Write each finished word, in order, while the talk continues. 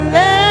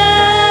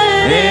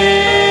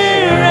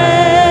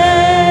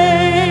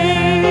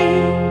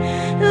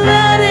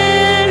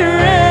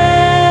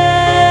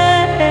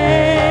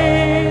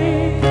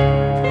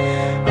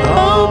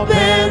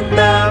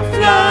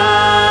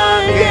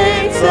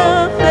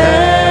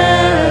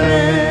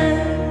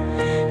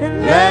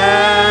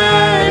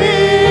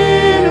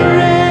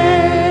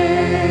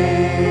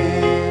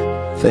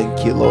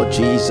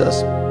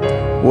Jesus.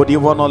 Would you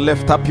want to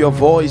lift up your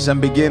voice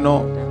and begin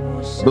to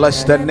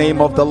bless the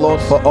name of the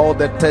Lord for all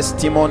the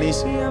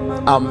testimonies,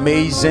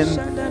 amazing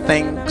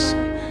things,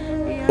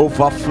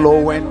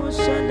 overflowing,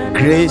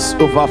 grace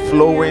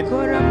overflowing,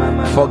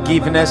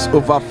 forgiveness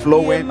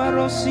overflowing,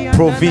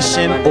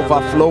 provision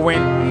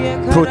overflowing,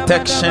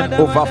 protection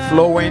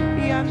overflowing,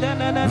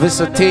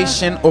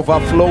 visitation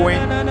overflowing,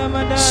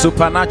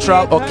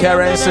 supernatural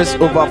occurrences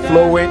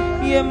overflowing.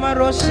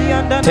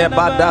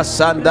 Tebada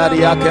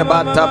sandaria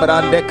kebata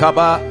brande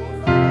kaba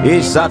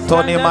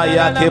Isatoni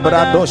maya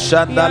kebrado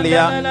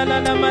shandalia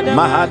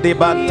Mahadi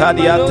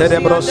bantadia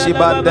terebrosi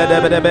bande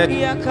debedebe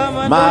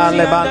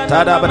Mahale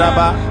bantada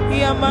braba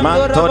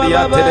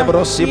Mantodia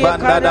terebrosi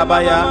banda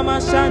dabaya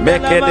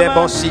Mekede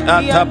bosi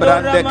ata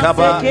brande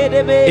kaba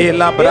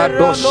Ila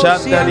brado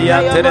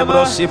shandalia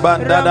terebrosi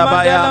banda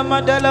dabaya.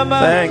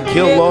 Thank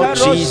you, Lord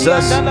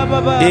Jesus.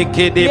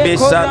 Ikidi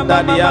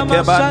bisandalia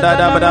kebanda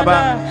dabraba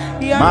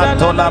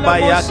Matola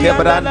baya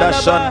kebranda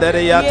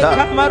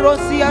shanderiata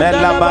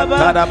Mela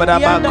bantada Thank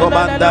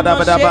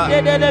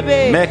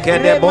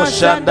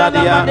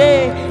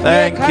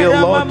you,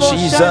 Lord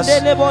Jesus.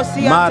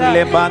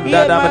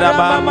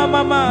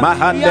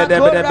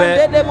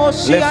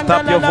 Lift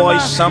up your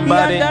voice,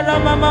 somebody.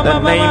 The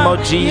name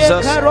of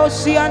Jesus.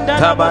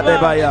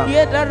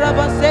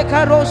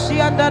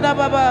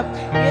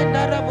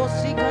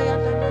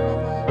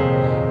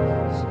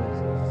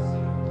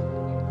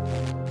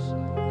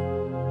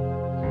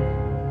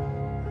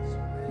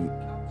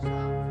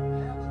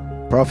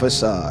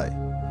 Prophesy.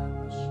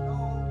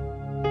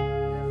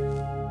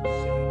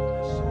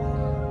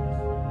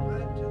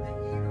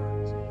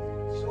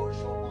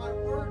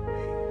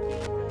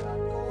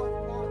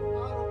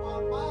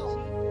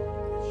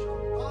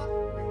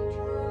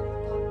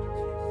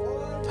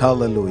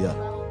 Hallelujah.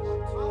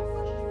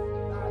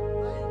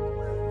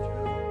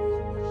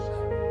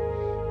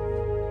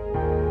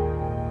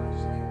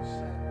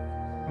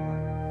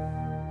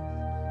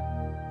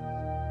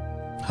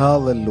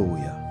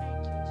 Hallelujah.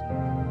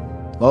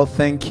 Lord,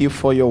 thank you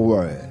for your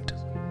word.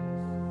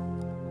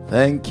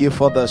 Thank you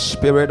for the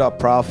spirit of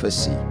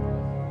prophecy.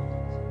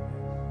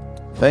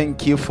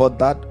 Thank you for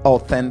that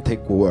authentic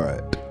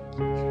word.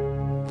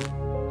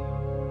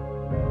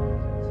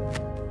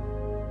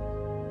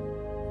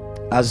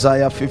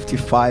 Isaiah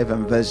 55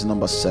 and verse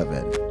number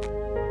 7.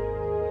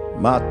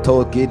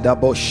 Mato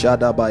gidabo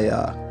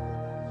shadabaya.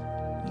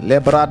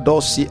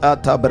 Lebradosi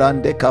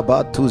atabrande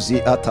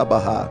kabatuzi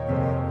atabaha.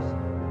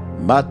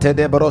 Mate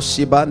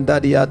debrosi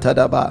bandadi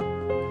atadaba.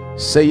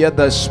 Saith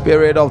the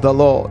Spirit of the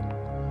Lord.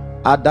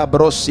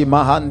 Adabrosi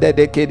mahande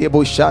de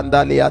kedibu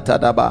shandali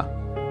atadaba.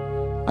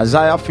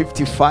 Isaiah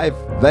 55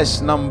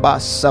 verse number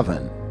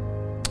 7.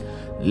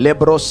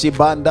 Lebrosi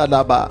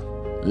bandalaba.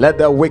 Let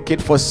the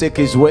wicked forsake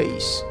his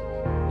ways,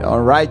 the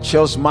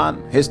unrighteous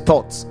man his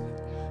thoughts.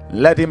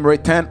 Let him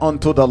return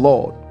unto the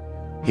Lord.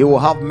 He will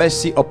have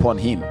mercy upon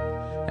him.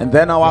 And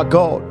then our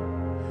God,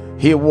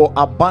 he will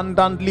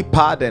abundantly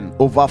pardon,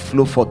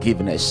 overflow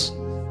forgiveness.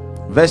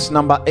 Verse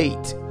number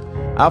 8.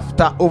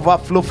 After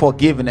overflow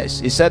forgiveness,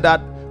 he said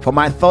that, for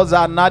my thoughts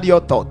are not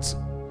your thoughts,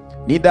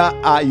 neither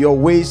are your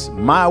ways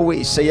my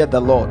ways, saith the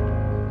Lord.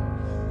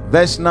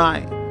 Verse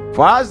 9.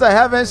 For as the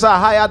heavens are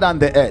higher than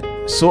the earth,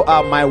 so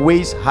are my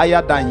ways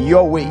higher than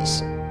your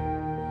ways.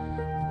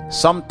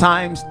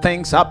 Sometimes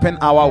things happen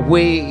our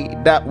way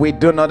that we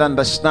do not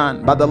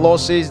understand, but the Lord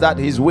says that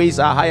his ways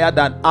are higher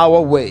than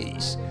our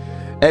ways,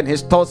 and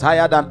his thoughts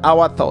higher than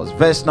our thoughts.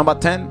 Verse number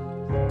 10.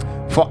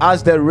 For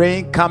as the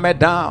rain cometh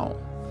down,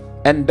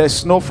 and the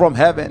snow from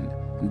heaven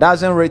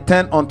doesn't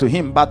return unto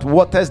him, but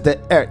waters the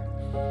earth,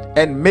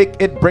 and make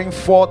it bring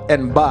forth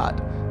and bud,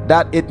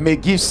 that it may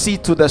give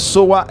seed to the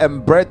sower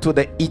and bread to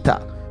the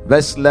eater.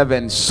 Verse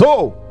 11.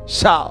 So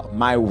shall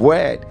my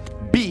word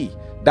be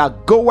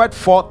that goeth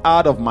forth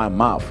out of my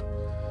mouth.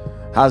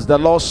 Has the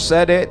Lord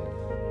said it,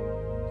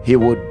 he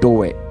will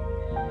do it.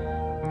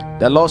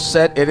 The Lord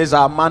said it is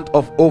our month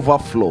of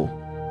overflow.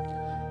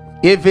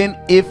 Even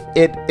if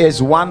it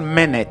is 1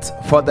 minute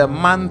for the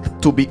month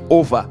to be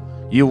over,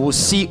 you will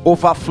see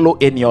overflow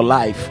in your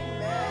life.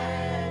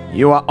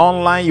 You are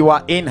online, you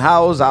are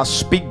in-house. I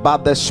speak by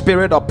the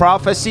spirit of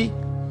prophecy.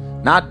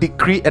 Now I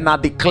decree and I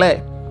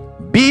declare,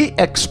 be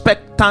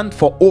expectant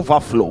for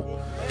overflow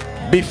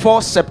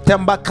before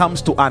September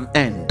comes to an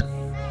end.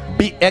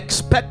 Be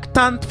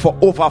expectant for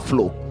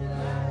overflow,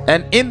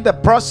 and in the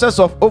process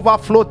of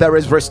overflow there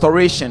is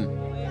restoration.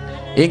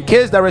 In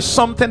case there is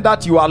something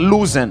that you are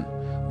losing,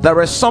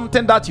 there is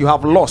something that you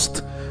have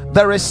lost,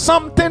 there is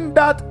something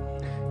that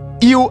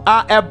you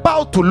are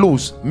about to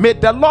lose, may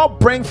the Lord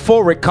bring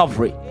full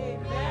recovery.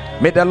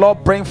 May the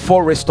Lord bring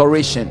full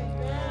restoration.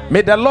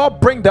 May the Lord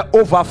bring the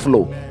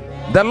overflow.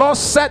 The Lord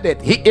said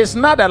it. He is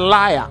not a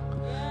liar.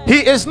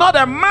 He is not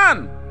a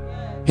man.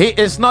 He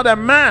is not a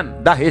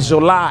man that he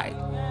should lie,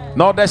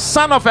 nor the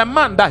son of a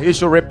man that he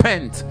should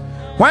repent.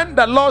 When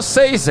the Lord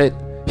says it,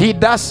 he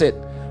does it.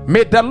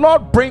 May the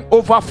Lord bring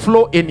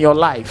overflow in your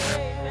life.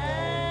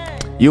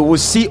 You will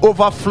see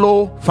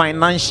overflow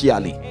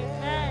financially.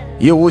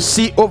 You will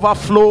see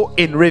overflow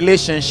in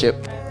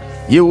relationship.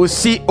 You will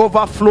see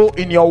overflow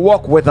in your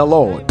walk with the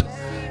Lord.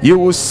 You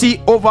will see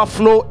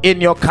overflow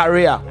in your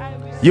career.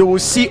 You will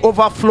see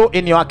overflow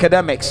in your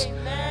academics.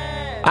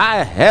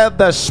 I heard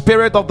the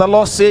Spirit of the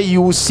Lord say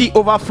you will see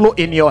overflow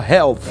in your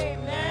health.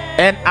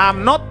 And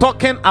I'm not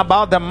talking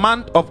about the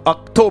month of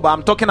October,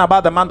 I'm talking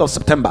about the month of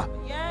September.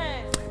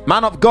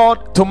 Man of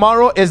God,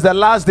 tomorrow is the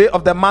last day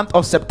of the month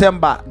of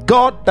September.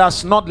 God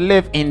does not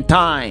live in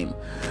time.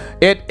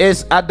 It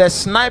is at the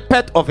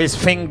snippet of his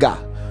finger.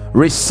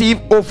 Receive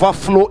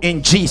overflow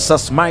in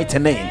Jesus' mighty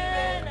name.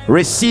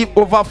 Receive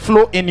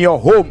overflow in your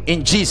home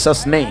in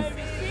Jesus' name.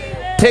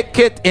 Take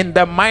it in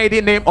the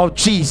mighty name of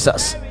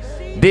Jesus.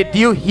 Did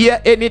you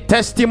hear any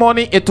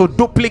testimony? It will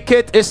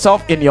duplicate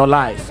itself in your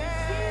life.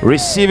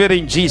 Receive it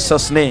in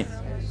Jesus' name.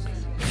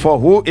 For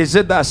who is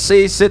it that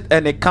says it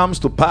and it comes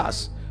to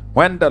pass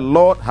when the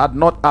Lord had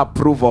not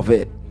approved of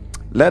it?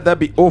 Let there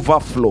be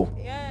overflow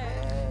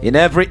in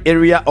every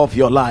area of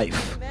your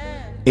life.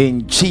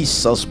 In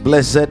Jesus'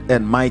 blessed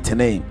and mighty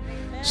name.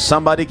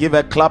 Somebody give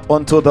a clap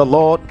unto the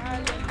Lord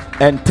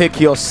and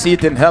take your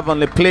seat in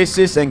heavenly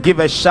places and give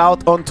a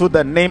shout unto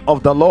the name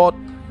of the Lord.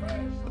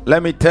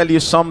 Let me tell you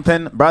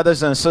something,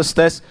 brothers and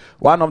sisters.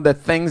 One of the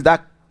things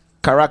that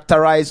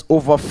characterize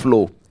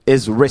overflow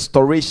is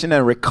restoration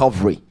and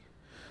recovery.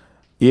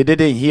 You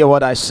didn't hear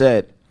what I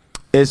said.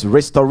 It's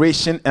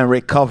restoration and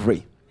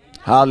recovery.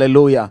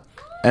 Hallelujah.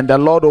 And the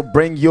Lord will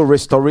bring you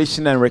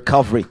restoration and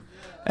recovery.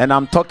 And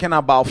I'm talking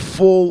about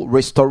full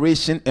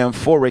restoration and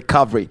full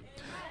recovery.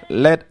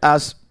 Let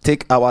us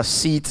take our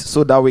seats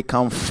so that we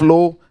can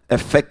flow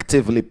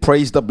effectively.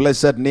 Praise the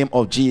blessed name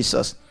of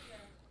Jesus.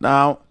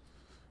 Now,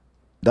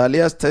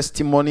 Dahlia's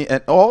testimony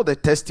and all the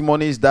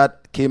testimonies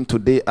that came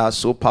today are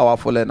so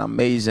powerful and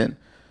amazing.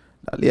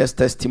 Dahlia's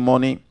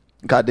testimony,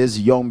 got this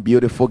young,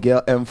 beautiful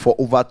girl, and for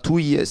over 2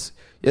 years,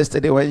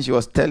 yesterday when she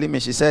was telling me,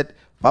 she said,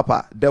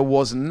 Papa, there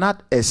was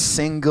not a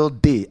single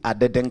day I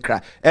didn't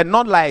cry. And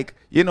not like,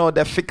 you know,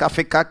 the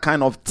fika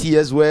kind of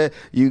tears where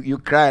you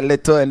cry a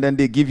little and then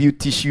they give you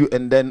tissue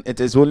and then it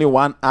is only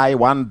one eye,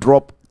 one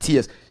drop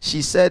tears.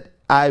 She said,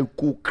 I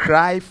could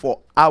cry for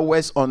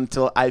hours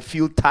until I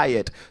feel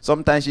tired.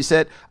 Sometimes she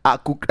said, I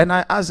could, and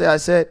I asked her, I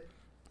said,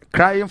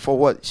 crying for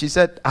what? She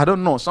said, I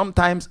don't know.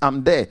 Sometimes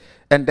I'm there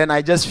and then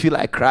I just feel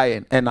like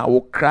crying and I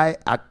will cry.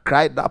 I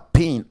cried that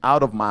pain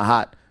out of my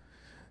heart.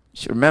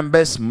 She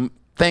remembers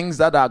things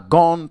that are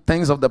gone,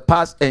 things of the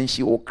past, and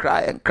she will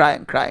cry and cry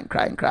and cry and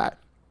cry and cry.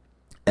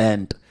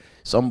 And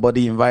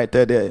somebody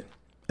invited her,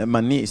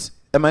 Emanis.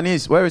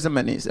 Emanis, where is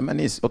Emanis?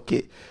 Emanis,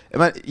 okay.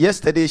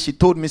 Yesterday she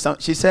told me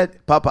something. She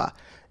said, Papa,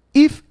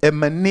 if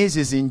Emanis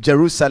is in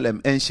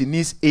Jerusalem and she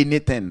needs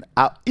anything,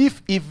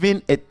 if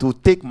even it to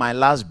take my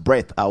last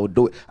breath, I will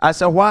do it. I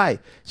said, why?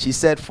 She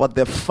said, for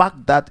the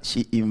fact that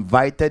she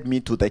invited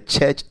me to the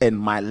church and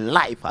my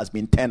life has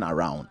been turned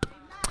around.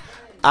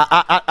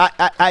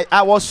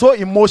 I was so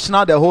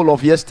emotional the whole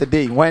of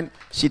yesterday when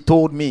she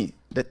told me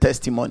the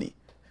testimony.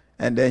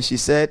 And then she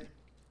said,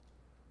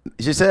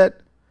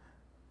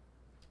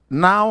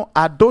 now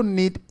I don't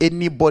need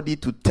anybody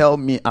to tell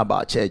me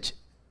about church.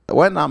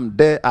 When I'm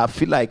there, I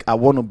feel like I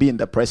want to be in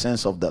the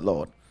presence of the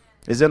Lord.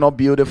 Is it not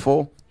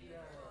beautiful? Yeah.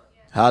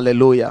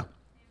 Hallelujah.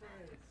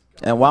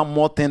 And one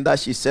more thing that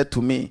she said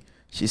to me,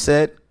 she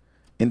said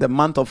in the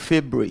month of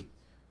February,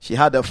 she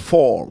had a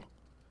fall.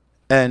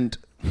 And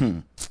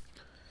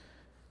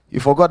you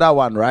forgot that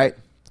one, right?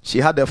 She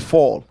had a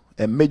fall,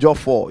 a major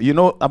fall. You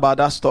know about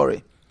that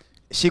story?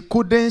 She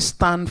couldn't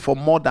stand for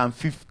more than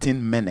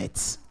 15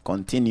 minutes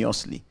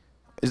continuously.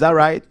 Is that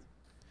right?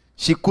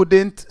 She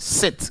couldn't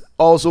sit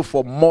also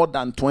for more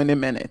than 20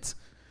 minutes.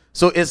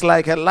 So it's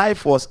like her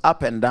life was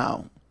up and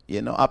down,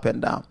 you know, up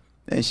and down.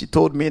 And she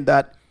told me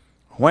that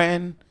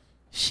when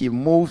she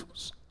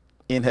moves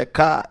in her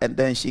car and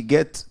then she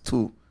gets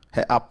to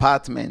her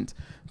apartment,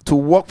 to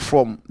walk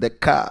from the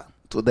car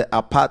to the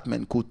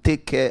apartment could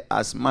take her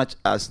as much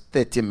as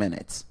 30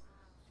 minutes.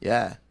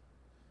 Yeah.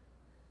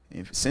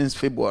 Since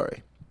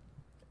February.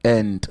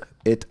 And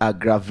it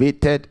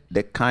aggravated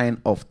the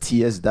kind of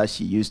tears that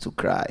she used to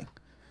cry.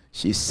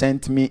 She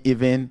sent me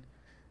even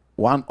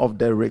one of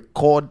the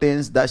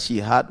recordings that she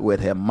had with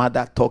her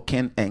mother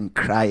talking and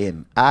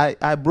crying.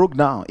 I broke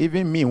down.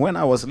 Even me, when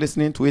I was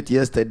listening to it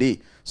yesterday,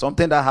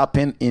 something that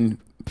happened in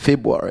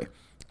February,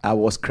 I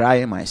was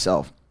crying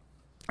myself.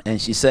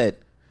 And she said,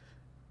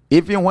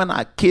 even when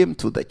I came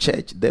to the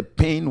church, the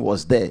pain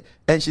was there.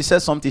 And she said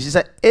something. She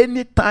said,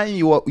 anytime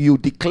you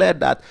declare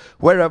that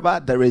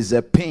wherever there is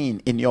a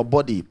pain in your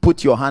body,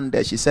 put your hand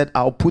there. She said,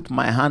 I'll put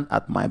my hand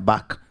at my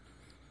back.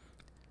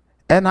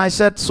 And I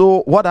said,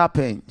 so what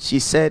happened? She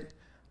said,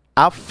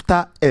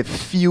 after a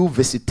few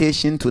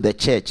visitations to the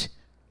church,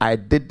 I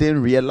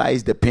didn't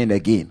realize the pain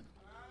again.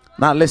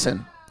 Now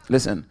listen.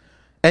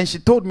 And she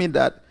told me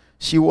that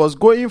she was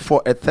going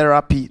for a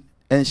therapy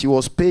and she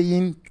was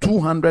paying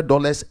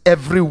 $200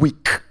 every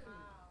week.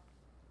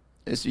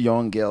 This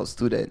young girl,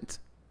 student.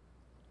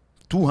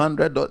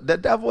 $200. The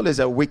devil is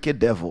a wicked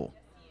devil.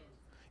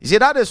 You see,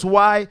 that is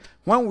why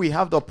when we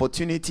have the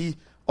opportunity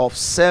of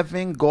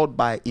serving God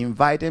by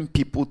inviting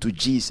people to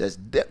Jesus.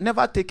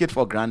 Never take it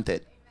for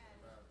granted.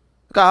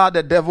 Look at how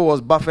the devil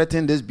was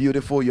buffeting this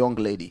beautiful young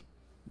lady.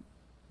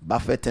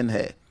 Buffeting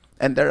her.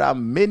 And there are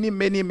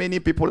many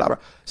people around.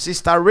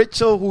 Sister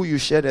Rachel, who you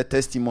shared a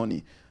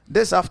testimony.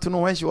 This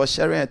afternoon when she was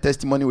sharing a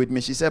testimony with me,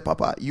 she said,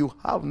 Papa, you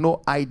have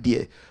no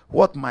idea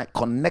what my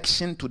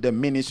connection to the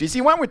ministry.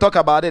 See, when we talk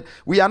about it,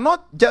 we are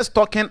not just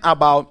talking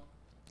about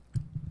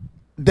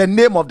the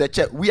name of the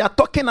church. We are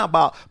talking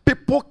about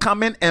people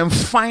coming and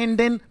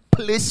finding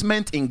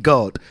placement in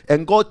God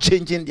and God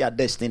changing their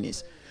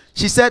destinies.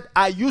 She said,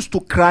 I used to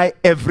cry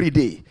every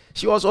day.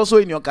 She was also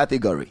in your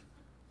category.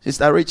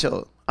 Sister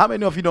Rachel. How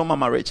many of you know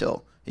Mama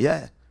Rachel?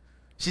 Yeah.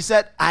 She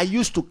said, I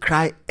used to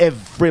cry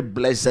every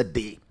blessed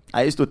day.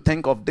 I used to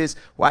think of this,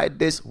 why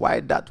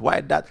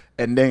that,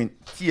 and then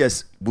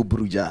tears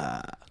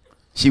bubruja.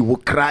 She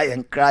would cry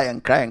and cry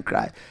and cry and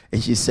cry.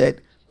 And she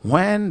said,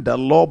 when the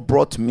Lord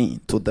brought me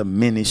to the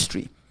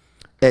ministry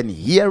and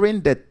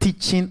hearing the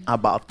teaching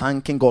about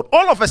thanking God,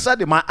 all of a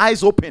sudden my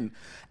eyes opened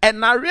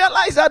and I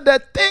realized that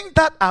the thing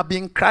that I've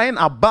been crying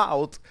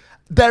about,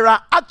 there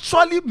are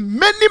actually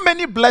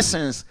many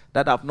blessings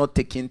that I've not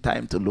taken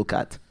time to look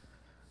at.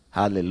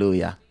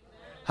 Hallelujah.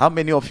 How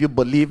many of you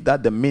believe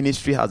that the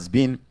ministry has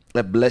been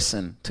a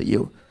blessing to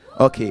you?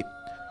 Okay.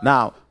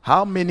 Now,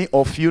 how many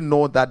of you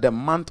know that the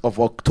month of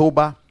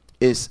October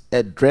is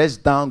a dress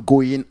down,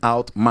 going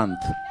out month?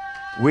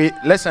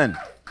 Listen,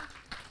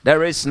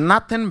 there is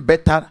nothing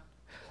better.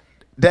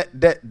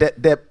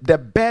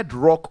 The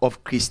bedrock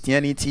of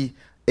Christianity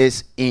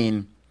is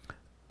in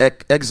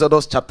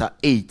Exodus chapter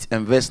 8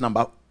 and verse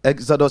number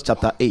Exodus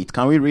chapter 8.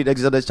 Can we read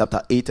Exodus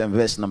chapter 8 and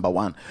verse number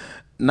 1?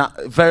 Now,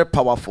 very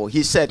powerful.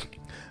 He said,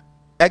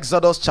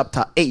 Exodus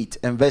chapter 8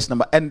 and verse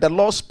number, and the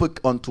Lord spoke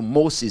unto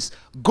Moses,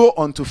 go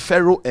unto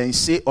Pharaoh and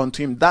say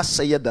unto him, thus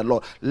saith the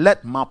Lord,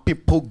 let my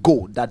people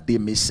go that they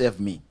may serve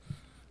me.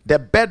 The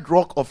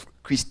bedrock of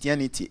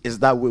Christianity is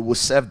that we will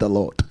serve the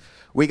Lord.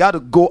 We got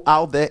to go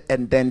out there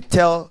and then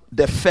tell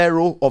the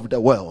Pharaoh of the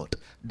world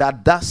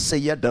that thus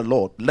saith the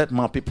Lord, let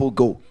my people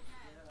go.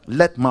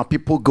 Let my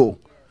people go.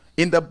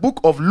 In the book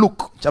of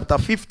Luke chapter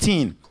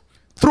 15,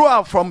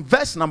 throughout from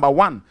verse number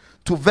 1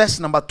 to verse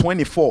number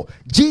 24,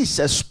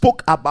 Jesus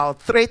spoke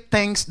about three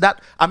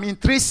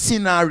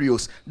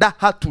scenarios that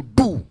had to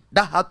do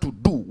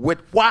with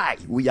why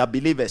we are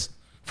believers.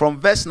 From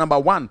verse number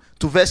 1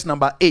 to verse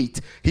number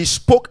 8, he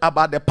spoke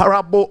about the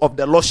parable of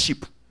the lost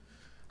sheep.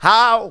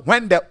 How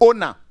when the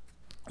owner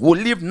will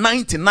leave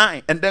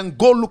 99 and then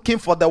go looking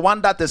for the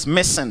one that is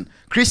missing,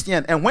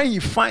 Christian, and when he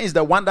finds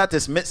the one that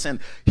is missing,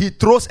 he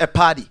throws a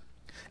party.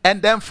 And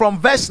then from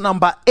verse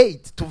number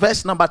 8 to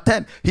verse number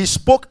 10, he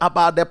spoke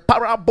about the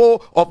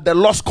parable of the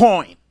lost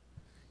coin.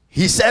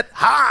 He said,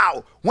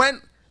 how when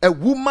a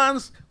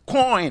woman's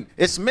coin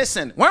is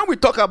missing. When we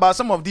talk about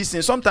some of these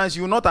things, sometimes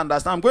you will not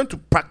understand. I'm going to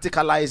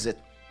practicalize it.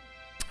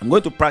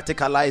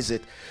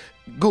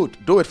 Good,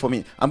 do it for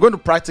me. I'm going to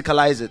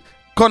practicalize it.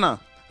 Connor,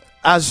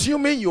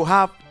 assuming you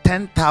have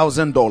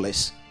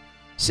 $10,000,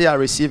 say I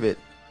receive it.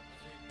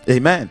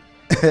 Amen.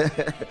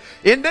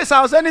 In this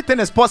house, anything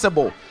is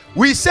possible.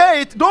 We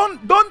say it. Don't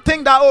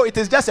think that, it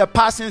is just a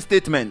passing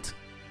statement.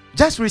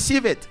 Just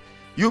receive it.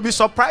 You'll be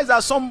surprised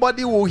that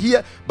somebody will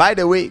hear. By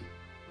the way,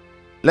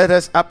 let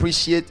us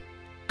appreciate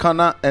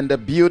Connor and the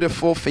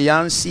beautiful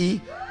fiancé,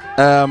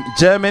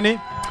 Germany.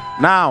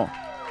 Now,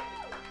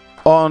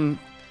 on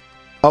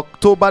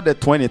October the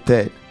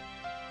 23rd,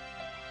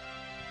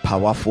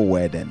 powerful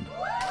wedding.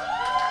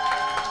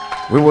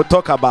 We will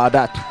talk about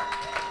that.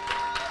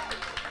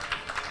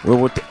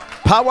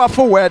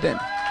 Powerful wedding,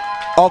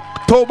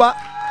 October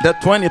the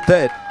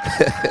 23rd.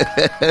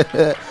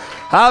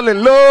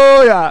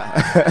 Hallelujah.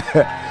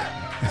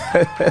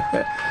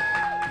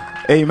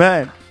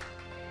 Amen.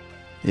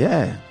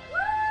 Yeah.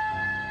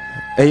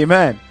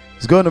 Amen.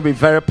 It's going to be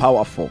very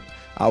powerful.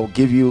 I'll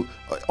give you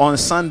on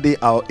Sunday,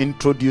 I'll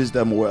introduce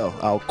them well.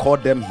 I'll call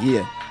them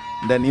here,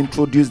 then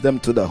introduce them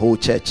to the whole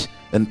church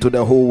and to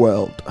the whole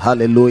world.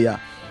 Hallelujah.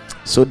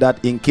 So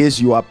that in case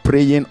you are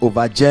praying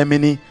over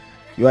Germany,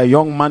 you are a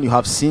young man, you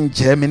have seen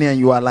Germany and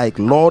you are like,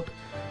 Lord,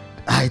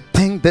 I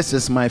think this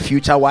is my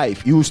future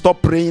wife. You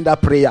stop praying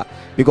that prayer,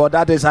 because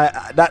that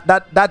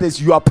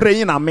is you are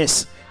praying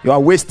amiss. You are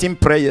wasting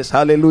prayers.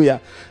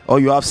 Hallelujah. Or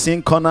you have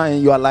seen Connor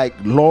and you are like,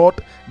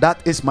 Lord,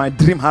 that is my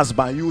dream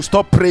husband. You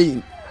stop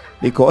praying,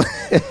 because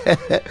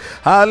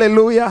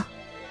hallelujah.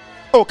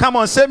 Oh, come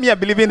on, say me a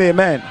believing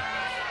amen.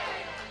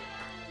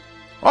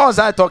 What was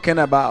I talking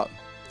about?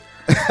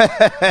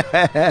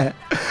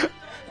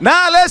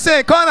 Now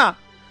listen, Connor,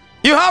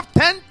 you have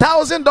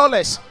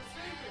 $10,000.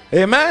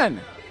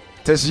 Amen.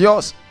 It is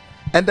yours.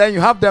 And then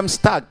you have them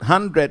stacked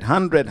 100,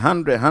 100,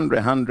 100, 100,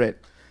 100.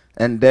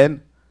 And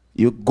then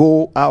you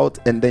go out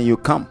and then you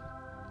come.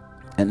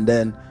 And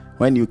then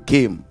when you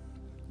came,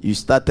 you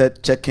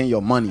started checking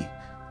your money.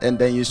 And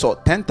then you saw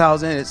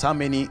 10,000 is how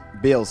many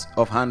bills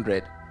of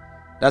 100?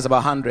 That's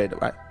about 100,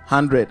 right?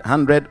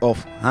 100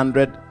 of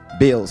 100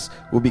 bills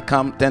will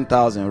become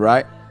 10,000,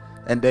 right?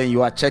 and then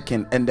you are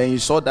checking, and then you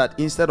saw that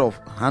instead of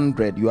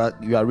 100 you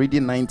are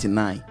reading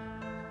 99,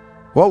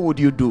 what would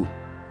you do?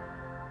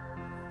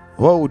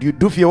 What would you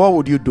do? What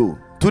would you do?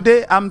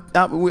 Today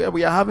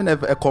we are having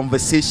a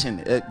conversation.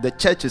 The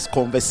church is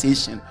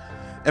conversation.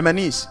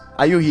 Emanis,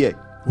 are you here?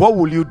 What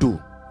will you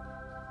do?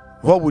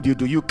 What would you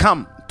do? You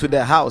come to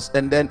the house,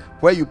 and then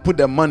where you put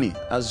the money,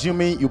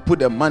 assuming you put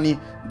the money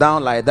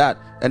down like that,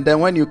 and then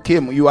when you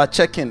came, you are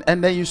checking,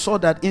 and then you saw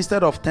that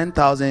instead of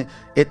 10,000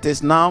 it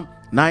is now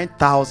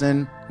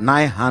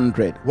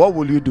 9,900. What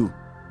will you do?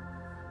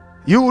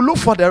 You will look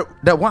for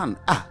the one.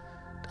 But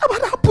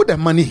I put the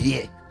money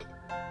here.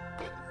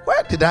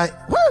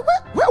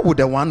 Where would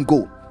the one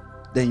go?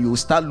 Then you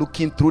start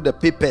looking through the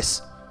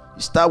papers.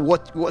 You start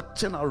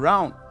watching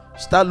around. You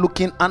start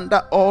looking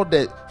under all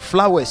the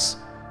flowers.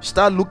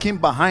 Start looking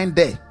behind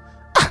there.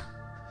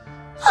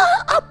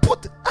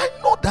 I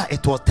know that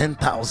it was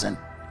 10,000.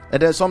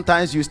 And then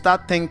sometimes you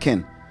start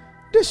thinking,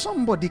 did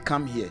somebody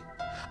come here?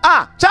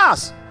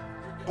 Charles,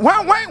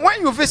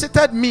 when you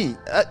visited me,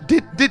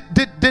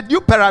 did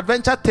you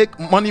peradventure take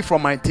money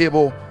from my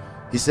table?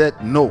 He said,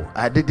 no,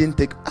 I didn't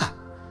take.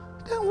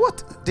 Then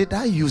what did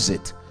I use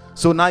it?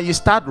 So now you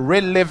start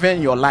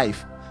reliving your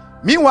life.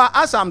 Meanwhile,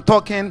 as I'm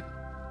talking,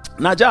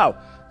 Najao,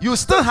 you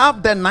still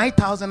have the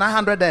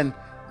 9,900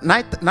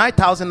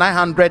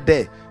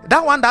 there.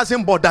 That one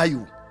doesn't bother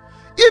you.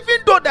 Even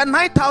though the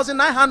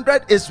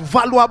 9,900 is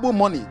valuable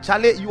money,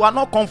 Charlie, you are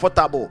not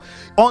comfortable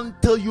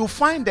until you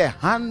find a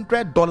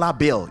 $100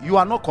 bill. You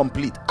are not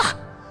complete.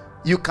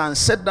 You can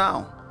sit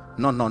down.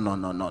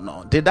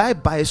 No. Did I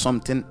buy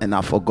something and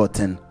I've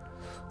forgotten?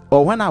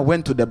 Or when I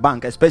went to the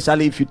bank,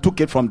 especially if you took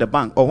it from the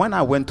bank, or when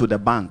I went to the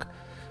bank,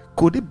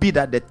 could it be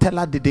that the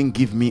teller didn't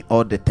give me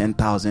all the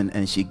 10,000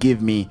 and she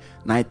gave me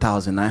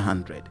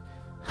 9,900?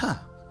 I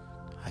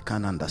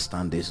can't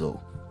understand this.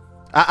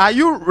 Are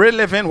you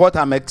reliving what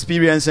I'm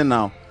experiencing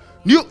now?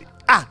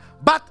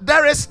 But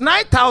there is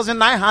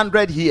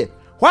 9,900 here.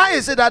 Why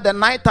is it that the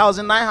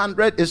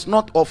 9,900 is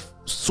not of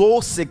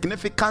so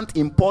significant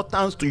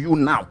importance to you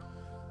now?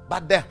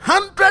 But the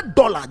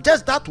 $100,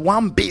 just that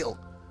one bill.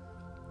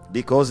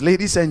 Because,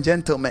 ladies and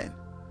gentlemen,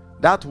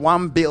 that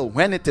one bill,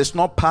 when it is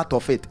not part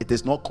of it, it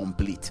is not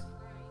complete.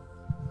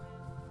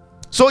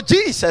 So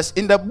Jesus,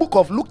 in the book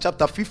of Luke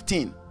chapter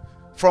 15,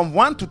 from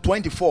 1 to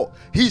 24,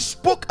 he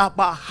spoke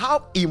about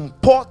how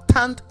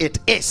important it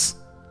is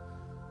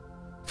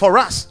for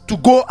us to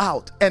go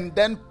out and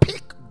then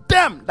pick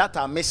them that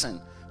are missing.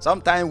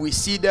 Sometimes we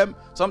see them,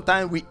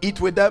 sometimes we eat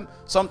with them,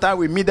 sometimes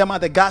we meet them at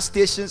the gas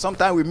station,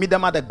 sometimes we meet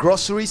them at the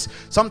groceries,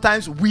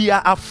 sometimes we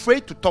are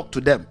afraid to talk to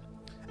them.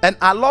 And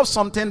I love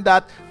something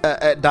that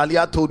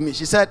Dahlia told me.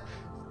 She said,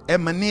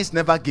 my niece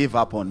never gave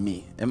up on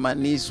me. And my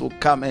niece would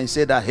come and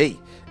say that, hey,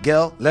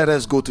 girl, let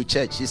us go to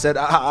church. She said,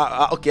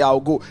 okay, I'll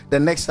go. The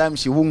next time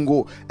she won't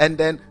go. And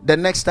then the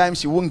next time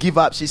she won't give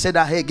up. She said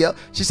that, hey, girl.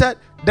 She said,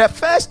 the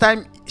first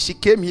time she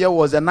came here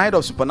was the night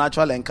of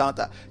supernatural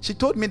encounter. She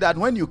told me that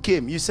when you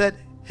came, you said,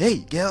 hey,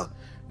 girl,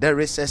 there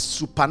is a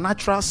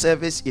supernatural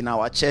service in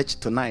our church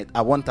tonight.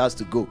 I want us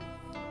to go.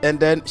 And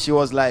then she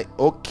was like,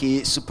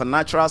 okay,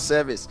 supernatural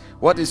service.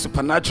 What is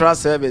supernatural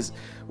service?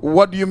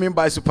 What do you mean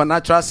by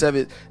supernatural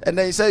service? And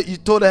then you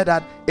told her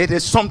that it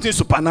is something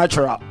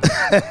supernatural.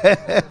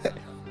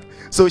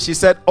 So she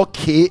said,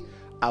 okay,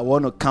 I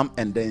want to come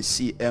and then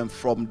see. And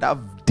from that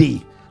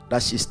day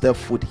that she stepped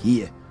foot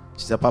here,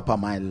 she said, Papa,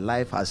 my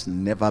life has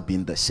never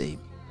been the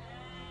same.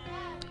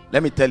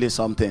 Let me tell you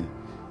something.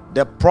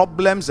 The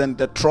problems and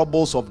the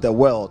troubles of the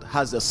world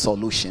has a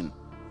solution.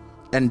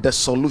 And the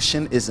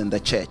solution is in the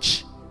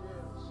church.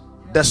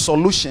 The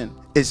solution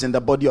is in the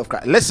body of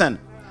Christ. Listen,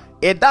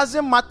 it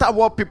doesn't matter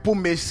what people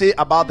may say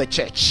about the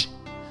church.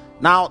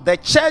 Now, the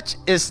church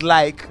is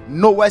like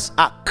Noah's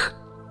Ark.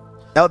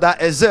 Elder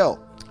Ezel,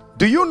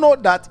 do you know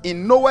that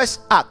in Noah's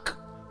Ark,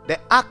 the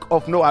Ark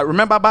of Noah,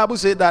 remember Bible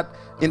said that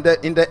in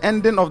the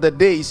ending of the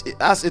days,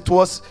 as it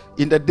was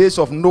in the days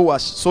of Noah,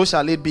 so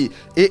shall it be.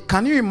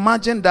 Can you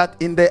imagine that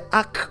in the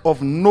Ark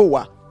of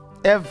Noah,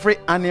 every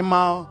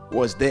animal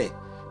was there?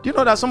 Do you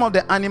know that some of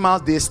the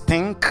animals, they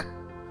stink?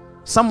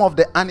 Some of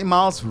the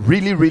animals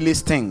really, really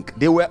stink.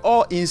 They were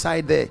all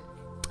inside there.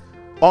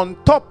 On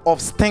top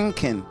of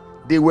stinking,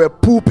 they were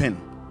pooping.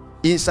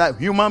 Inside,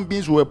 human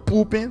beings were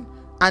pooping.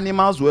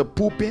 Animals were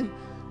pooping.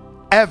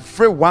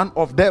 Every one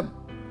of them.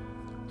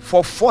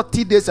 For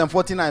 40 days and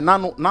 40 nights,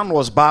 none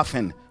was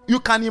bathing.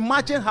 You can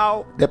imagine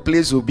how the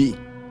place will be.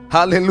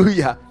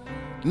 Hallelujah.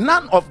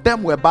 None of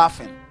them were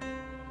bathing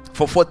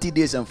for 40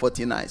 days and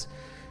 40 nights.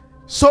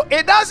 So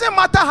it doesn't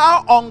matter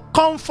how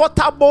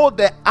uncomfortable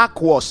the ark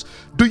was.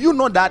 Do you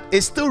know that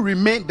it still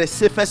remained the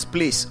safest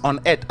place on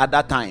earth at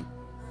that time?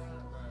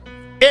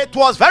 It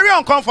was very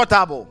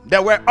uncomfortable.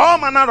 There were all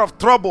manner of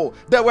trouble.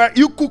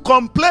 You could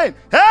complain.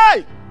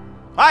 Hey,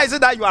 why is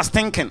it that you are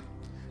stinking?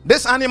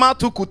 This animal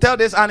too could tell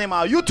this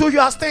animal, you too, you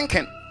are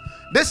stinking.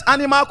 This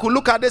animal could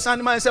look at this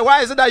animal and say,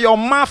 why is it that your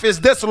mouth is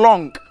this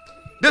long?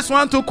 This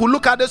one too could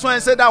look at this one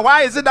and say that,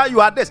 why is it that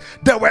you are this?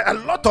 There were a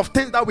lot of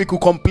things that we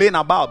could complain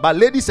about. But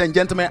ladies and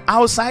gentlemen,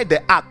 outside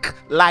the ark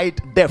lied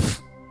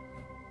death.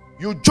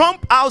 you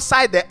jump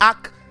outside the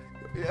ark,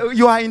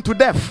 you are into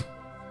death.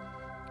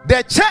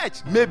 The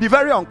church may be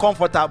very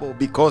uncomfortable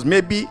because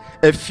maybe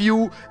a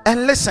few,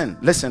 and listen,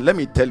 let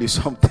me tell you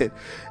something.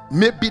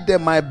 Maybe there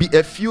might be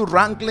a few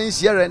wranglings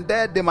here and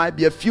there. There might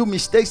be a few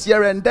mistakes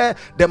here and there.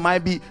 There might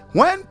be,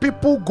 when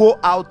people go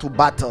out to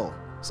battle,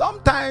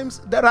 sometimes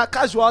there are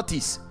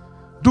casualties.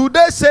 Do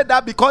they say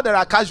that because there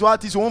are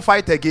casualties, we won't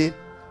fight again?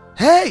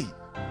 Hey,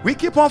 we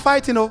keep on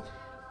fighting, oh.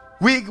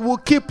 We will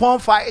keep on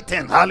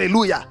fighting.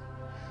 Hallelujah.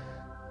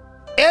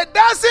 It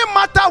doesn't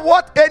matter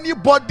what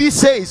anybody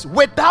says.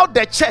 Without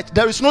the church,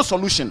 there is no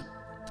solution.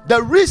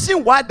 The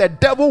reason why the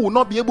devil will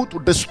not be able to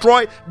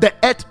destroy the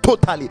earth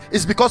totally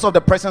is because of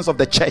the presence of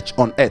the church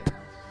on earth.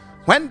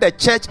 When the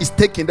church is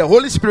taken, the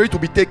Holy Spirit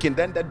will be taken,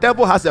 then the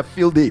devil has a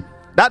field day.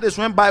 That is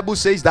when Bible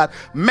says that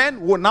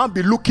men will now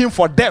be looking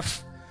for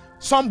death.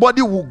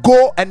 Somebody will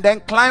go and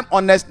then climb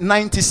on the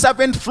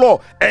 97th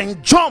floor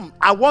and jump.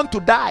 I want to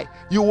die.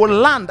 You will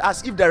land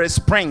as if there is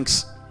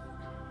springs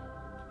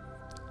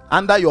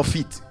under your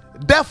feet.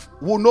 Death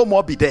will no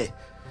more be there.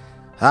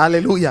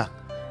 Hallelujah.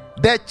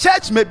 The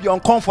church may be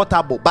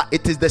uncomfortable, but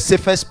it is the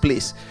safest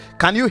place.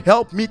 Can you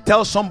help me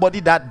tell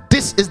somebody that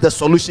this is the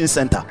solution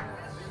center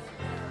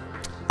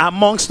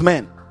amongst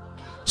men?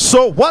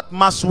 So what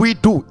must we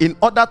do in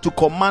order to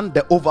command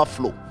the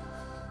overflow?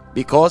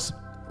 Because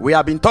we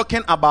have been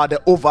talking about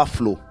the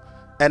overflow,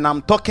 and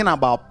I'm talking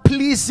about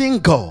pleasing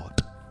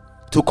God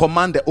to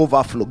command the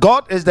overflow.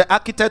 God is the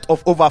architect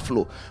of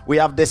overflow. We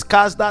have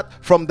discussed that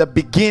from the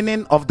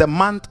beginning of the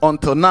month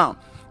until now,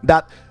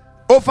 that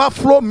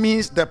overflow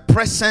means the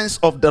presence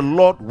of the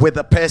Lord with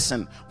a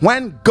person.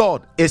 When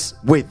God is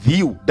with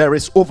you, there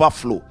is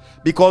overflow.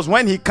 Because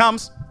when he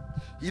comes,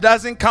 he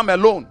doesn't come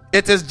alone.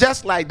 It is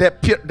just like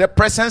the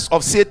presence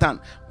of Satan.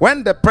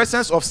 When the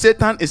presence of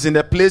Satan is in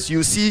a place,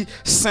 you see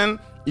sin,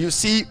 you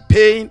see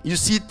pain, you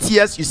see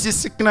tears, you see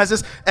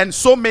sicknesses, and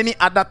so many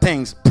other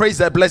things. Praise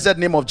the blessed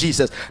name of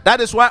Jesus.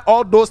 That is why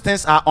all those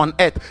things are on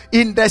earth.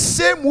 In the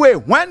same way,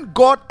 when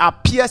God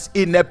appears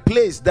in a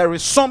place, there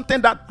is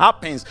something that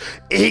happens.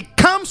 He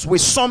comes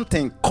with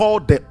something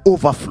called the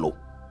overflow.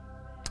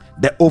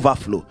 The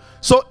overflow.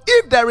 So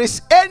if there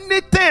is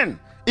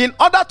anything in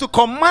order to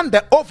command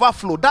the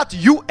overflow that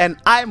you and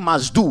I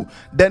must do,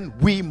 then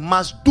we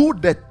must do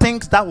the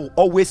things that will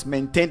always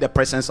maintain the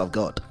presence of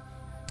God.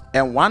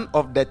 And one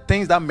of the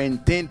things that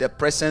maintain the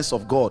presence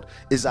of God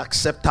is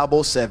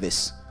acceptable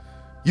service.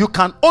 You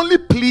can only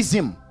please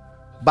him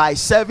by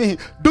serving him.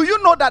 Do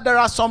you know that there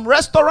are some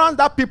restaurants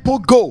that people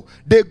go?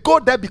 They go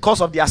there because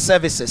of their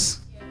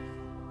services.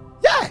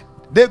 Yeah,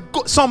 they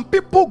go. Some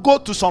people go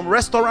to some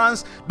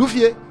restaurants.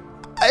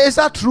 Is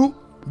that true?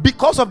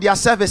 Because of their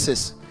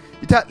services.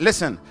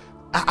 Listen,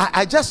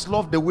 I just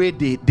love the way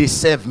they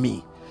serve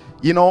me.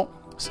 You know,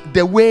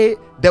 the way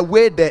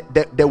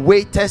the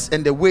waiters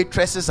and the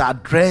waitresses are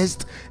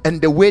dressed, and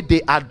the way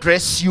they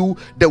address you,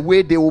 the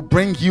way they will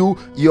bring you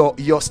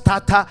your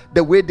starter,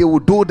 the way they will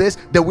do this,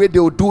 the way they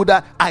will do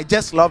that. I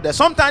just love that.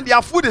 Sometimes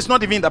their food is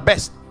not even the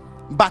best,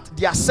 but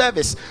their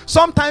service.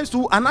 Sometimes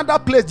to another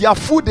place, their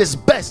food is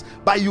best,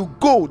 but you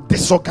go,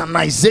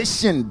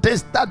 disorganization,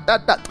 this,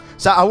 that.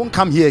 So I won't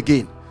come here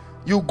again.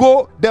 You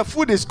go, the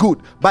food is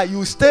good, but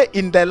you stay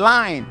in the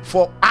line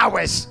for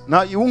hours.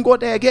 Now you won't go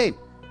there again.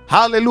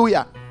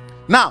 Hallelujah.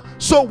 Now,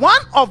 so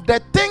one of the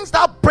things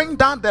that bring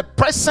down the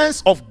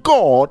presence of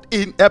God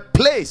in a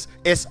place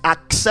is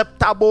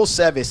acceptable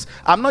service.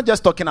 I'm not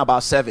just talking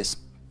about service,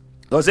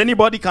 because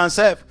anybody can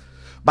serve.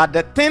 But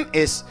the thing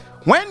is,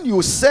 when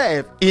you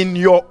serve in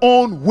your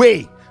own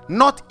way,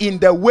 not in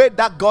the way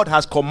that God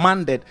has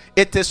commanded,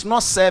 it is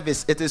not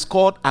service, it is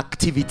called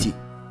activity.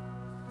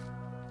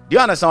 Do you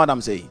understand what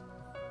I'm saying?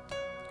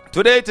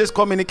 Today it is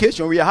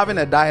communication. We are having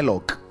a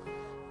dialogue.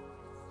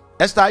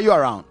 Esther, are you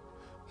around?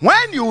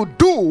 When you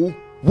do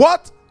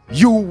what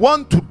you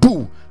want to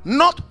do,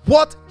 not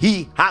what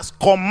he has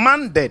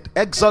commanded.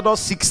 Exodus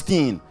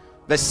 16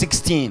 verse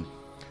 16.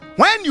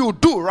 When you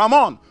do,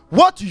 Ramon,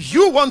 what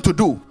you want to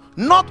do,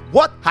 not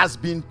what has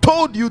been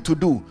told you to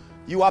do,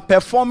 you are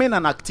performing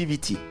an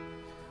activity.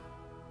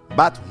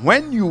 But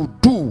when you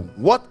do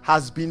what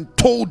has been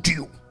told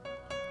you,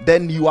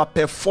 then you are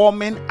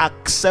performing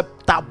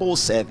acceptable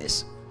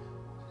service.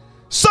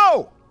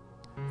 So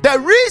the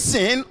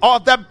reason or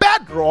the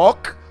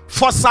bedrock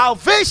for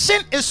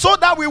salvation is so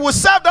that we will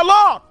serve the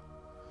Lord.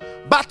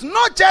 But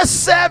not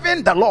just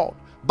serving the Lord,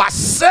 but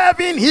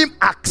serving him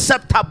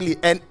acceptably.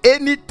 And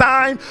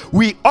anytime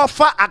we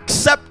offer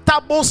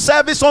acceptable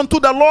service unto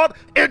the Lord,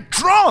 it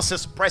draws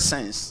his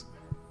presence.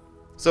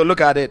 So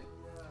look at it.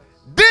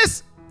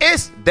 This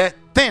is the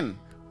thing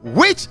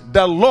which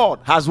the Lord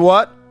has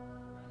what?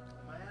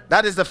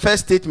 That is the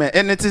first statement.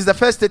 And it is the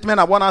first statement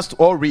I want us to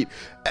all read.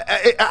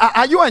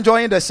 Are you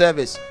enjoying the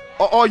service?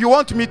 Or you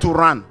want me to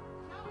run?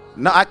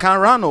 No, I can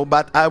run,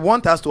 but I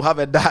want us to have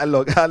a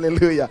dialogue.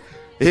 Hallelujah.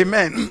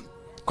 Amen.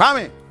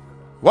 Kwame,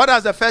 what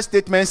does the first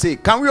statement say?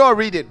 Can we all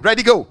read it?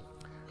 Ready, go.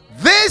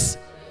 This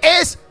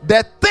is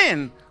the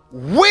thing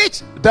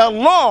which the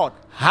Lord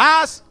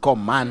has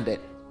commanded.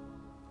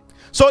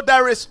 So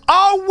there is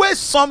always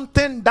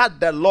something that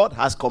the Lord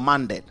has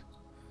commanded.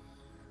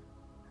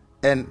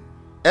 And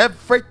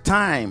every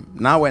time,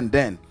 now and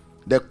then,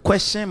 the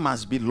question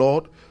must be,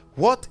 Lord,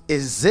 what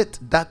is it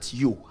that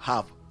you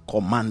have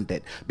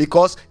commanded?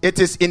 Because it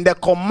is in the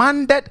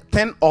commanded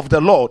thing of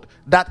the Lord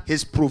that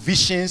his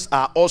provisions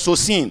are also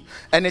seen.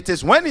 And it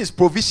is when his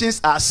provisions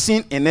are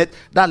seen in it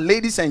that,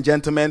 ladies and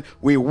gentlemen,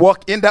 we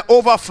walk in the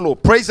overflow.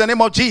 Praise the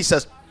name of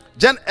Jesus.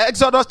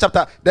 Exodus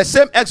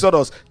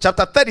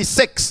chapter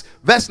 36,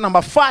 verse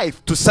number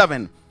 5 to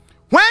 7.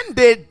 When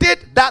they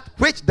did that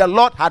which the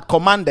Lord had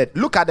commanded,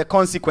 look at the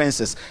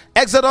consequences.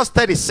 Exodus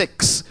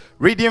 36,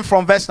 reading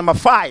from verse number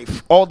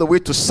 5 all the way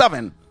to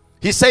 7.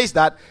 He says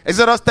that,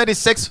 Exodus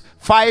 36,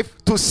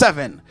 5 to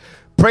 7.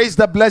 Praise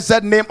the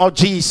blessed name of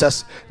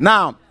Jesus.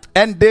 Now,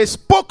 and they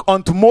spoke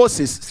unto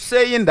Moses,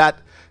 saying that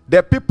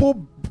the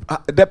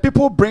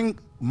people bring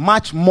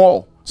much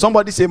more.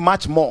 Somebody say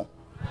much more.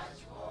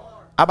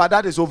 But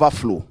that is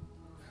overflow.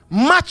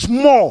 Much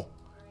more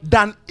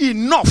than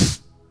enough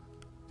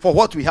for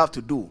what we have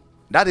to do.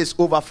 That is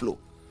overflow.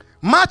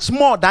 Much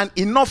more than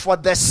enough for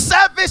the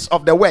service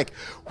of the work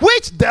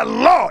which the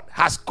Lord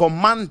has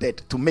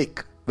commanded to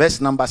make.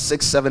 Verse number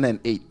 6, 7, and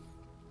 8.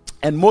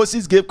 And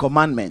Moses gave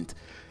commandment,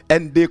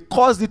 and they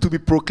caused it to be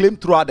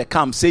proclaimed throughout the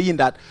camp, saying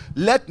that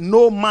let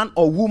no man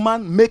or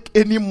woman make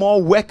any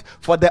more work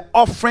for the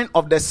offering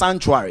of the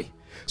sanctuary.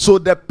 So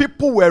the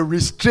people were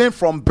restrained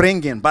from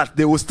bringing, but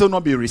they will still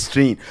not be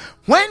restrained.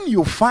 When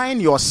you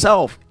find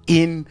yourself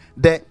in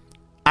the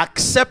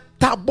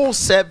acceptable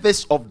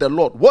service of the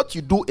Lord, what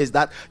you do is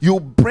that you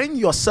bring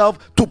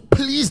yourself to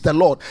please the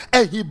Lord,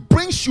 and he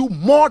brings you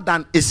more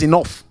than is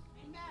enough.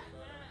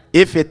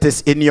 If it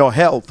is in your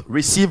health,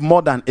 receive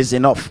more than is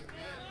enough.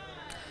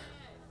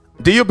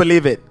 Do you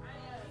believe it?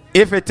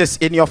 If it is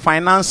in your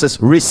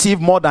finances, receive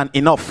more than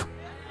enough.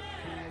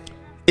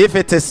 If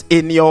it is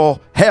in your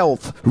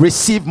health,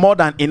 receive more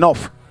than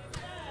enough.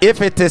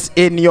 If it is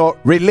in your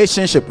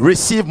relationship,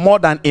 receive more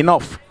than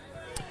enough.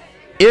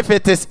 If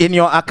it is in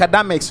your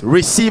academics,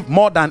 receive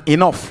more than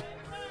enough.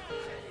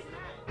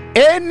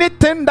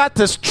 Anything that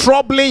is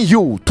troubling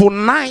you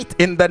tonight,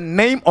 in the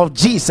name of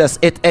Jesus,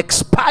 it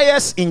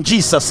expires in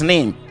Jesus'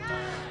 name.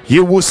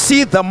 You will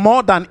see the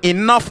more than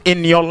enough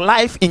in your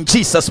life in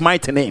Jesus'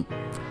 mighty name.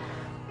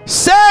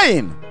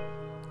 Saying,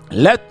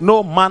 let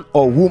no man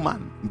or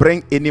woman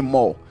bring any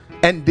more.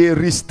 And they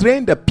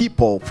restrained the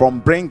people from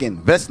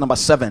bringing. Verse number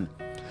 7.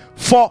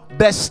 For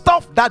the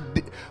stuff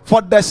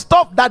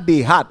that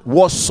they had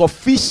was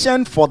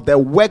sufficient for the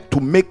work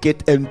to make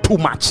it, and too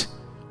much.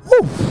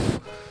 Woo.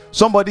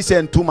 Somebody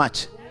saying too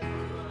much.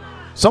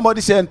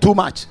 Somebody saying too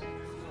much.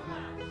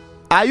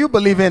 Are you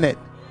believing it?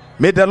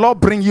 May the Lord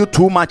bring you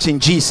too much in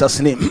Jesus'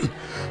 name.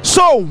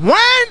 So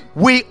when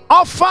we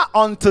offer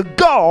unto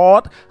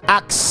God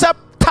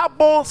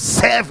acceptable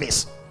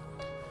service,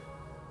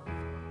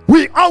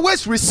 we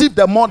always receive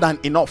the more than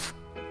enough.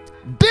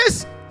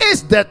 This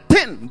is the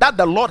thing that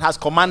the Lord has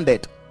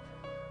commanded.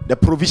 The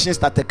provision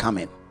started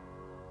coming.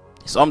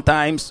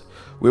 Sometimes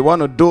we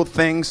want to do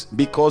things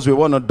because we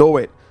want to do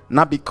it,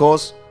 not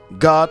because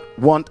God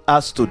wants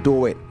us to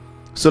do it.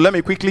 So let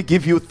me quickly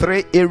give you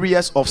 3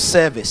 areas of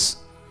service.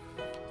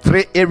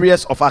 3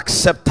 areas of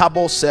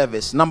acceptable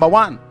service. Number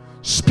 1,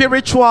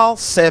 spiritual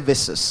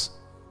services.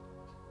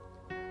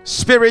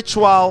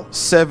 Spiritual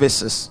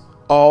services,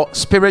 or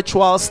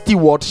spiritual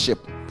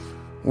stewardship.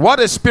 What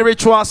is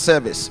spiritual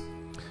service?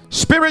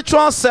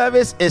 Spiritual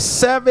service is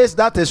service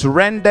that is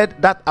rendered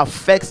that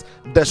affects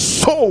the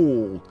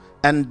soul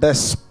and the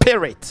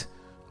spirit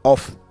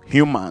of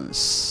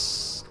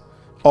humans,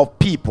 of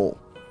people.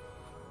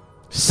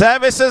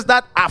 Services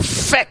that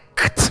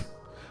affect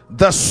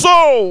the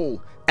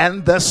soul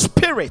and the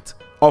spirit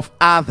of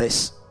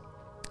others.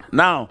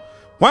 Now,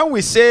 when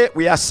we say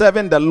we are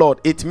serving the Lord,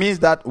 it means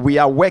that we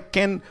are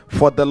working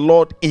for the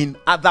Lord in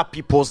other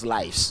people's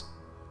lives.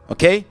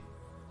 Okay?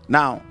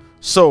 Now,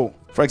 so,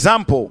 for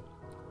example,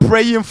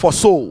 praying for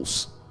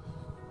souls.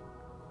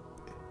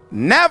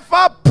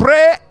 Never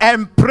pray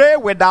and pray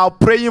without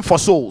praying for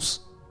souls.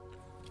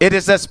 It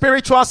is a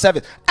spiritual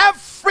service.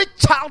 Every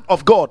child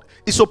of God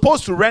is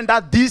supposed to render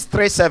these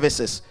 3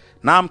 services.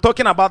 Now I'm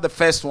talking about the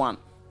first one.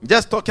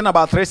 Just talking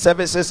about 3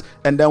 services,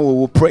 and then we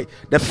will pray.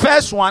 The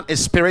first one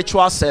is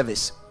spiritual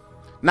service.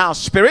 Now,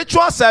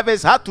 spiritual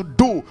service has to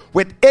do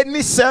with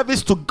any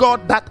service to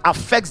God that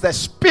affects the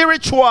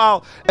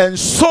spiritual and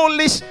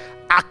soulish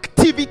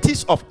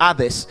activities of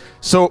others.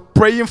 So,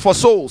 praying for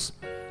souls.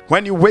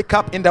 When you wake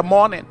up in the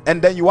morning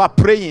and then you are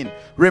praying,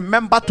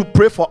 remember to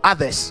pray for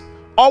others.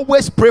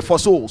 Always pray for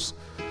souls.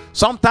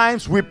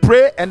 Sometimes we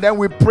pray and then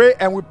we pray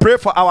and we pray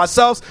for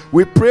ourselves.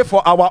 We pray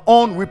for our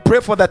own. We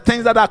pray for the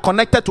things that are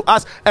connected to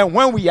us. And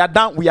when we are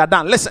done, we are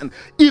done. Listen,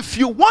 if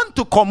you want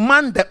to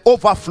command the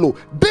overflow,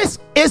 this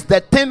is the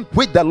thing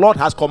which the Lord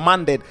has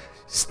commanded.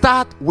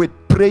 Start with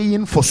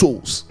praying for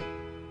souls.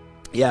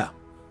 Yeah.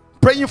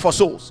 Praying for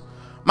souls.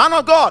 Man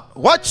of God,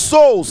 what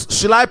souls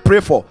should I pray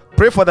for?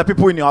 Pray for the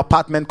people in your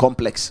apartment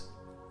complex.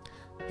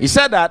 He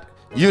said that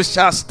you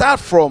shall start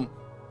from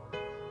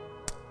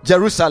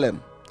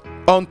Jerusalem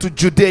unto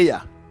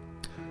Judea,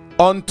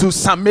 unto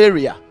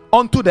Samaria,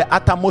 unto the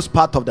uttermost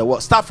part of the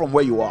world. Start from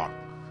where you are.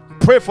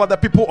 Pray for the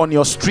people on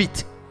your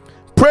street.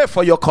 Pray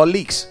for your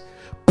colleagues.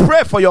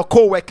 Pray for your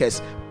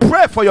co-workers.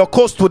 Pray for your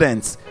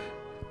co-students.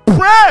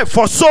 Pray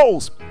for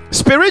souls.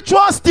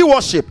 Spiritual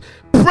stewardship.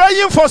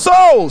 Praying for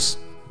souls.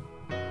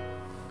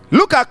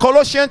 Look at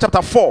Colossians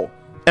chapter 4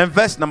 and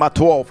verse number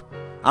 12.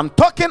 I'm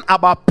talking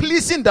about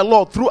pleasing the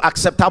Lord through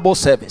acceptable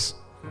service.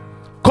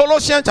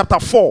 Colossians chapter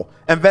 4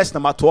 and verse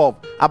number 12,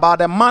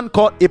 about a man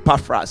called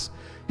Epaphras.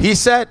 He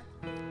said,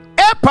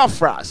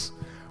 Epaphras,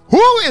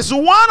 who is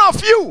one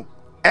of you,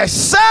 a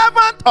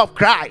servant of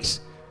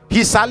Christ,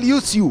 he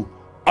salutes you,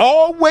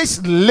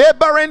 always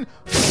laboring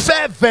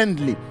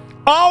fervently,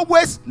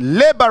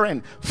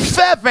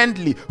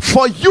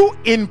 for you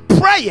in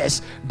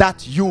prayers,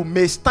 that you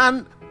may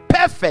stand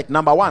perfect,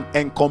 number one,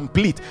 and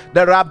complete.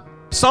 There are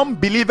some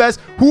believers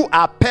who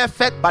are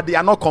perfect but they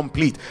are not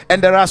complete,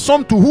 and there are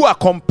some too who are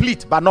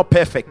complete but not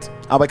perfect.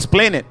 I'll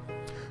explain it.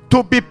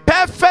 To be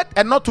perfect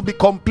and not to be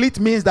complete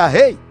means that,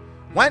 hey,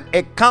 when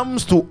it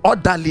comes to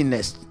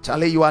orderliness,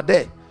 Charlie, you are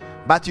there,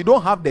 but you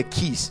don't have the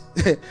keys.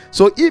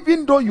 So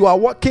even though you are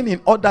working in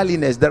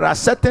orderliness, there are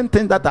certain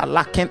things that are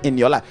lacking in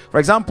your life. For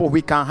example,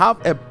 we can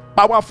have a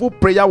powerful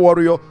prayer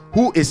warrior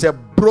who is a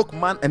broke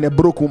man and a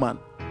broke woman.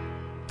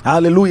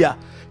 Hallelujah.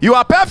 You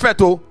are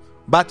perfect,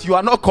 but you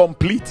are not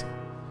complete.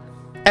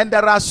 And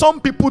there are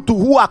some people too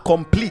who are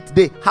complete.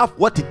 They have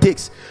what it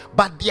takes,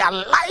 but their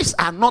lives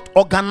are not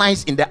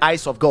organized in the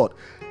eyes of God.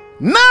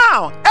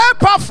 Now,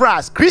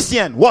 Epaphras,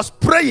 Christian, was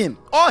praying.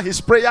 All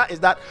his prayer is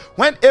that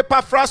when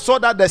Epaphras saw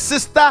that the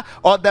sister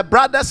or the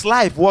brother's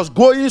life was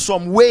going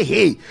some way,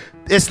 hey,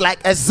 it's like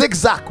a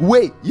zigzag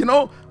way. You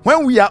know,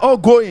 when we are all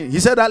going,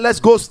 he said that let's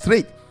go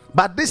straight.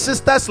 But this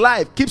sister's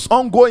life keeps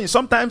on going.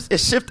 Sometimes it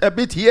shifts a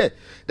bit here.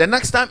 The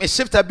next time it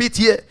shifts a bit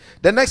here.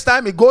 The next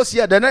time it goes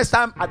here. The next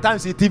time, at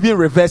times, it even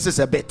reverses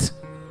a bit.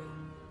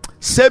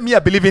 Say me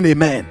a believing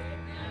amen.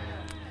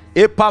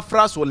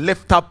 Epaphras will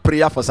lift up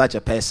prayer for such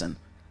a person.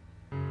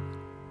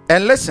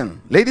 And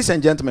listen, ladies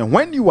and gentlemen,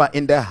 when you are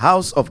in the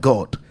house of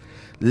God,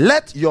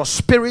 let your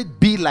spirit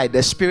be like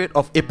the spirit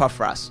of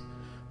Epaphras.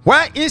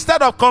 Where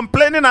instead of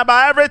complaining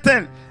about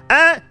everything,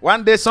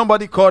 one day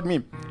somebody called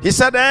me. He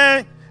said,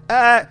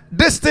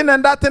 this thing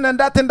and that thing and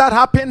that thing that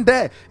happened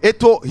there.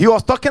 He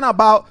was talking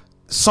about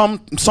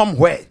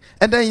somewhere,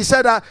 and then he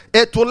said that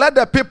it will let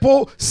the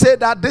people say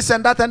that this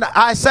and that, and that.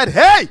 I said,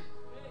 hey,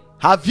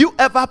 have you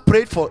ever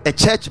prayed for a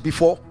church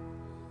before?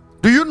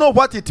 Do you know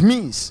what it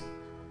means?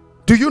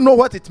 Do you know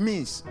what it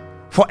means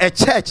for a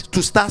church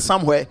to start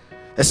somewhere,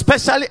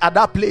 especially at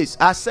that place?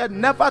 I said,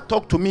 never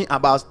talk to me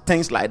about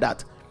things like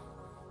that.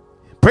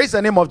 Praise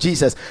the name of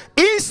Jesus.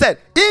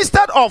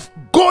 Instead of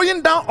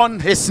going down on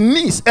his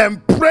knees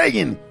and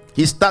praying,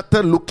 he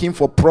started looking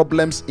for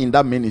problems in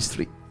that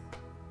ministry.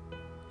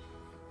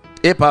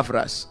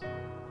 Epaphras,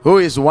 who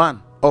is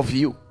one of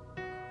you.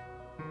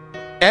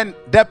 And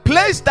the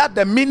place that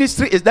the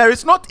ministry is, there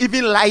is not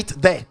even light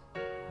there.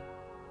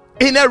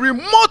 In a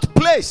remote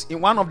place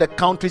in one of the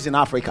countries in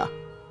Africa.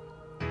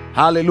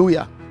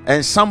 Hallelujah.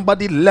 And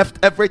somebody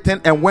left everything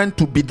and went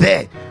to be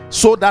there,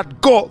 so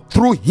that God,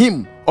 through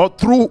him or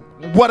through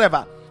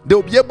whatever,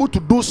 they'll be able to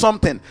do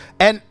something.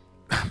 And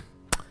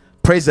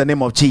praise the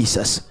name of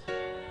Jesus.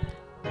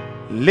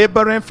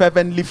 Laboring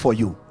fervently for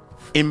you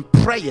in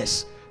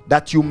prayers,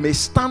 that you may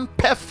stand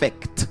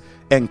perfect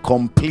and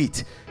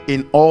complete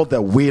in all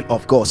the will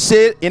of God.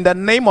 Say, in the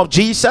name of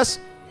Jesus,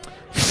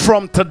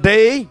 from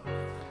today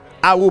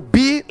I will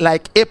be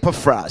like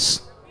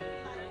Epaphras,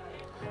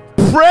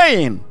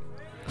 praying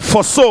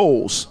for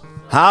souls.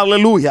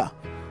 Hallelujah.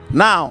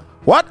 Now,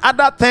 what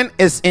other thing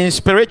is in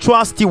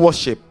spiritual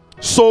stewardship?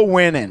 Soul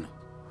winning.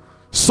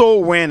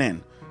 Soul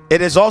winning.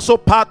 It is also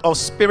part of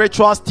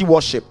spiritual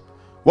stewardship.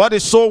 What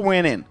is soul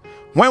winning?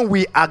 When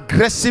we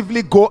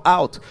aggressively go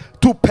out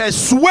to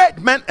persuade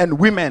men and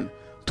women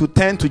to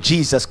turn to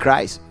Jesus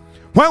Christ.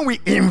 When we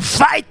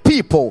invite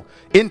people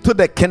into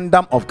the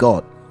kingdom of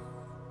God.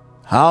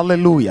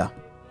 Hallelujah.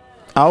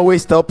 I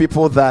always tell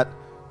people that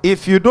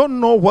if you don't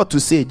know what to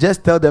say,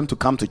 just tell them to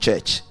come to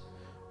church.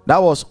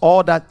 That was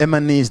all that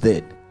Emanese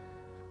did.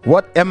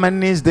 What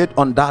Emanese did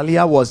on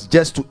Dahlia was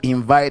just to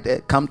invite her,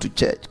 come to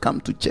church, come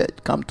to church,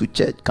 come to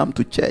church, come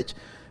to church.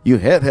 You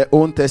heard her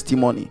own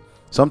testimony.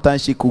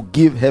 Sometimes she could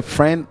give her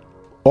friend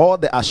all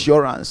the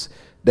assurance.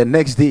 The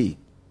next day,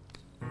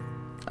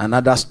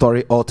 another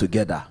story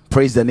altogether.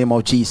 Praise the name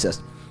of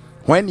Jesus.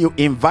 When you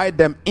invite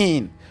them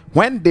in,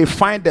 when they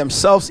find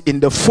themselves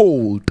in the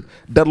fold,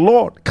 the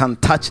Lord can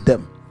touch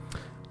them.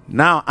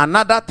 Now,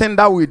 another thing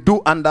that we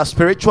do under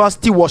spiritual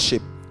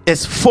stewardship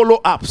is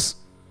follow-ups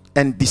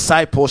and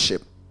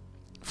discipleship.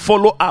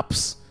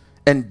 Follow-ups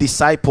and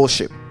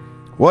discipleship.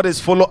 What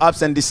is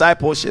follow-ups and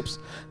discipleships?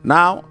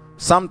 Now,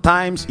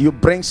 sometimes you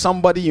bring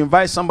somebody, you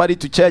invite somebody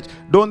to church.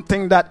 Don't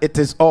think that it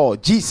is all.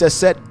 Jesus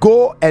said,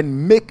 go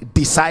and make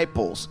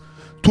disciples.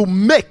 To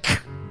make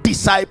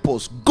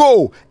disciples.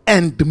 Go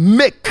and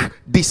make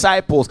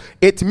disciples.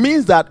 It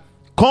means that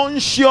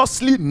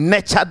consciously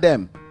nurture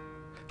them.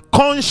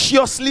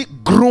 consciously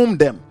groom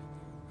them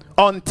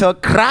until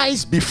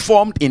Christ be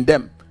formed in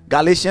them.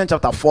 Galatians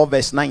chapter 4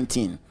 verse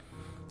 19.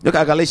 Look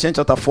at Galatians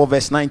chapter 4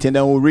 verse 19.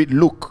 Then we'll read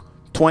Luke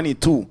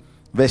 22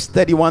 verse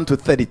 31 to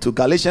 32.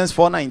 Galatians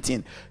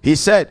 4:19. He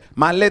said,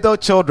 my little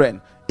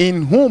children,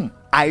 in whom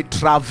I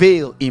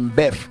travail in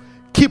birth,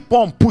 keep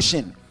on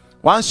pushing.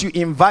 Once you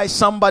invite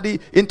somebody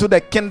into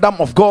the kingdom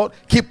of God,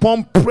 keep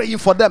on praying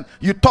for them.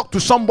 You talk to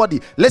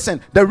somebody.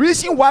 Listen, the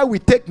reason why we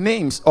take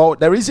names, or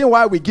the reason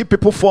why we give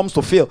people forms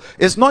to fill,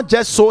 is not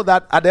just so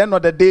that at the end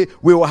of the day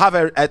we will have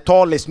a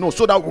tall list. No,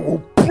 so that we will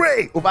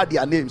pray over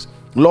their names.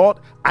 Lord,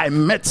 I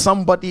met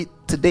somebody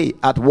today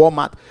at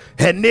Walmart.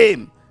 Her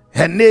name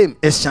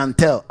is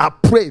Chantel. I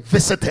pray,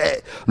 visit her.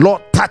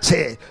 Lord, touch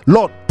her.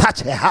 Lord, touch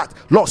her heart.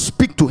 Lord,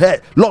 speak to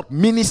her. Lord,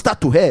 minister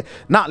to her.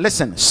 Now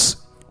listen,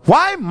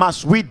 why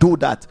must we do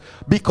that?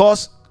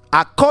 Because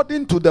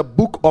according to the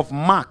book of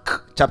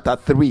Mark chapter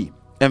 3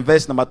 and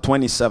verse number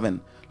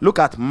 27, look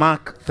at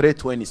Mark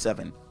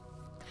 3:27.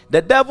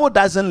 The devil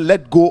doesn't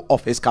let go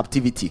of his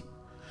captivity.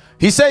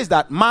 He says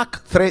that,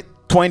 Mark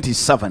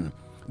 3:27,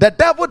 the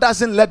devil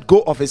doesn't let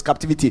go of his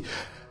captivity.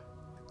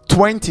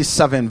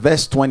 27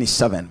 verse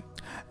 27.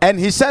 And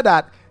he said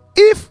that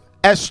if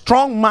a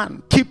strong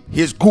man keep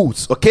his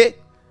goods, okay,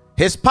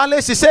 his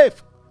palace is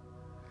safe.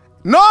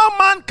 No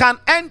man can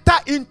enter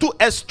into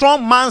a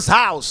strong man's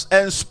house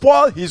and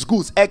spoil his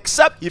goods,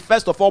 except he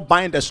first of all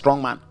bind the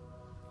strong man.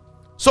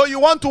 So you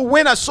want to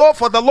win a soul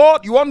for the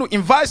Lord, you want to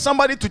invite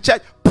somebody to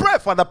church, pray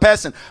for the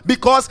person,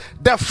 because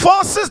the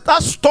forces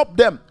that stop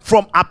them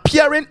from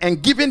appearing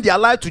and giving their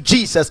life to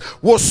Jesus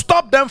will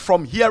stop them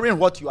from hearing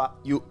what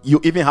you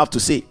even have to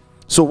say.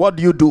 So what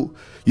do?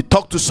 You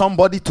talk to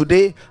somebody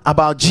today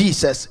about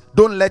Jesus.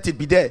 Don't let it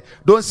be there.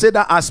 Don't say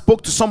that I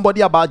spoke to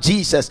somebody about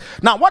Jesus.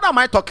 Now, what am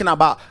I talking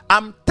about?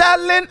 I'm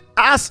telling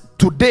us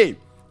today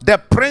the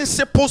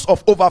principles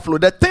of overflow,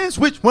 the things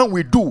which when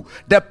we do,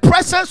 the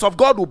presence of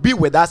God will be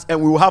with us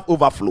and we will have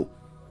overflow.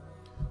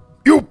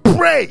 You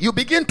pray, you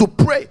begin to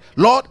pray.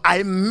 Lord,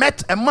 I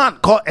met a man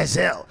called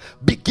Ezel.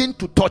 Begin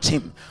to touch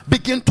him,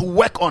 begin to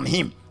work on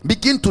him.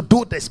 Begin to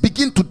do this,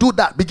 begin to do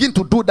that, begin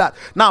to do that.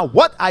 Now,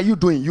 what are you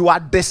doing? You are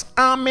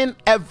disarming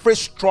every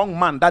strong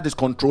man that is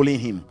controlling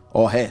him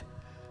or her.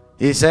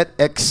 He said,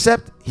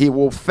 except he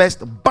will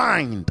first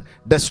bind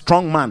the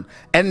strong man,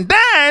 and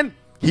then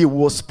he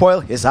will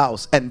spoil his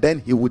house, and then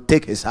he will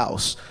take his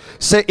house.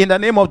 Say, in the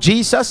name of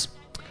Jesus,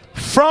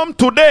 from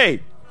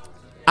today,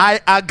 I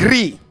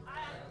agree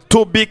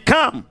to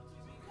become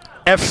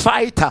a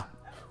fighter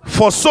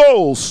for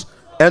souls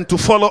and to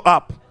follow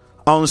up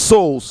on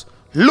souls.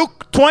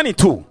 Luke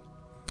 22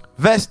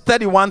 verse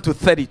 31 to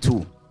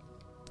 32.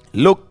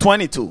 Luke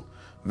 22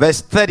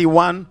 verse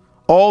 31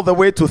 all the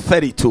way to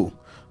 32.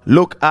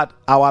 Look at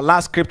our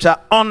last scripture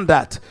on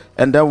that,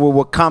 and then we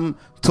will come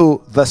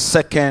to the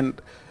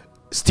second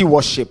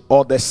stewardship,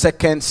 or the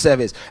second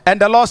service. And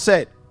the Lord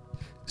said,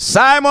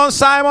 Simon,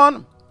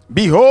 Simon,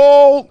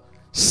 behold,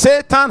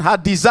 Satan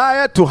had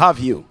desired to have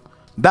you,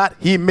 that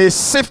he may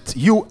sift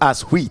you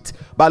as wheat.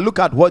 But look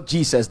at what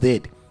Jesus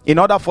did. In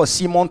order for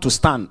Simon to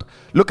stand,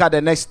 look at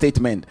the next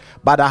statement.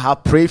 But I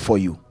have prayed for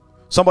you.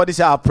 Somebody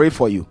say, I have prayed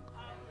for you.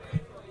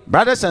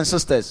 Brothers and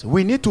sisters,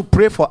 we need to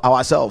pray for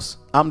ourselves.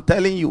 I'm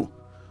telling you.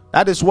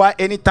 That is why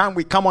anytime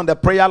we come on the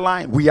prayer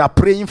line, we are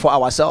praying for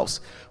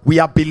ourselves. We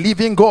are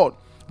believing God,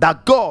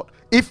 that God,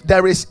 if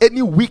there is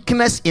any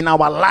weakness in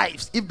our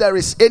lives, if there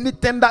is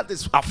anything that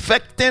is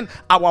affecting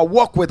our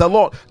walk with the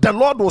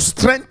Lord will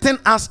strengthen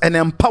us and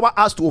empower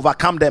us to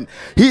overcome them.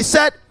 He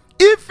said,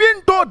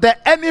 even though the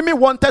enemy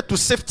wanted to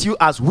sift you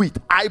as wheat,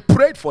 I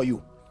prayed for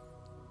you.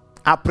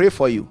 I pray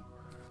for you.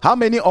 How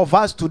many of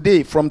us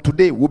today, from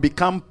today, will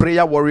become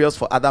prayer warriors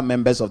for other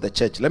members of the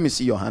church? Let me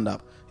see your hand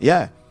up.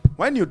 Yeah.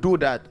 When you do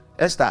that,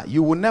 Esther,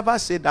 you will never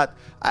say that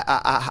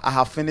I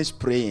have finished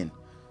praying.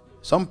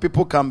 Some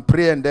people can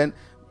pray and then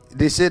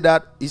they say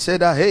that, he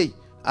said that, hey,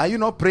 are you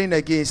not praying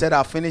again? He said,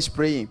 I finished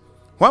praying.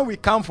 When we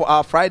come for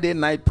our Friday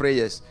night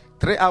prayers,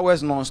 3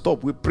 hours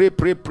non-stop, we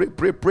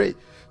pray.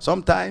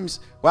 Sometimes,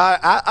 well,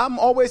 I'm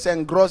always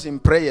engrossed in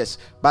prayers,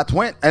 but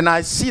and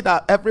I see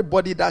that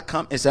everybody that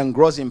comes is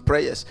engrossed in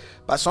prayers.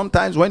 But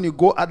sometimes when you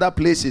go other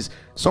places,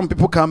 some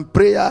people can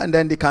pray and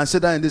then they can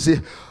sit down and they say,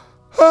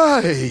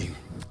 hey,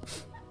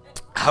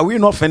 are we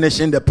not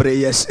finishing the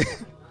prayers?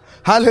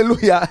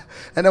 Hallelujah.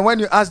 And then when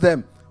you ask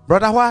them,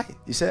 brother, why?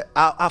 He said,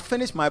 I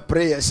finished my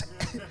prayers.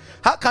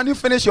 How can you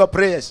finish your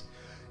prayers?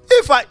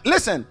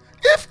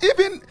 If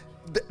even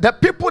the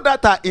people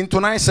that are in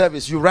tonight's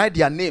service, you write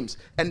their names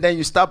and then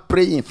you start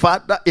praying.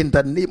 Father, in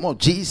the name of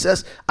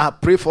Jesus, I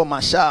pray for my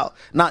child.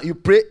 Now you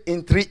pray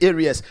in 3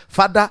 areas.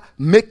 Father,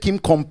 make him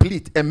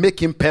complete and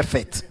make him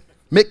perfect.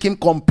 Make him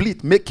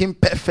complete, make him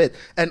perfect,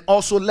 and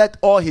also let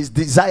all his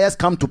desires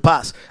come to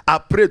pass. I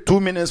pray 2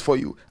 minutes for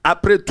you. I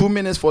pray 2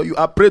 minutes for you.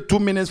 I pray 2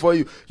 minutes for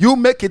you. You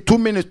make it 2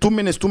 minutes, 2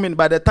 minutes, 2 minutes.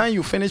 By the time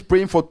you finish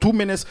praying for 2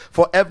 minutes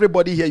for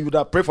everybody here, you would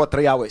have prayed for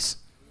 3 hours.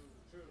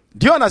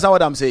 Do you understand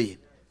what I'm saying?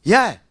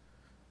 Yeah.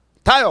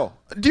 Tayo,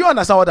 do you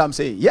understand what I'm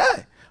saying?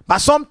 Yeah. But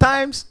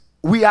sometimes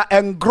we are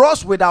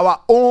engrossed with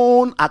our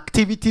own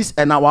activities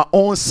and our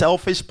own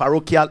selfish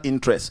parochial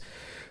interests.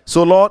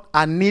 So, Lord,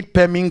 I need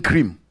perming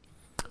cream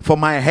for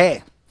my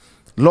hair.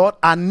 Lord,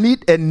 I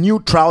need a new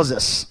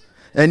trousers,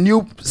 a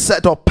new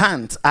set of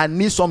pants. I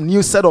need some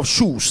new set of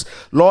shoes.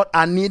 Lord,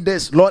 I need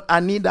this. Lord, I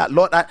need that.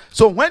 Lord,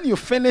 so when you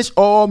finish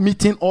all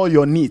meeting all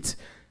your needs,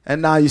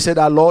 and now you say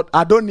that, Lord,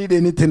 I don't need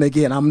anything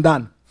again. I'm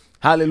done.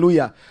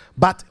 Hallelujah.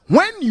 But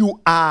when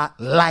you are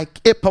like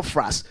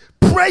Epaphras,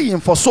 praying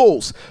for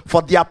souls,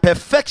 for their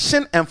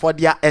perfection and for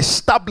their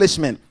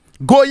establishment,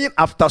 going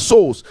after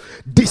souls,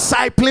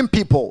 discipling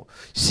people.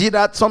 See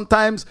that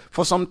sometimes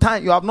for some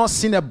time you have not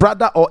seen a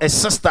brother or a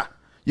sister.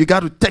 You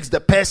got to text the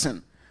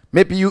person.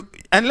 Maybe you,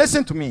 and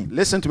listen to me.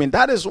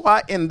 That is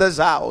why in this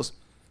house,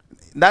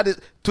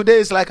 today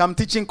is like I'm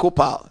teaching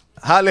Kopal.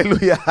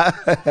 Hallelujah.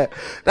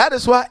 That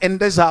is why in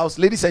this house,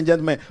 ladies and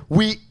gentlemen,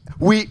 we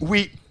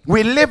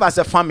live as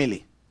a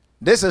family.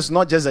 This is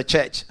not just a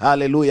church.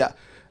 Hallelujah.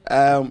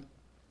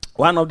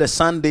 One of the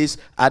Sundays,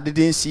 I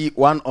didn't see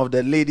one of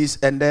the ladies,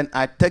 and then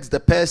I text the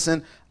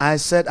person. I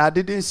said, I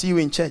didn't see you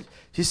in church.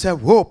 He said,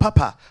 whoa,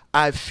 Papa,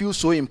 I feel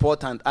so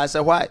important. I said,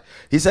 why?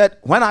 He said,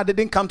 when I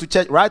didn't come to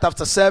church, right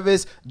after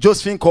service,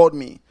 Josephine called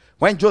me.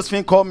 When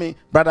Josephine called me,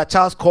 Brother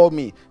Charles called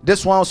me.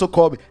 This one also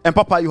called me. And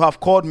Papa, you have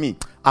called me.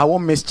 I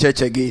won't miss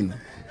church again.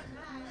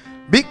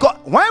 Because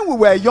when we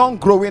were young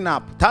growing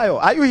up,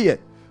 Tayo, are you here?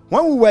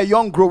 When we were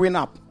young growing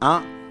up,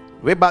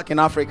 way back in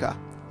Africa,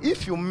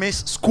 if you miss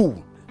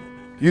school,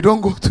 you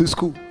don't go to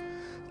school.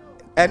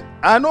 And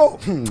I know,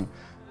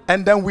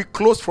 and then we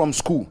closed from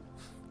school.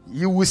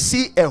 You will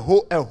see a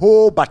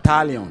whole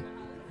battalion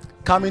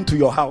coming to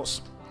your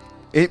house.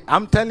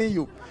 I'm telling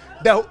you,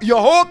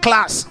 your whole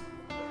class,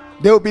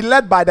 they will be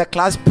led by the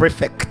class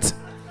prefect.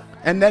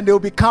 And then they will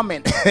be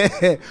coming.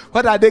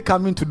 What are they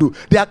coming to do?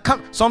 They are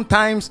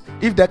sometimes,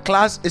 if the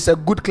class is a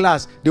good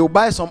class, they will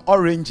buy some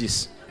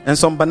oranges and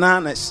some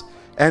bananas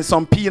and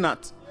some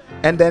peanuts.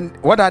 And then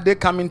what are they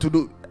coming to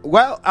do?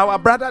 Well, our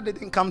brother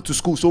didn't come to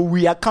school, so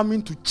we are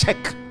coming to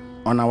check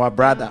on our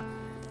brother.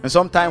 And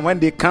sometimes when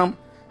they come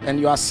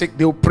and you are sick,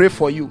 they will pray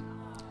for you.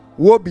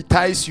 Woe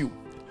betides you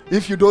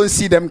if you don't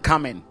see them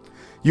coming.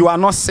 You are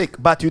not sick,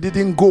 but you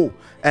didn't go.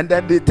 And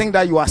then they think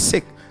that you are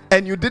sick.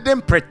 And you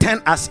didn't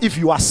pretend as if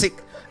you are sick.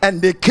 And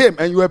they came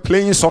and you were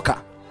playing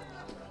soccer.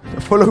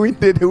 The following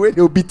day, the way they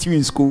will beat you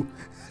in school.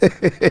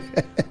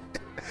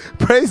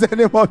 Praise the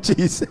name of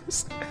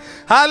Jesus.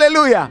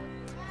 Hallelujah.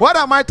 What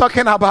am I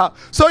talking about?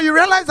 So you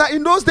realize that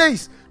in those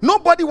days,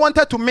 nobody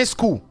wanted to miss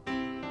school.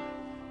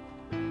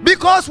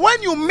 Because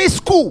when you miss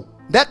school,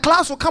 the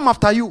class will come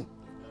after you.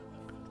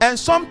 And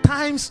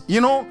sometimes,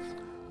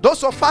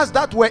 those of us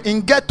that were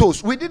in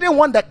ghettos, we didn't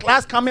want the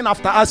class coming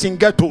after us in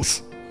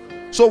ghettos.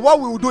 So what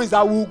we will do is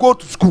that we will go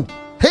to school.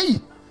 Hey,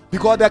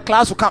 because the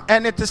class will come.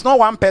 And it is not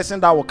one person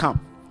that will come.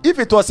 If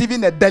it was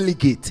even a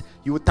delegate,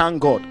 you would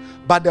thank God.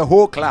 But the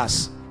whole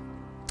class.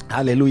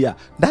 Hallelujah.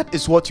 That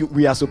is what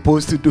we are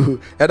supposed to do.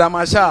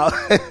 Praise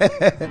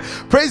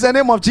the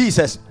name of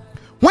Jesus.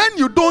 When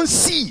you don't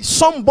see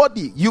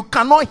somebody, you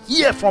cannot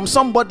hear from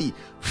somebody,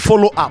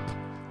 follow up.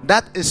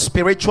 That is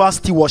spiritual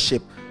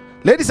stewardship.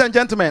 Ladies and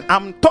gentlemen,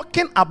 I'm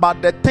talking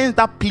about the things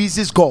that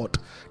pleases God.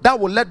 That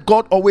will let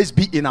God always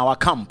be in our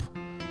camp.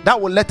 That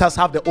will let us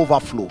have the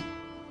overflow.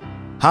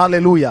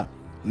 Hallelujah.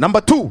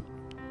 Number 2,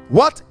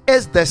 what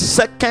is the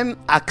second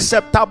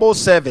acceptable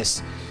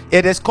service?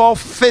 It is called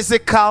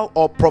physical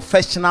or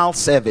professional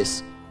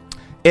service.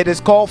 It is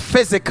called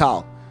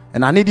physical.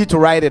 And I need you to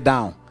write it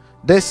down.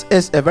 This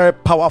is a very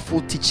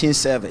powerful teaching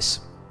service.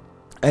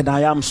 And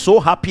I am so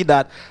happy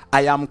that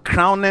I am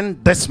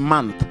crowning this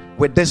month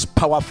with this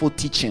powerful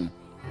teaching.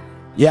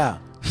 Yeah.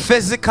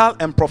 Physical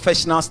and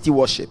professional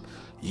stewardship.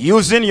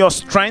 Using your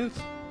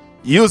strength,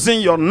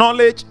 using your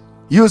knowledge,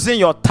 using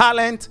your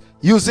talent,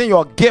 using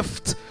your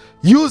gift,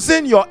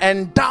 using your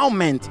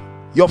endowment,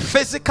 your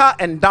physical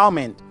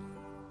endowment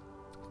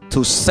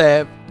to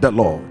serve the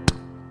Lord.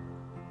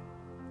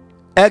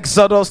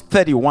 Exodus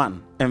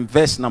 31 and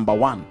verse number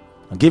 1.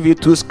 I'll give you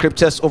 2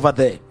 scriptures over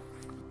there.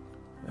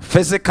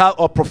 Physical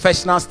or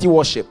professional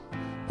stewardship.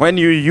 When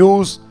you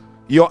use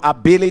your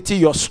ability,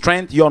 your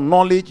strength, your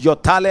knowledge, your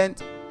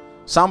talent.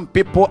 Some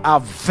people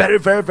are very,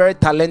 very, very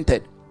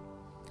talented.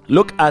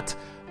 Look at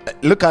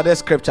the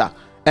scripture.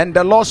 And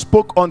the Lord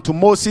spoke unto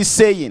Moses,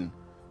 saying,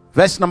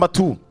 verse number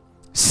 2,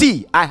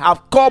 see, I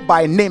have called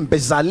by name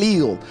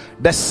Bezaleel,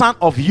 the son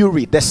of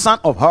Uri, the son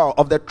of Hur,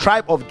 of the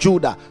tribe of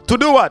Judah, to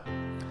do what?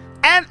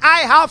 And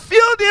I have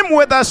filled him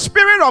with the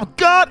Spirit of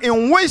God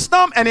in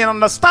wisdom and in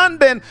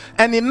understanding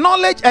and in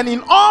knowledge and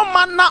in all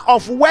manner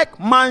of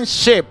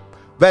workmanship.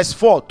 Verse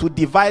 4, to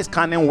devise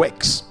cunning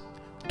works.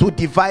 To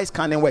devise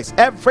cunning works.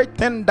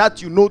 Everything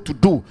that you know to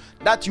do,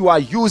 that you are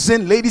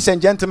using, ladies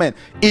and gentlemen,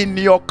 in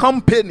your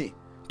company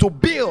to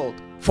build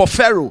for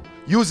Pharaoh,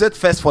 use it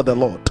first for the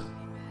Lord.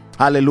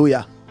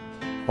 Hallelujah.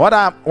 What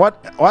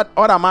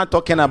am I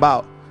talking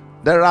about?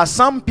 There are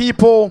some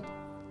people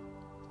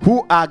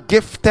who are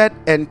gifted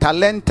and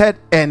talented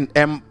and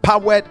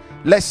empowered.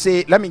 Let's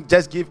say, let me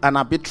just give an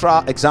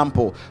arbitrary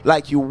example.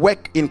 Like you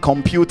work in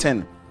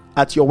computing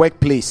at your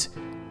workplace,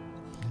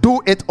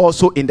 do it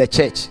also in the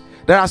church.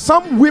 There are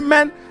some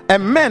women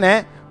and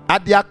men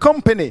at their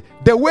company,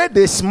 the way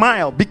they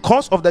smile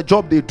because of the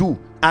job they do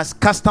as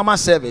customer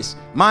service.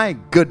 My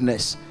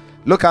goodness,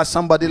 look at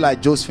somebody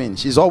like Josephine.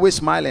 She's always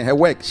smiling. Her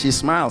work, she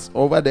smiles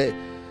over there.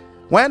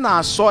 When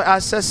I saw, I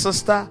said,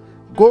 sister,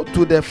 go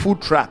to the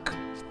food truck.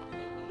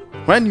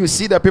 When you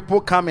see the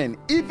people coming,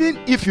 even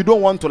if you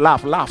don't want to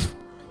laugh, laugh.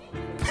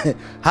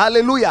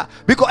 Hallelujah.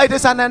 Because it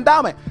is an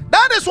endowment.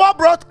 That is what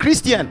brought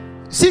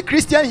Christian. See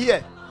Christian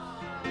here.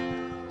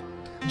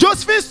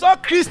 Josephine saw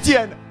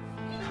Christian.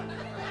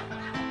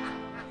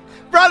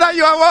 Brother,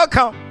 you are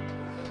welcome.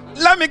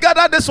 Let me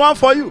gather this one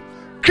for you.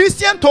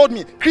 Christian told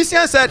me.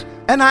 Christian said,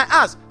 and I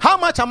asked, how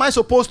much am I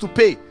supposed to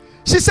pay?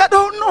 She said,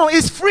 oh no,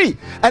 it's free.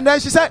 And then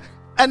she said,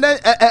 and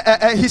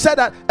then he said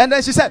that, and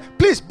then she said,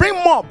 please bring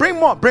more, bring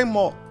more, bring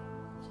more.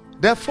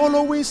 The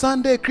following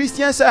Sunday,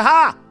 Christian said,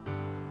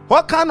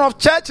 what kind of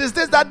church is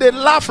this that they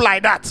laugh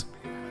like that?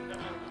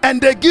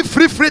 And they give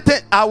free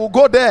thing. I will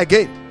go there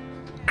again.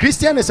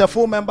 Christian is a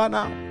full member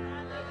now.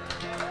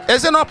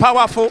 Is it not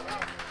powerful?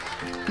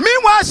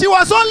 Meanwhile, she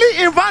was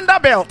only in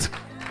Vanderbilt,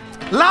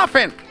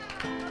 laughing.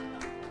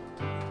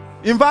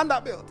 In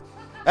Vanderbilt.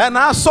 And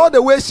I saw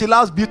the way she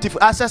laughs beautiful.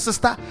 I said,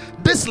 sister,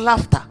 this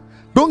laughter,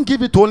 don't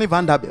give it to only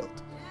Vanderbilt.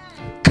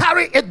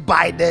 Carry it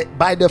by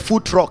the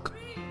food truck.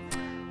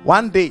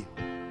 One day,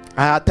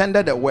 I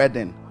attended a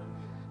wedding.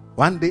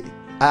 And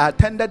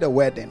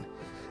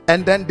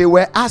then they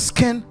were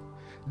asking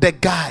the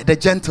guy, the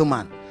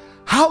gentleman,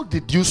 how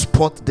did you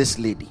spot this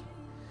lady?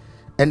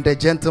 And the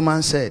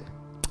gentleman said,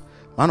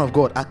 man of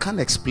God, I can't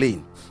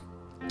explain.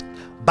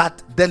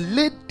 But the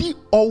lady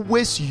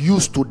always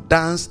used to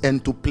dance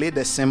and to play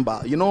the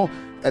cymbal. You know,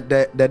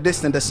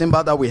 the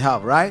cymbal that we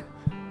have, right?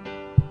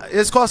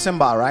 It's called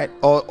cymbal, right?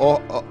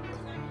 Or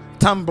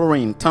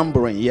tambourine,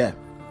 yeah.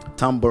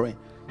 Tambourine.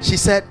 She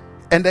said,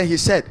 and then he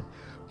said,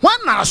 when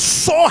I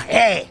saw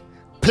her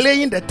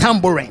playing the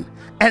tambourine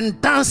and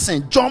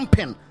dancing,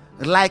 jumping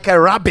like a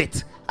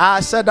rabbit,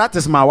 I said, that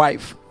is my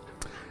wife.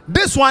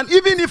 This one,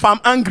 even if I'm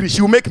angry,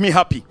 she'll make me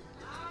happy.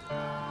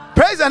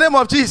 Praise the name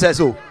of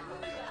Jesus. Oh,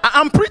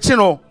 I'm preaching.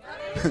 Oh,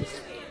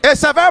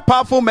 it's a very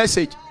powerful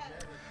message.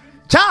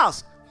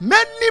 Charles,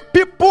 many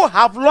people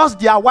have lost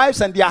their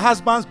wives and their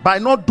husbands by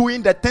not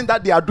doing the thing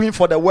that they are doing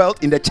for the world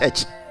in the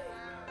church.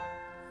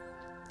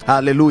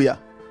 Hallelujah.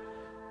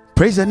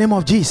 Praise the name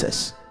of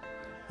Jesus.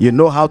 You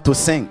know how to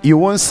sing. You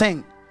won't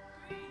sing.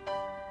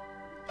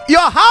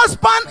 Your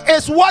husband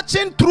is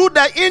watching through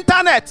the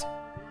internet.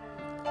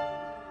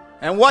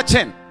 And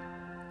watching.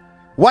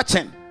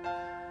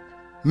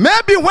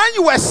 Maybe when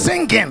you were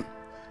singing,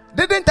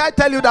 didn't I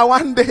tell you that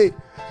one day,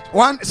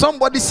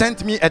 somebody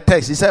sent me a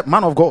text. He said,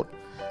 man of God,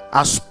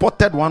 I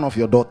spotted one of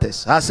your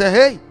daughters. I said,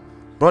 hey,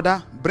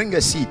 brother, bring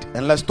a seat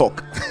and let's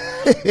talk.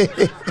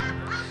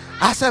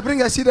 I said,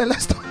 bring a seat and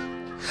let's talk.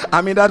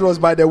 I mean, that was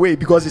by the way,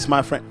 because it's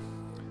my friend.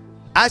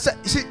 I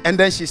said, see, and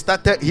then he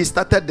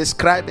started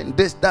describing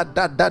this,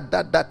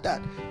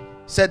 that.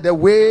 Said the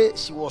way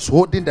she was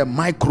holding the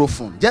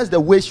microphone, just the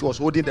way she was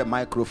holding the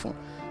microphone.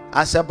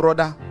 I said,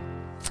 brother,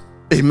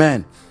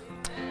 amen.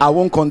 I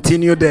won't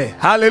continue there.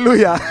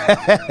 Hallelujah.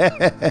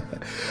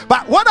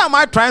 But what am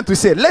I trying to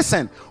say?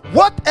 Listen,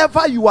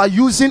 whatever you are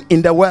using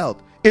in the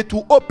world, it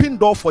will open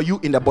door for you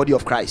in the body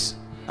of Christ.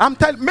 I'm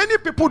telling many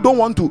people don't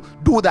want to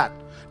do that.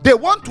 They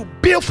want to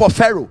build for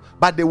Pharaoh,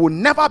 but they will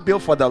never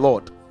build for the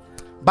Lord.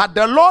 But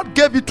the Lord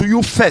gave it to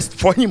you first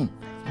for him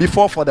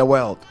before for the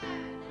world.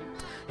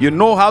 You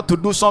know how to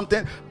do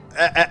something.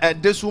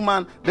 This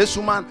woman,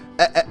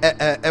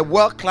 a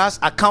world-class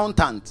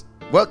accountant.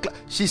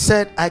 She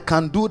said, I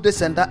can do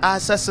this and that. I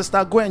said,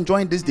 sister, go and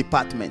join this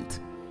department.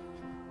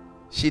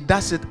 She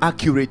does it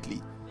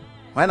accurately.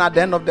 When at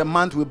the end of the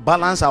month we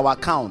balance our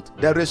account,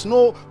 there is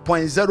no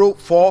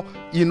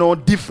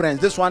 0.04, difference.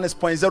 This one is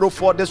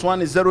 0.04, this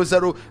one is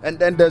 00, and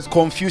then there's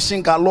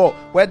confusion galore.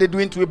 Where they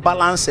doing to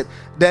balance it?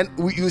 Then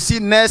you see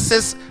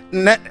nurses,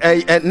 and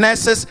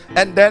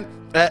then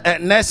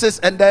nurses,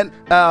 and then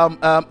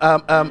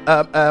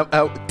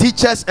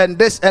teachers, and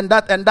this and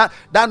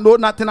that know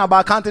nothing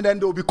about accounting, then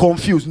they'll be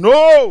confused.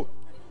 No.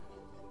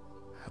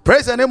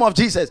 Praise the name of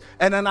Jesus.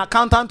 And an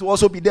accountant will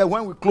also be there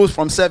when we close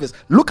from service.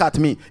 Look at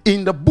me.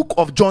 In the book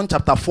of John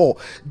chapter 4,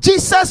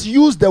 Jesus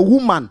used the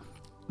woman,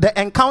 the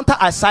encounter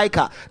at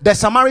Sychar, the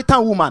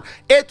Samaritan woman.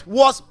 It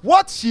was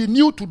what she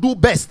knew to do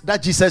best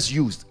that Jesus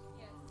used.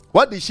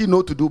 What did she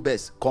know to do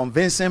best?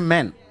 Convincing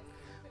men.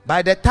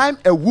 By the time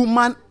a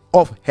woman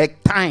of her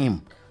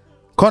time,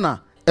 a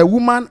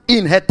woman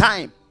in her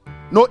time,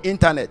 no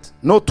internet,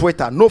 no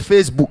Twitter, no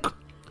Facebook,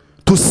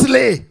 to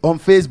slay on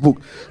Facebook.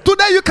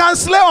 Today you can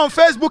slay on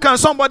Facebook and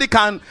somebody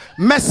can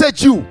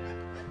message you.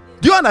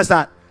 Do you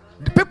understand?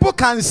 The people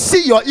can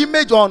see your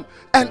image on,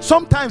 and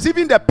sometimes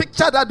even the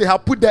picture that they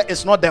have put there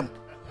is not them.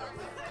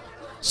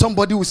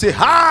 Somebody will say,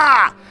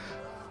 I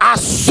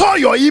saw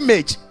your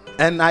image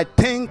and I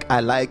think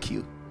I like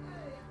you.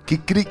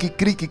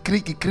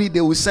 Kikri.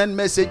 They will send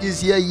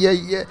messages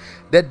here.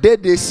 The day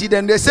they see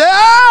them, they say,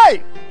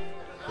 hey,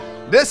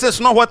 this is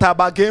not what I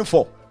bargained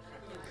for.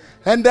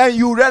 And then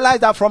you realize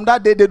that from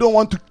that day, they don't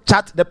want to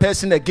chat the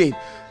person again.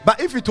 But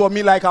if it were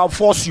me, like, I'll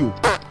force you,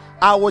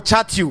 I will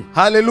chat you.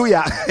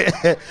 Hallelujah.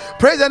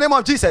 Praise the name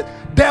of Jesus.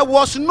 There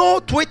was no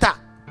Twitter,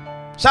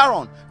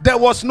 Sharon. There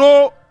was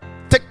no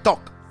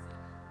TikTok.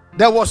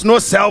 There was no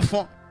cell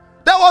phone.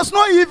 There was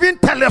no even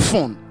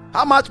telephone.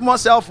 How much more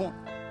cell phone?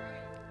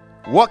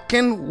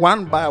 Walking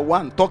one by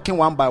one, talking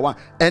one by one.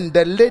 And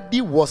the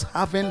lady was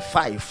having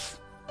 5.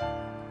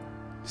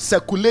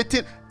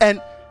 Circulating.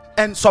 And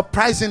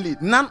surprisingly,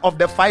 none of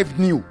the 5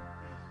 knew.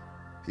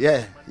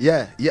 Yeah.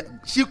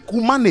 She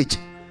could manage.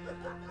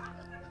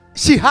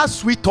 She has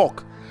sweet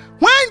talk.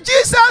 When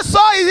Jesus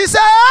saw it, he said,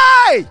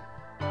 hey,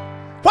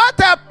 what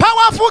a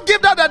powerful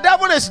gift that the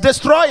devil is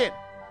destroying.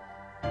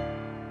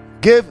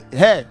 Gave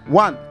her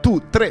 1,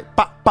 2, 3,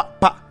 pa.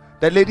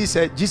 The lady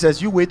said,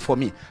 Jesus, you wait for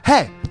me.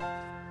 Hey,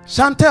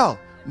 Chantel,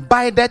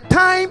 by the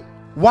time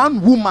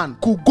one woman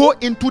could go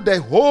into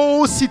the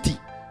whole city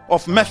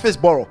of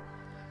Mephisborough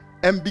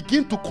and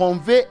begin to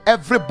convey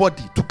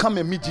everybody to come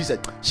and meet Jesus,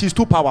 she's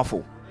too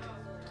powerful.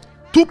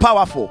 Too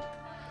powerful.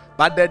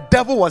 But the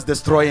devil was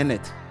destroying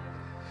it.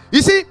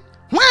 You see,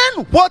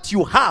 when what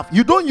you have,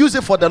 you don't use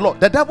it for the Lord,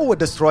 the devil will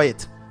destroy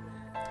it.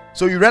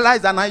 So you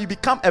realize that now you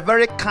become a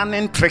very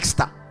cunning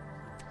trickster.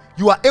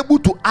 You are able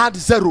to add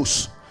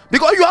zeros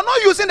because you are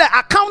not using the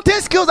accounting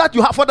skills that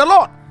you have for the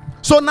Lord.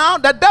 So now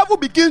the devil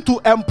begins to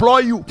employ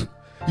you.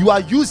 You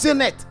are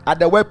using it at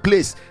the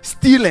workplace,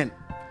 stealing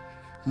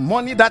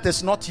money that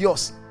is not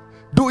yours,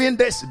 doing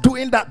this,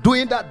 doing that,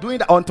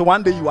 until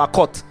one day you are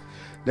caught.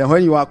 Then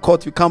when you are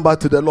caught, you come back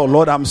to the Lord.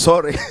 Lord, I'm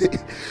sorry.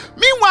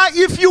 Meanwhile,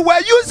 if you were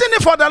using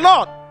it for the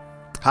Lord,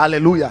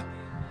 hallelujah.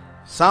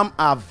 Some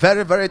are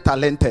very, very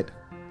talented.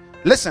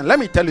 Listen, let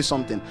me tell you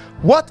something.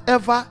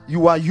 Whatever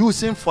you are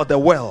using for the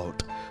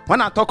world,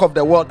 when I talk of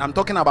the world, I'm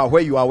talking about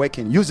where you are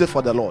working. Use it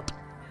for the Lord.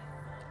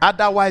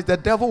 Otherwise, the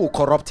devil will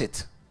corrupt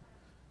it.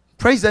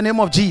 Praise the name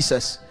of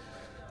Jesus.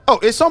 Oh,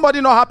 is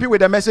somebody not happy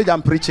with the message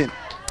I'm preaching?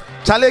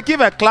 Shall I give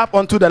a clap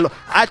unto the Lord?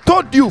 I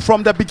told you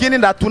from the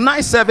beginning that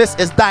tonight's service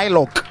is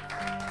dialogue.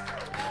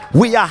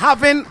 We are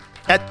having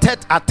a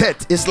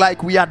tete-a-tete. It's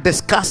like we are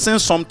discussing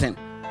something.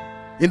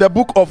 In the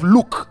book of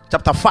Luke,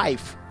 chapter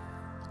 5,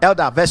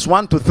 Elder, verse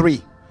 1 to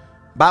 3,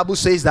 Bible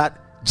says that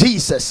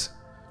Jesus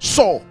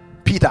saw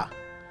Peter,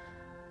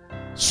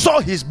 saw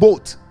his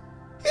boat.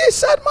 He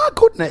said, my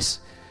goodness,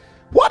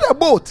 what a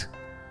boat.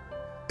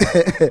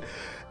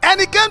 And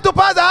it came to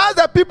pass that as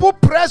the people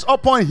pressed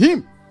upon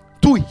him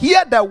to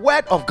hear the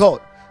word of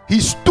God, he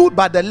stood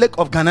by the lake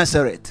of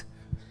Gennesaret.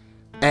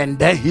 And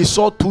then he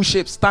saw 2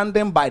 ships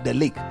standing by the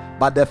lake,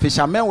 but the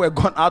fishermen were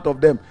gone out of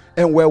them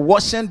and were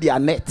washing their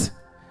net.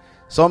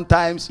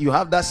 Sometimes you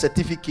have that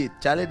certificate.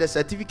 Charlie, the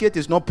certificate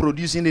is not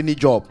producing any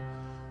job.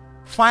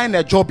 Find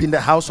a job in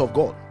the house of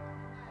God.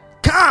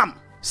 Come,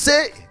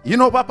 say, you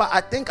know, Papa,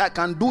 I think I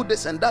can do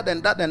this and that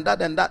and that and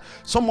that and that.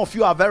 Some of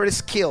you are very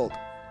skilled.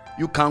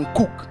 You can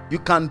cook. You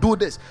can do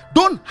this.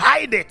 Don't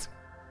hide it.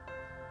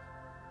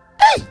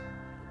 Hey!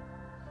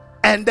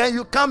 And then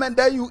you come and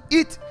then you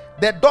eat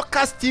the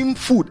Dorcas team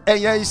food. And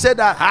you say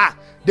that,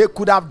 they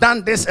could have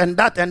done this and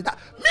that and that.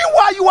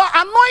 Meanwhile, you are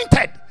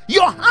anointed.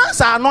 Your hands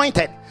are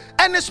anointed.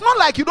 And it's not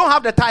like you don't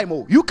have the time.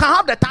 Oh, you can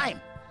have the time.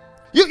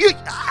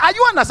 Are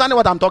you understanding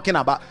what I'm talking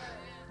about?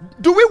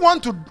 Do we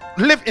want to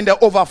live in the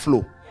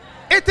overflow?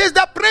 It is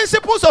the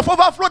principles of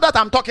overflow that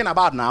I'm talking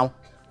about now.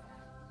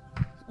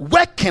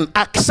 Working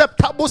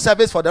acceptable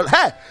service for the Lord.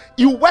 Hey,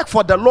 you work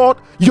for the Lord,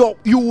 you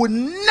will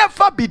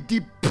never be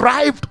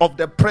deprived of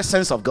the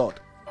presence of God.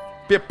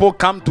 People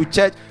come to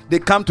church, they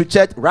come to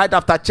church right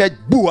after church,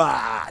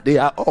 booah, they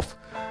are off.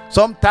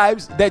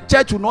 Sometimes the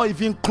church will not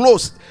even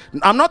close.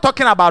 I'm not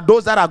talking about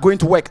those that are going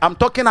to work. I'm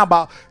talking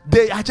about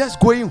they are just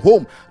going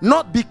home.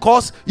 Not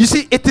because, you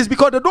see, it is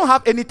because they don't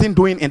have anything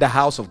doing in the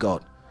house of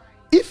God.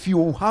 If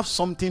you have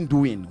something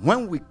doing,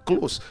 when we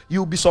close,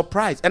 you'll be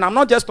surprised. And I'm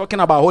not just talking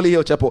about Holy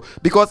Hill Chapel,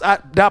 because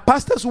there are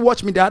pastors who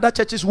watch me, there are other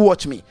churches who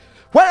watch me.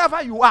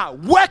 Wherever you are,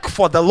 work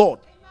for the Lord.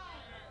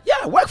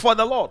 Yeah, work for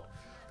the Lord.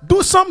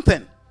 Do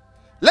something.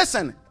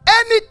 Listen,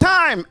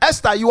 anytime,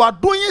 Esther, you are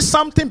doing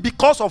something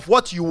because of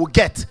what you will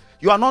get,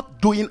 you are not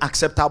doing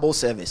acceptable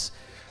service.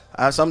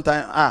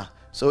 Sometimes,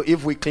 so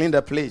if we clean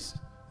the place,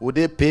 would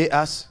they pay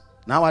us?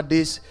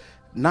 Nowadays,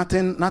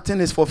 nothing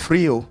is for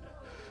free. Oh.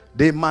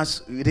 We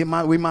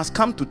must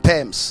come to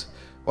terms.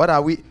 What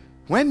are we?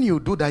 When you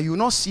do that, you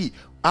not see.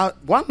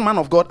 One man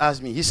of God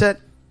asked me, he said,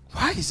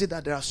 why is it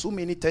that there are so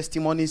many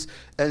testimonies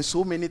and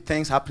so many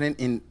things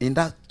happening in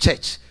that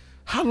church?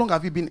 How long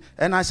have you been?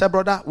 And I said,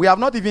 brother, we have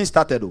not even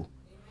started. Oh.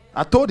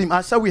 I told him,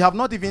 I said, we have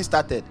not even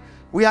started.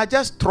 We are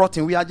just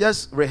trotting. We are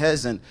just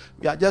rehearsing.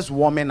 We are just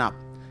warming up.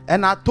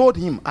 And I told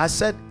him, I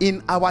said,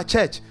 in our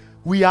church,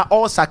 we are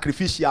all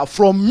sacrificial.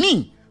 From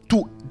me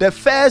to the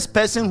first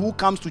person who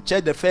comes to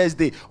church the first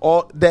day,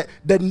 or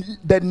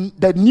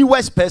the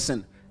newest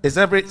person, is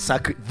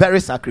very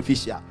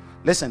sacrificial.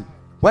 Listen,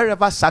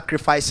 wherever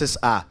sacrifices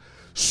are,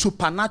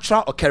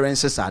 supernatural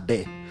occurrences are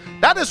there.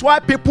 That is why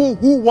people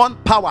who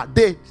want power,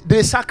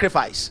 they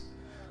sacrifice.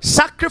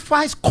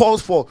 Sacrifice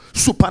calls for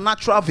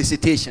supernatural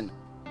visitation.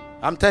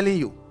 I'm telling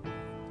you,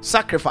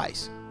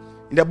 sacrifice.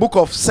 In the book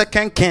of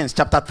 2 Kings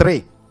chapter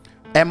 3,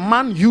 a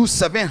man used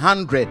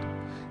 700.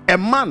 A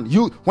man,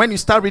 when you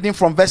start reading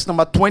from verse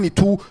number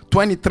 22,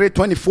 23,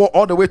 24,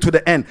 all the way to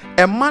the end,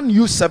 a man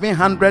used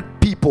 700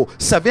 people,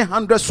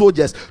 700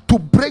 soldiers to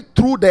break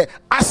through the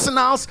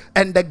arsenals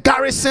and the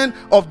garrison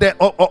of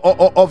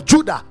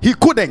Judah. He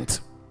couldn't.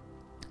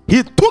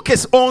 He took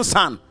his own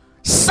son,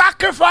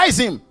 sacrificed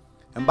him,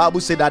 and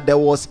Bible said that there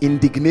was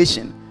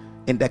indignation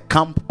in the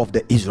camp of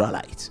the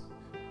Israelites.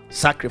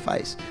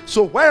 Sacrifice.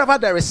 So wherever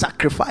there is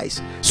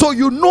sacrifice, so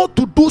you know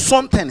to do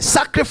something,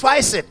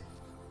 sacrifice it.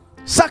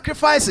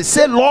 Sacrifice it.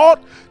 Say, Lord,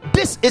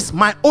 this is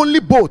my only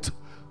boat.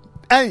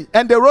 And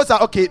the roads are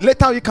okay.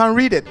 Later you can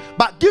read it.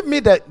 But give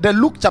me the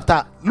Luke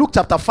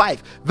chapter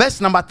 5,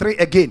 verse number 3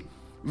 again.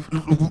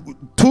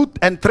 2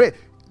 and 3.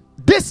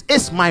 This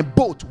is my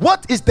boat.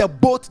 What is the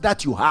boat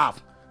that you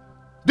have?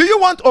 Do you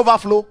want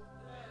overflow?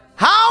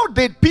 How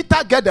did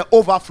Peter get the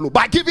overflow?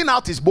 By giving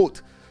out his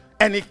boat.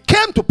 And it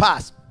came to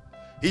pass.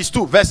 He's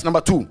 2, verse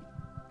number 2.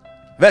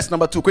 Verse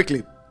number 2,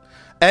 quickly.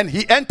 And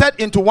he entered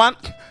into one.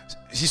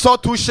 He saw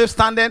 2 ships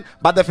standing,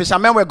 but the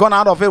fishermen were gone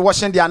out of it,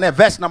 washing their net.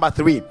 Verse number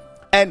 3.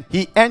 And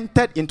he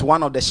entered into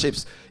one of the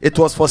ships. It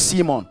was for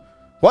Simon.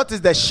 What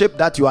is the ship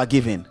that you are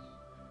given?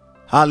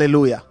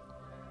 Hallelujah.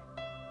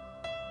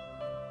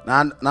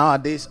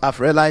 Nowadays, I've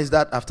realized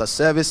that after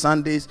service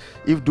Sundays,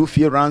 if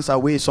Dufy runs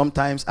away,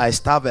 sometimes I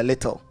starve a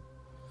little.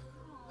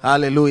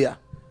 Hallelujah.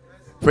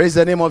 Praise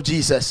the name of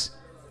Jesus.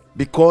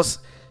 Because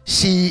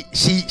she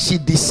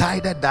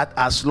decided that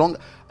as long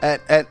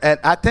and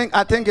I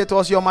think it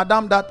was your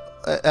madam that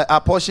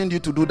apportioned you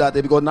to do that,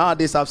 because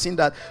nowadays I've seen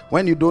that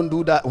when you don't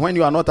do that, when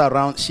you are not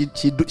around, she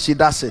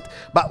does it.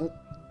 But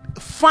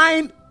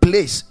find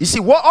place. You see,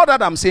 what all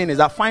that I'm saying is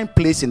that find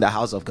place in the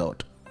house of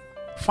God.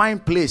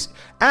 Find place.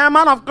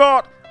 Man of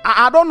God,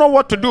 I don't know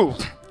what to do. When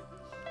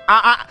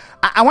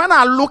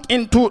I look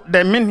into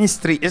the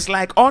ministry, it's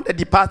like all the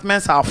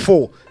departments are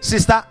full.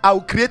 Sister, I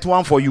will create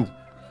one for you.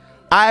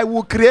 I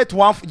will create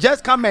one.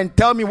 Just come and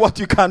tell me what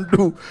you can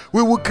do.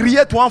 We will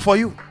create one for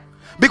you.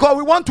 Because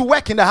we want to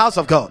work in the house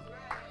of God.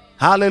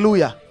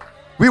 Hallelujah.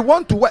 We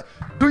want to work.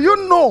 Do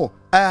you know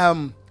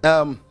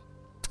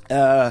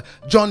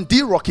John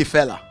D.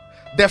 Rockefeller,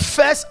 the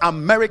first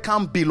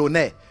American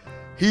billionaire?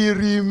 He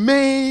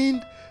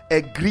remained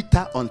a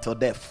greeter until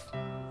death.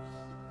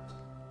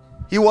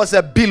 He was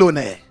a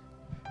billionaire.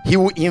 He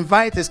will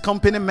invite his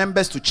company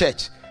members to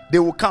church. They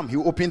will come. He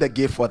will open the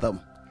gate for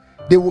them.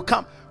 They will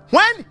come.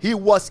 When he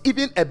was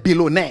even a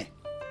billionaire,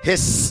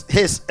 his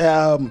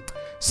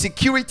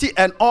security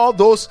and all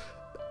those,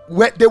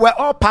 they were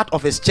all part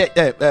of his church,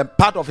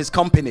 part of his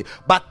company,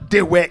 but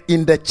they were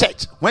in the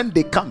church. When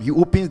they come, he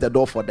opens the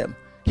door for them.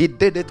 He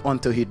did it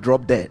until he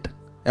dropped dead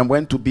and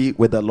went to be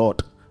with the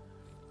Lord.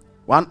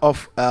 One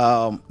of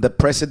the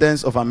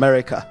presidents of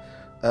America,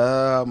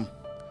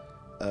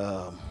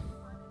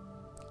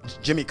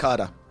 Jimmy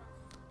Carter,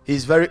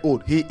 he's very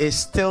old. He is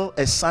still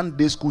a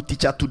Sunday school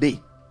teacher today.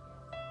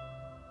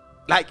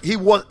 Like he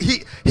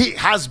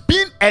has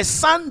been a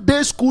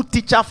Sunday school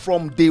teacher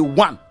from day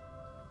one.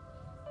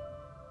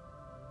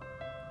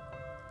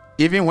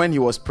 Even when he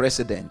was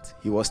president,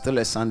 he was still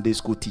a Sunday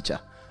school teacher.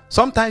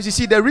 Sometimes, you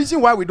see, the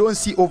reason why we don't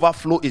see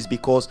overflow is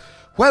because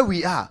where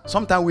we are,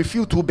 sometimes we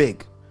feel too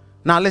big.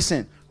 Now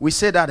listen, we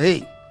say that,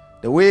 hey,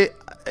 the way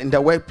in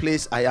the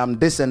workplace I am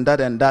this and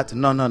that and that.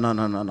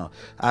 No.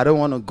 I don't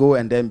want to go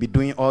and then be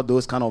doing all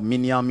those kind of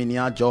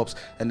menial jobs,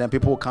 and then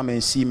people will come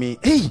and see me.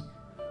 Hey,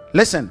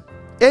 listen,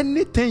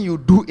 anything you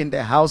do in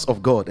the house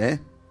of God,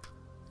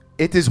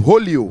 it is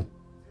holy.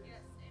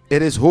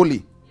 It is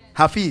holy.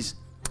 Hafiz,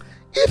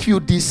 if you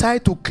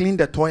decide to clean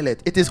the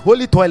toilet, it is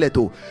holy toilet.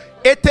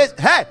 It is,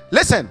 hey,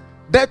 listen,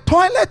 the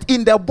toilet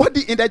in the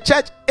body in the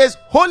church is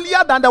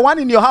holier than the one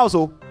in your house.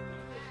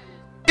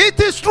 It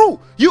is true.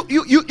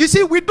 You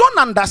see, we don't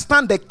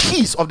understand the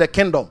keys of the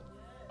kingdom.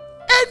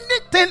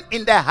 Anything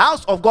in the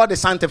house of God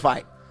is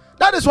sanctified.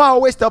 That is why I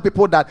always tell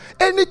people that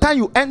anytime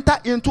you enter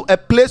into a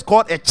place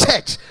called a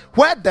church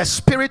where the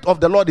Spirit of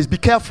the Lord is, be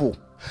careful.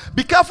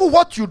 Be careful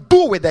what you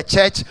do with the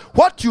church,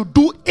 what you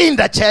do in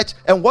the church,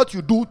 and what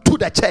you do to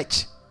the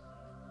church.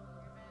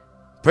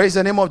 Praise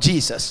the name of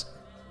Jesus.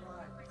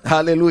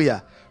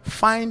 Hallelujah.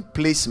 Find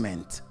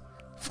placement.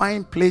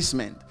 Find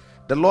placement.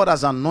 The Lord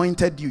has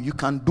anointed you. You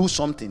can do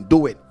something.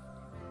 Do it.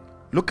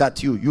 Look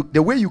at you.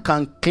 The way you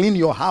can clean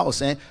your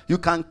house, you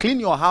can clean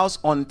your house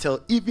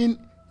until even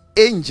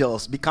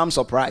angels become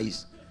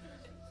surprised.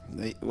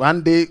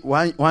 One day,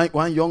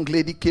 one young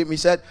lady came. He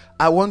said,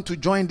 I want to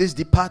join this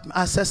department.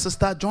 I said,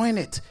 sister, join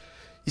it.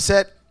 He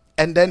said,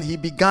 and then he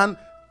began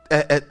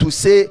to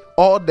say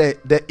all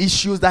the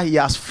issues that he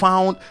has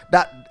found,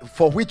 that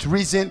for which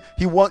reason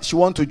she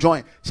want to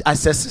join. I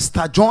said,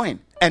 sister, join,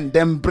 and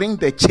then bring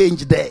the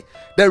change there.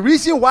 The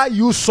reason why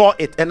you saw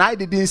it and I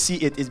didn't see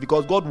it is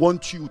because God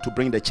wants you to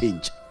bring the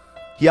change.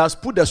 He has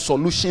put the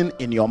solution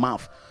in your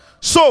mouth.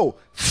 So,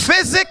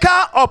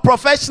 physical or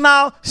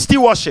professional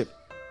stewardship.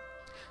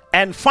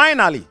 And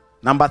finally,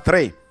 number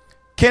 3,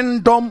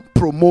 kingdom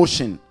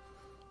promotion.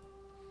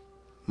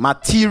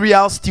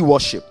 Material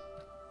stewardship.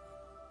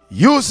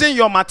 Using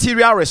your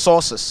material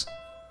resources,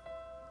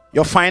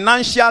 your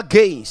financial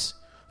gains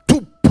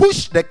to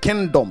push the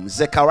kingdom.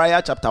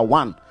 Zechariah chapter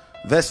 1,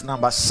 verse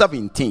number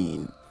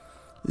 17.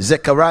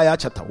 Zechariah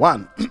chapter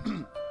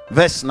 1,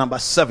 verse number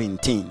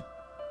 17.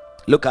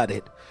 Look at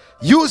it.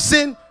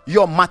 Using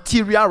your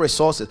material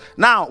resources.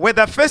 Now, with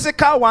the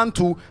physical one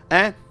too,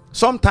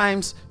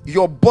 sometimes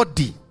your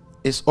body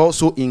is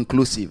also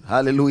inclusive.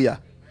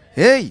 Hallelujah.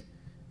 Hey,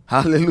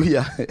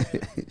 hallelujah.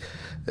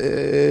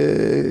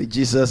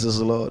 Jesus is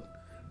Lord.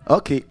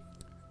 Okay.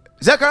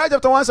 Zechariah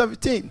chapter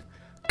 1:17.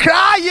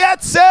 Cry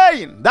yet,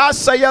 saying, thus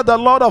saith the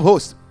Lord of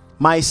hosts,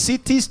 my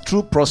cities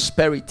through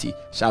prosperity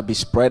shall be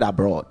spread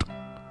abroad.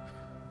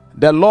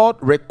 The Lord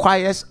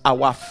requires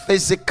our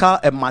physical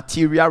and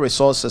material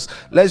resources.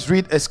 Let's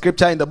read a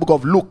scripture in the book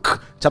of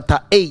Luke chapter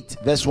 8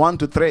 verse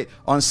 1-3.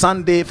 On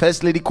Sunday,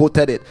 First Lady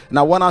quoted it, and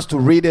I want us to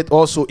read it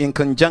also in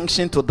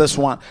conjunction to this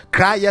one.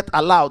 Cry yet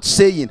aloud,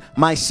 saying,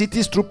 my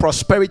cities through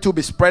prosperity will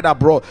be spread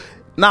abroad.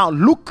 Now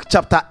Luke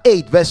chapter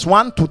 8 verse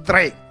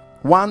 1-3.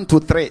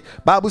 1-3.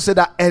 Bible said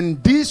that,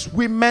 and these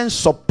women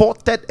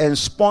supported and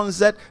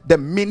sponsored the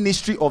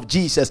ministry of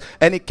Jesus.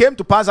 And it came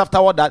to pass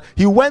afterward that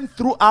he went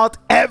throughout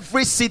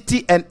every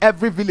city and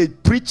every village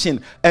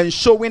preaching and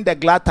showing the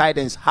glad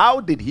tidings.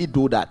 How did he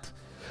do that?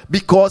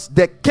 Because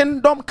the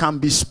kingdom can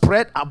be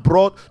spread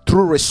abroad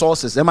through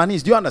resources.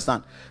 Emanis, do you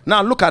understand?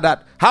 Now look at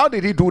that. How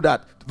did he do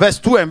that? Verse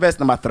 2 and verse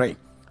number 3.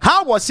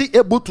 How was he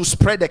able to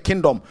spread the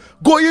kingdom?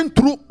 Going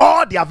through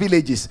all their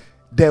villages.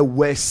 There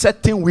were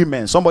certain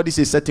women. Somebody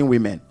say certain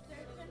women.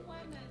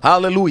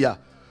 Hallelujah.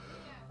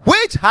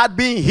 Which had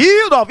been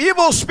healed of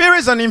evil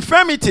spirits and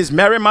infirmities.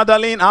 Mary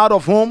Magdalene, out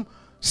of whom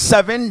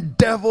 7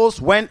 devils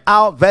went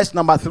out. Verse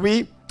number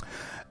 3.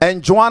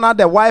 And Joanna,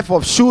 the wife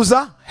of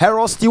Chuza,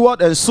 Herod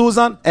steward, and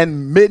Susan,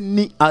 and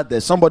many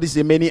others. Somebody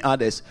say many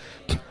others.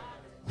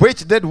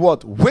 Which did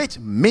what? Which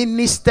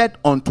ministered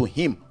unto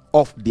him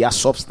of their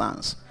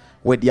substance,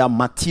 with their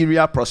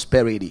material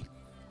prosperity,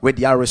 with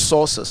their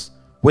resources,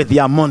 with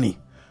their money.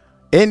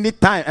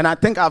 Anytime, and I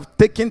think I've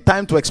taken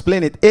time to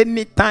explain it.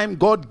 Anytime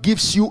God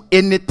gives you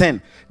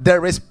anything,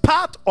 there is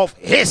part of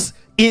his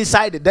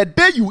inside it. The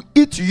day you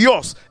eat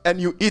yours and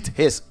you eat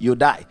his, you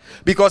die.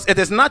 Because it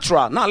is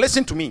natural. Now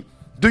listen to me.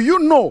 Do you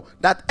know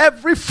that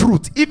every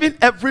fruit, even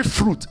every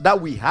fruit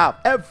that we have,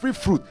 every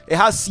fruit, it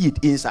has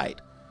seed inside.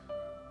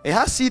 It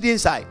has seed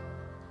inside.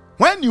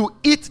 When you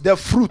eat the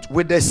fruit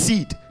with the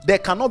seed, there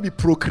cannot be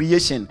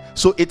procreation.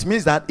 So it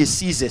means that it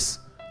ceases.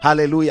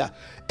 Hallelujah.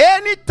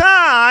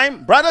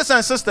 Anytime, brothers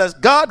and sisters,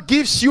 God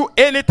gives you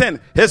anything,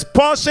 his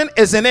portion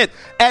is in it,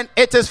 and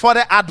it is for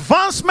the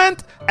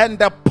advancement and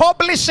the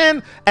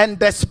publishing and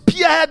the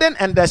spearheading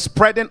and the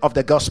spreading of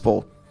the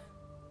gospel.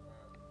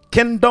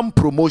 Kingdom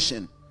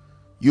promotion.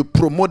 You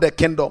promote the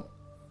kingdom.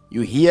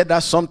 You hear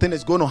that something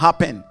is going to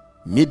happen.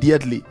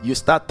 Immediately you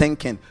start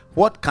thinking,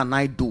 what can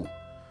I do?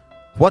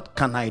 What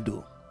can I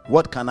do?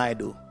 What can I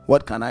do?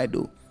 What can I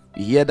do?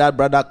 You hear that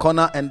Brother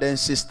Connor and then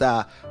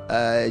Sister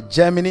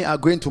Germany are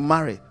going to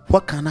marry.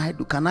 What can I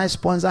do? Can I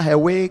sponsor her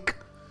wake?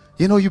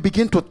 You know, you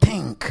begin to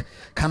think,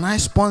 can I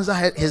sponsor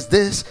her? Is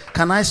this?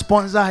 Can I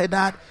sponsor her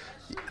that?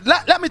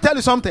 Let me tell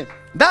you something.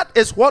 That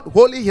is what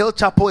Holy Hill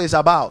Chapel is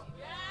about.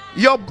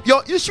 Your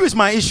issue is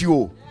my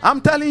issue. I'm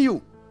telling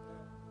you.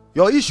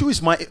 Your issue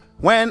is my...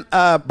 When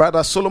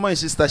Brother Solomon and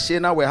Sister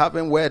Shana were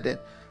having wedding,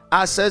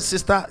 I said,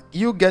 sister,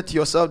 you get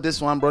yourself this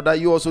one, brother.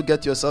 You also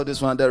get yourself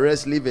this one. The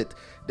rest, leave it.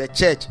 The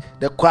church,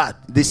 the choir,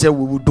 they say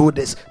we will do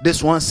this.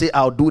 This one say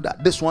I'll do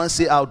that. This one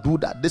say I'll do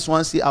that. This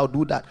one say I'll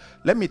do that.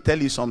 Let me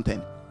tell you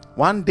something.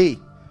 One day,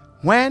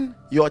 when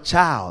your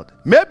child,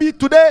 maybe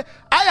today,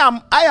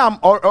 I am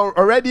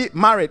already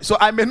married, so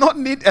I may not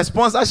need a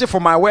sponsorship for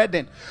my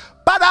wedding.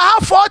 But I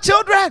have 4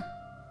 children.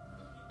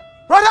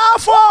 Brother, I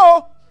have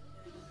 4.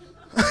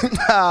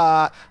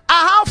 I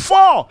have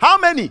 4. How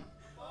many?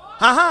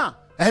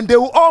 And they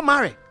will all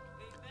marry.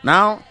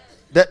 Now,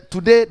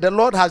 today the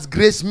Lord has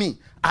graced me.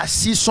 I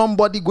see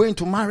somebody going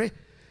to marry,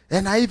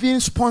 and I even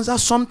sponsor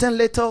something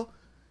little.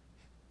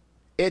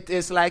 It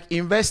is like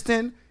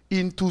investing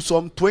into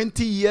some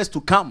 20 years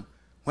to come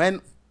when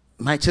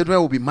my children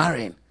will be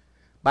marrying.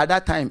 By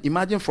that time,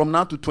 imagine from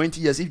now to 20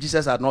 years, if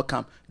Jesus had not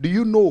come, do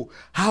you know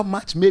how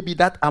much maybe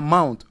that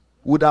amount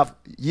would have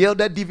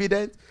yielded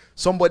dividends?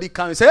 Somebody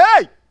comes and say,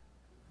 hey,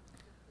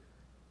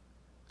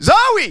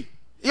 Zoe,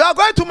 you are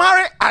going to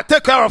marry, I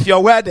take care of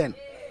your wedding.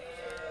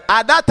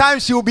 At that time,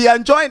 she will be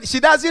enjoying. She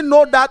doesn't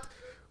know that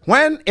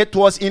when it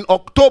was in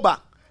October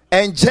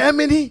and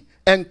Germany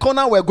and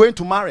Connor were going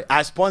to marry,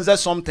 I sponsored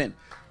something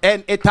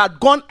and it had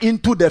gone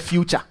into the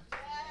future.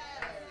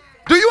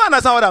 Do you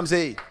understand what I'm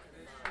saying?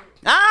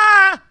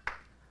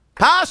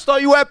 Pastor,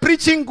 you were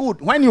preaching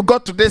good. When you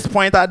got to this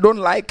point, I don't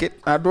like it.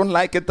 I don't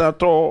like it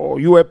at all.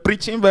 You were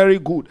preaching very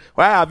good.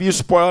 Why have you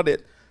spoiled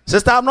it?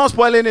 Sister, I'm not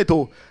spoiling it.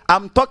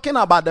 I'm talking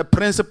about the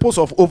principles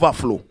of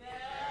overflow.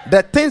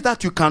 The things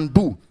that you can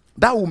do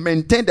that will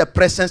maintain the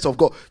presence of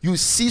God. You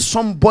see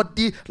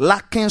somebody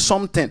lacking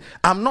something.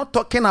 I'm not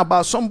talking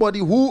about somebody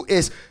who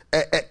is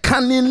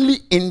cunningly,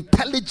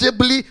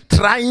 intelligibly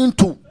trying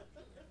to.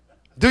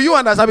 Do you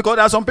understand? Because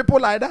there are some people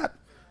like that.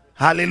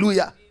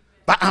 Hallelujah.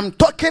 But I'm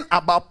talking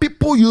about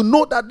people, you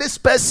know that this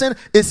person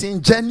is in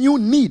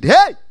genuine need.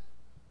 Hey,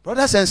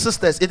 brothers and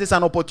sisters, it is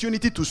an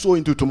opportunity to sow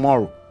into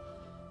tomorrow.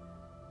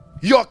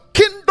 Your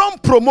kingdom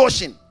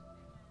promotion.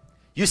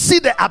 You see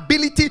the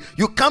ability,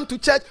 you come to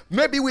church,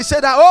 maybe we say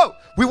that, oh,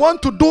 we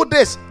want to do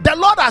this. The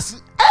Lord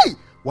has, hey,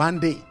 one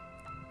day,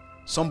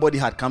 somebody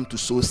had come to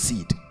sow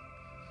seed.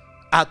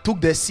 I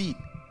took the seed,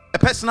 a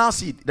personal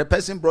seed. The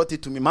person brought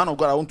it to me. Man of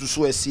God, I want to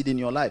sow a seed in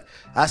your life.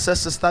 I said,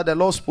 sister, the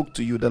Lord spoke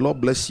to you. The Lord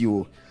bless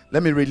you.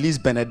 Let me release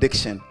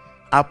benediction.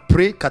 I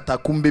pray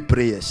katakumbi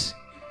prayers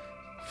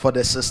for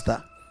the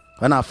sister.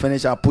 When I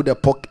finish, I put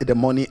the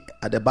money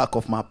at the back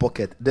of my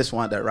pocket. This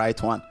one, the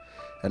right one.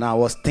 And I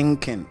was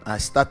thinking, I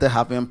started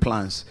having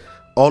plans.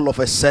 All of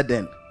a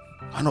sudden,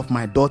 one of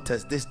my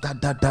daughters,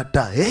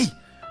 hey,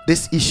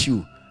 this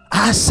issue.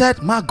 I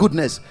said, my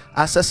goodness.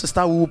 I said,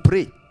 sister, we will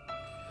pray.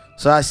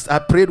 So I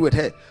prayed with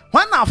her.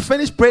 When I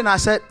finished praying, I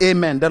said,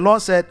 amen. The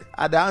Lord said,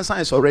 the answer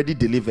is already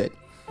delivered.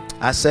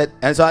 I said,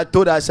 and so I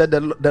told her, I said,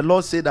 the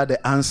Lord said that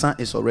the answer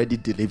is already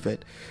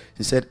delivered.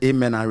 He said,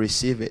 amen, I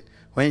receive it.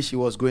 When she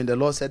was going, the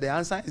Lord said, the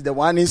answer is the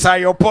one inside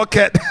your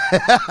pocket.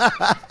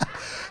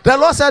 The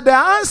Lord said, the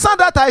answer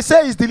that I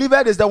say is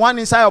delivered is the one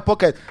inside your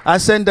pocket. I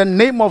said, in the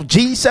name of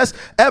Jesus,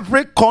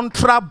 every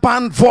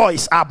contraband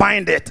voice, I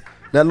bind it.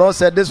 The Lord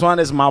said, this one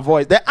is my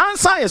voice. The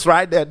answer is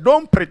right there.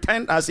 Don't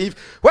pretend as if,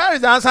 where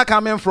is the answer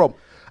coming from?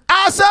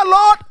 I said,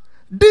 Lord,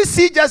 this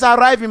seed just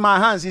arrived in my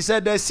hands. He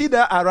said, the seed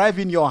that arrived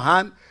in your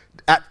hand.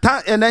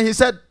 And then he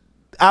said,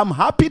 I'm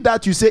happy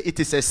that you say it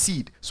is a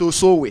seed. So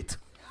sow it.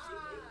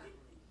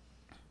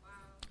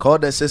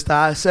 Called the sister.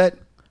 I said,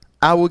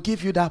 I will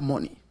give you that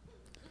money.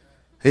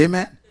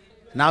 Amen.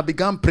 Now I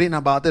began praying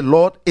about it.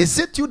 Lord, is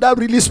it you that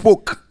really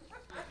spoke?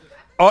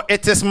 Or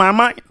it is my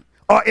mind?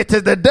 Or it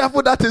is the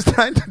devil that is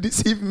trying to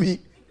deceive me?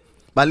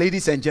 But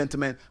ladies and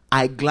gentlemen,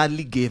 I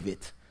gladly gave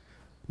it.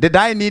 Did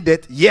I need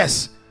it?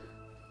 Yes.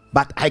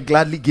 But I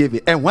gladly gave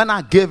it. And when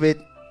I gave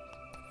it,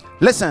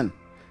 listen,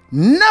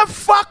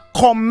 never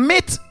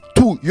commit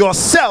to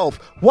yourself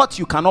what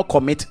you cannot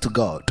commit to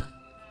God.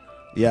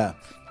 Yeah.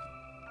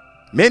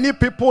 Many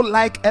people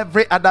like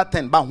every other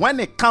thing, but when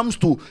it comes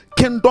to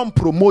kingdom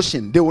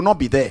promotion, they will not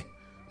be there.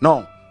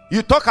 No.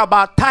 You talk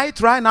about tithe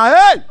right now.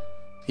 Hey!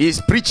 He's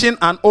preaching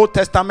an Old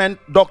Testament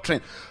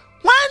doctrine.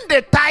 When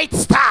the tithe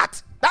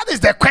start, that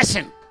is the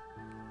question.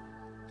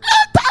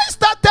 The tithe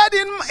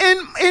started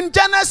in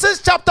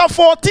Genesis chapter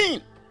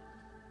 14.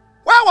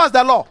 Where was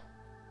the law?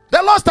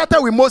 The law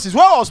started with Moses.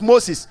 Where was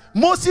Moses?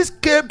 Moses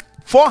came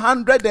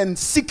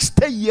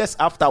 460 years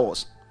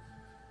afterwards.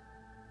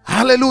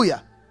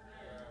 Hallelujah.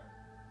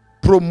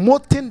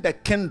 Promoting the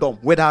kingdom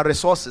with our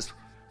resources.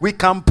 We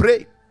can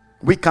pray.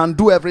 We can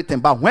do everything.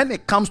 But when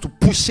it comes to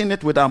pushing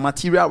it with our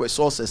material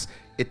resources,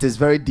 it is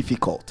very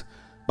difficult.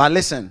 But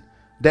listen,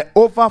 the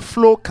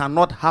overflow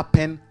cannot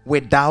happen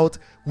without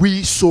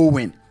we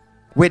sowing.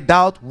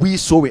 Without we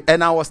sowing.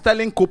 And I was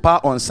telling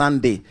Cooper on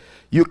Sunday,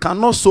 you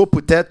cannot sow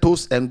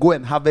potatoes and go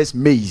and harvest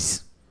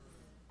maize.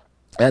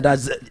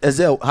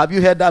 Have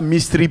you heard that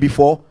mystery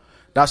before?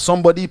 That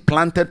somebody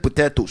planted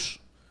potatoes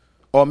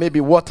or maybe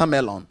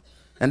watermelon,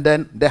 and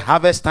then the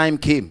harvest time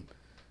came.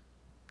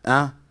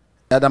 And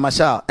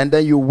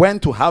then you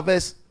went to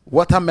harvest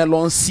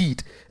watermelon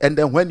seed, and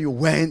then when you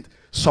went,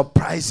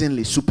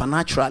 surprisingly,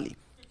 supernaturally,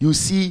 you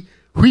see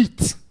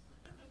wheat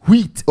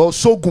or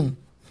sorghum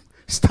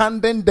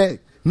standing there.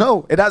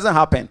 No, it doesn't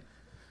happen.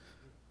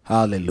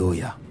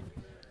 Hallelujah.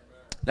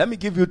 Let me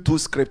give you two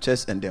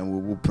scriptures and then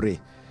we will pray.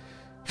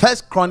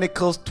 First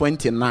Chronicles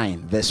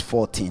 29 verse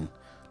 14.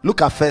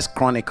 Look at First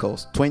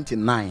Chronicles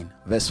 29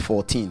 verse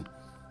 14.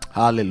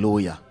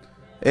 Hallelujah.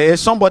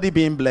 Is somebody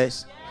being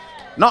blessed?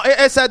 No,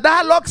 it's a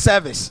dialogue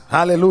service.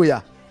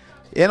 Hallelujah.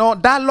 You know,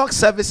 dialogue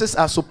services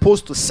are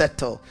supposed to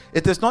settle.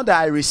 It is not that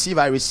I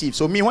receive.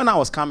 So me, when I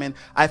was coming,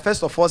 I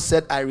first of all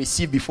said I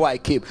received before I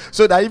came.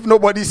 So that if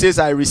nobody says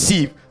I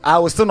receive, I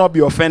will still not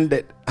be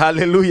offended.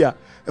 Hallelujah.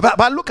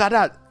 But look at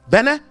that.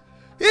 Bene,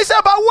 he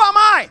said, but who am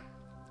I?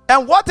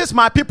 And what is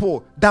my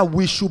people? That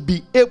we should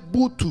be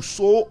able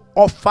to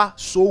offer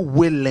so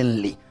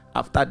willingly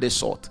after they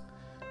sought.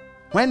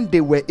 When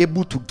they were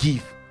able to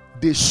give,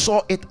 they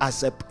saw it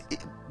as a...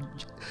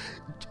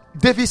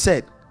 David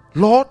said,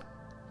 Lord,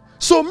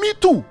 so me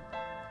too,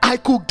 I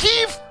could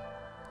give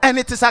and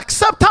it is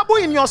acceptable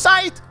in your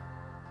sight.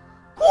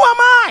 Who am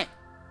I?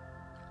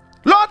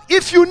 Lord,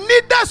 if you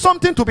needed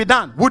something to be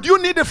done, would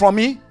you need it from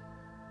me?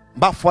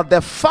 But for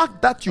the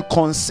fact that you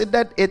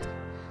considered it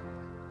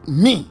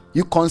me,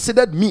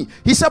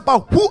 he said, but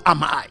who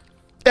am I?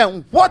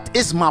 And what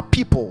is my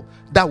people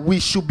that we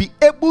should be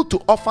able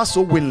to offer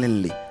so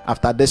willingly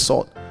after this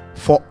sort?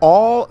 For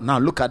all, now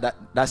look at that.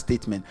 that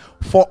statement.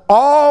 For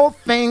all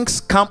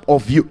things come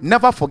of you.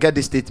 Never forget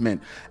this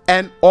statement.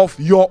 And of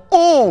your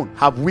own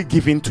have we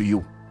given to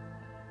you.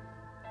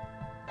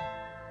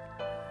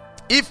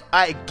 If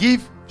I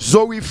give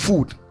Zoe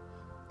food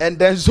and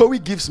then Zoe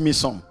gives me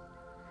some,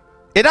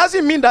 it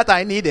doesn't mean that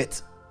I need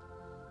it.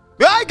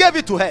 But I gave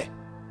it to her.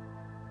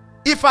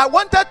 If I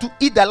wanted to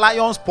eat the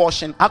lion's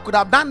portion, I could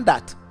have done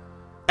that.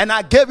 And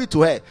I gave it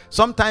to her.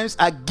 Sometimes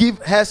I give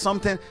her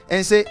something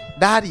and say,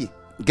 Daddy,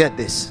 get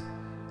this.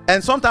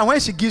 And sometimes when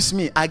she gives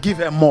me, I give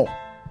her more.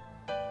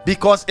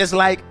 Because it's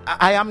like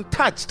I am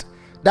touched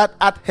that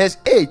at her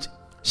age,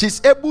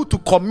 she's able to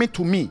commit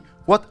to me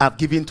what I've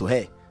given to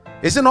her.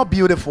 Is it not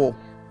beautiful?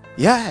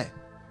 Yeah.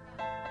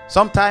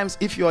 Sometimes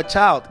if your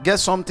child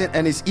gets something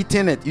and is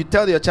eating it, you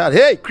tell your child,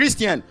 hey,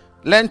 Christian,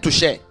 learn to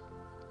share.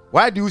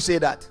 Why do you say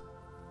that?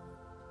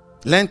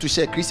 Learn to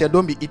share. Christian,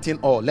 don't be eating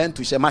all. Learn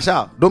to share.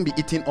 Marshall, don't be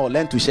eating all.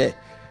 Learn to share.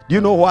 Do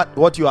you know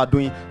what you are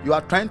doing? You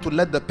are trying to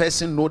let the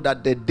person know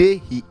that the day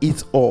he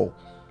eats all,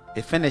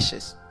 it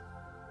finishes.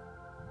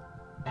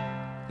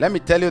 Let me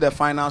tell you the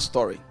final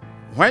story.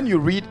 When you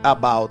read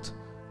about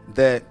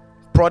the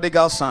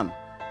prodigal son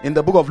in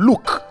the book of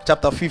Luke,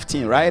 chapter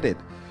 15, write it.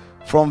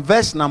 From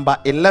verse number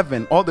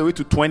 11 all the way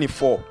to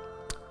 24.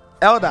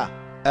 Elder,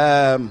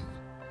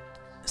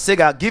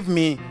 Sega, give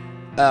me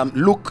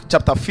Luke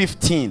chapter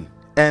 15.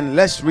 And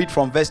let's read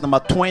from verse number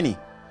 20.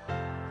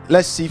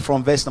 Let's see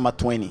from verse number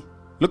 20.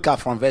 Look at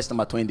from verse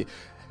number 20.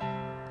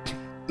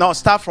 Now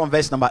start from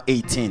verse number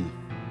 18.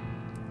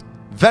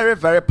 Very,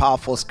 very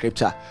powerful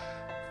scripture.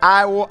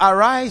 I will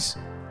arise.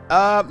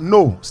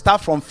 No,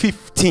 start from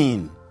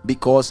 15.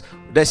 Because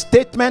the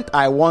statement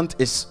I want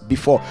is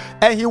before.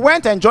 And he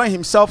went and joined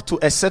himself to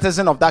a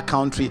citizen of that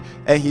country.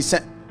 And he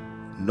said,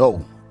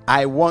 no,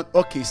 I want.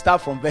 Okay,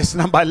 start from verse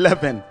number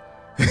 11.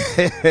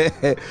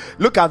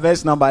 Look at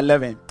verse number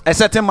 11. A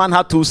certain man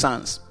had 2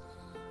 sons.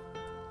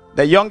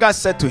 The younger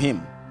said to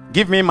him,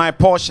 give me my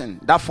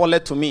portion that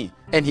falleth to me.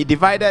 And he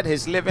divided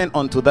his living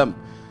unto them.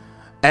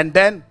 And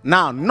then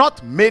now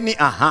not many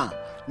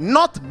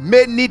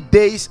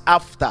days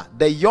after,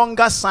 the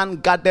younger son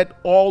gathered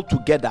all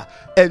together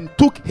and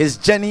took his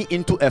journey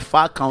into a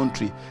far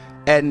country,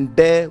 and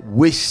there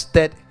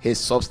wasted his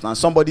substance.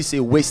 Somebody say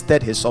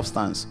wasted his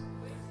substance.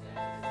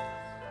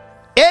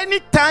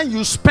 Anytime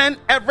you spend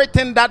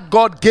everything that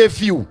God gave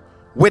you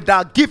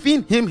without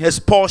giving him his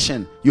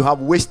portion, you have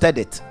wasted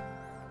it.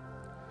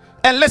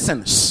 And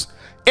listen,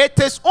 it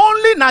is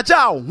only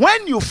Najal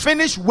when you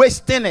finish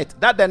wasting it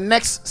that the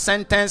next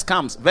sentence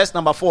comes. Verse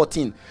number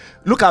 14.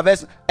 Look at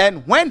verse.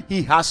 And when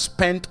he has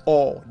spent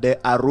all, there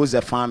arose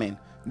a famine.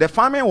 The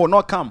famine will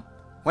not come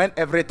when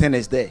everything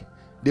is there.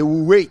 They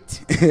will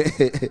wait.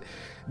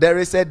 There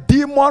is a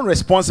demon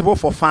responsible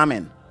for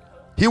famine.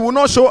 He will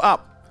not show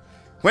up.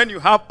 When you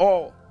have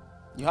all,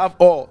 you have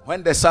all.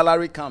 When the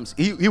salary comes,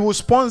 he will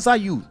sponsor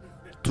you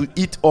to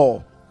eat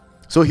all.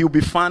 So he will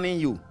be fanning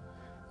you.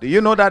 Do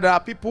you know that there are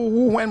people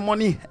who, when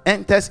money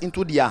enters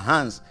into their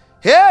hands,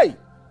 hey,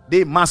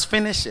 they must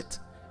finish it.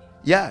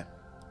 Yeah.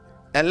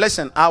 And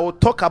listen, I will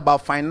talk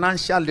about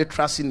financial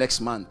literacy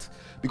next month,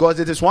 because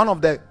it is one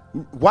of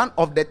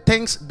the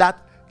things that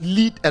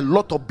lead a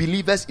lot of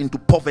believers into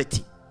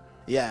poverty.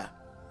 Yeah.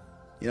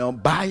 You know,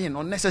 buying,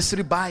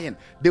 unnecessary buying.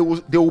 They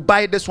will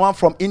buy this one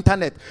from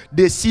internet.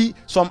 They see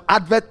some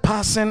advert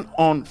passing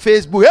on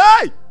Facebook.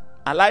 Hey,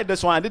 I like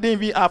this one.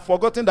 I've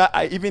forgotten that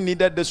I even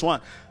needed this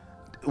one.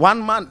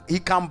 One man, he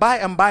can buy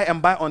and buy and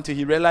buy until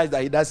he realizes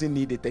that he doesn't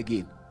need it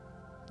again.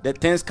 The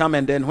things come,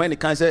 and then when he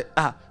can say,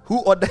 who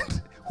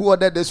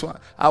ordered this one?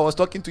 I was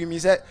talking to him. He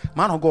said,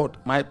 man of God,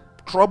 my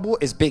trouble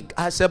is big.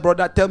 I said,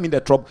 brother, tell me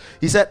the trouble.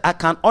 He said, I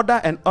can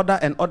order and order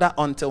and order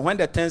until when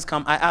the things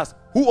come, I ask,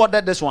 who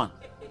ordered this one?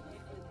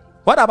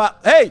 What about,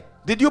 hey,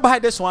 did you buy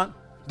this one?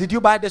 Did you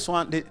buy this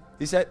one?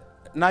 He said,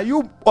 now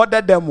you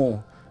ordered them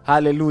all.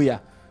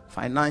 Hallelujah.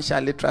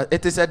 Financial literacy.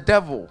 It is a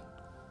devil.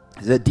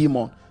 It's a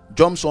demon.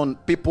 Jumps on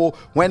people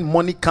when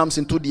money comes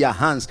into their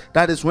hands.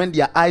 That is when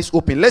their eyes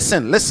open.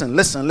 Listen.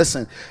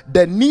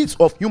 The needs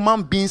of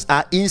human beings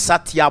are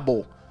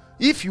insatiable.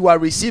 If you are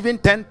receiving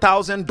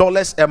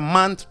 $10,000 a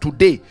month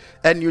today,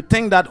 and you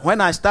think that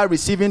when I start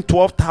receiving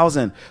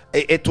 12,000,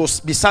 it will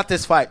be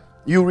satisfied.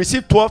 You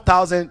receive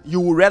 12,000,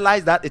 you will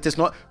realize that it is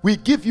not. We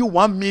give you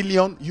 1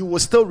 million, you will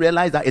still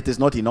realize that it is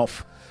not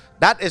enough.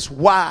 That is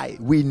why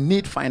we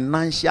need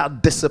financial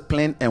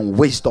discipline and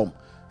wisdom.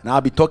 And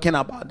I'll be talking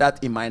about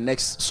that in my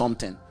next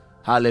something.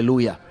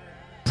 Hallelujah.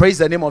 Praise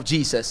the name of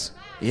Jesus.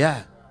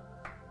 Yeah.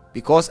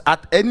 Because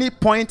at any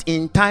point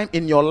in time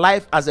in your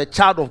life as a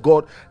child of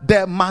God,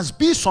 there must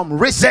be some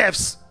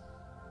reserves.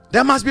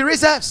 There must be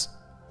reserves.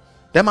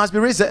 There must be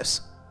reserves.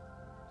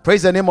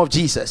 Praise the name of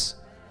Jesus.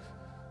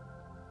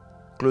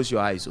 Close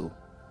your eyes. Oh,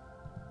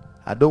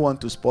 I don't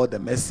want to spoil the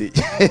message.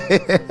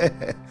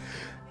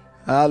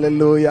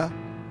 Hallelujah.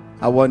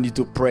 I want you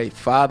to pray.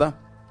 Father,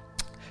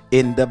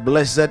 in the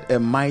blessed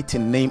and mighty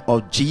name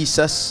of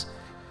Jesus,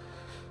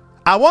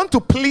 I want to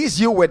please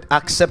you with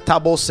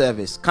acceptable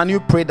service. Can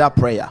you pray that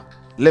prayer?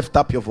 Lift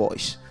up your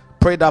voice.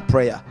 Pray that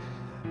prayer.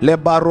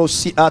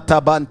 Lebarosi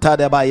atabanta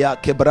de baya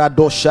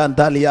kebrado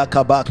shandalia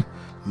kabat.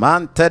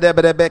 Mante de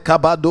brebe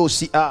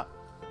kabadosia.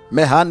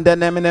 Mehande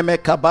nemene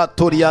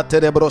kabatoria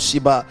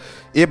terebrosiba.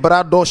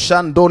 Ibrado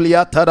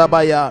shandolia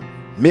tarabaya.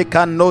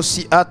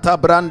 Mekanosi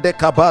atabrande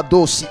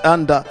kabadosi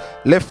anda.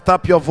 Lift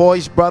up your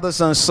voice, brothers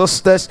and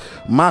sisters.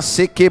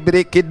 Maseke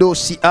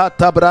brekedosi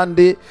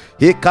atabrande.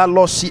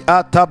 Hikalosi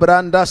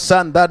atabranda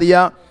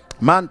sandaria.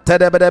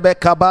 Manterebrebe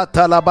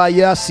kabata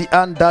labaya si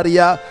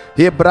andaria.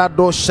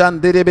 Ibrado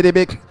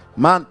shandirebebe.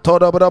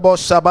 Mantorobrabo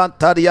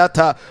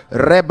sabantariata.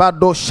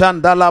 Rebado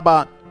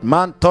shandalaba.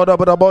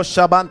 Mantorobrabo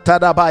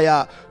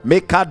sabantadabaya.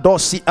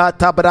 Mekadosi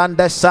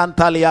atabrande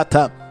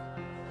santaliata.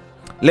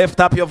 Lift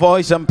up your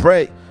voice and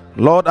pray.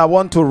 Lord, I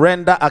want to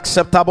render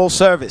acceptable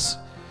service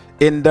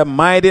in the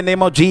mighty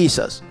name of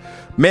Jesus.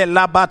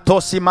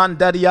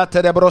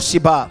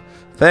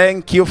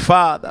 Thank you,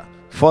 Father,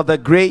 for the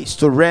grace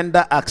to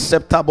render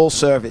acceptable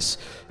service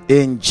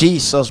in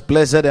Jesus'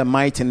 blessed and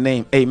mighty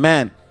name.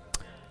 Amen.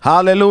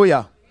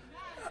 Hallelujah.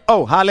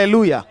 Oh,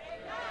 hallelujah.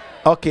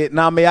 Okay,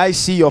 now may I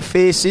see your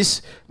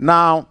faces?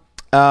 Now,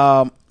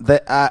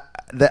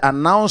 the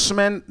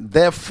announcement,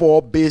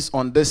 therefore, based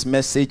on this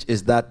message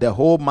is that the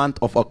whole month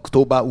of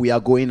October we are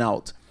going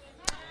out.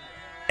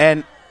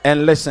 And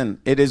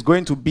listen, it is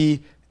going to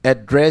be a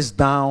dress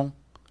down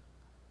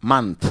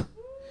month.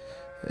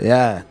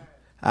 Yeah.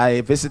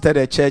 I visited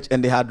a church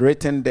and they had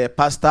written the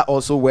pastor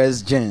also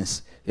wears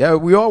jeans. Yeah,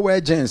 we all wear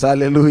jeans.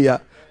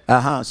 Hallelujah.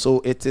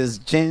 So it is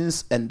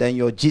jeans and then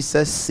your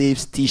Jesus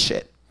Saves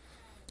t-shirt.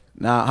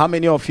 Now, how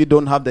many of you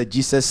don't have the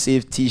Jesus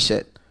Saves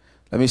t-shirt?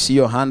 Let me see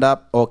your hand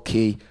up.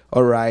 Okay.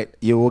 All right.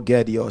 You will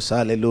get yours.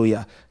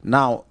 Hallelujah.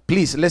 Now,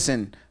 please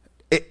listen.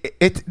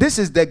 This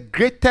is the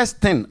greatest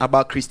thing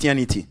about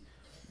Christianity.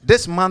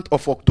 This month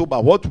of October,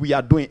 what we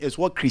are doing is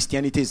what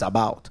Christianity is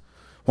about.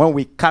 When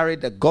we carry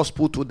the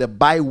gospel to the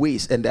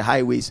byways and the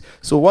highways.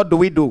 So what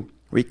do?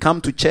 We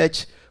come to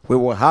church. We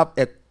will have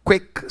a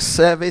quick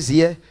service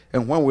here.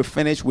 And when we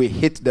finish, we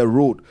hit the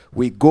road.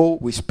 We go,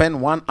 we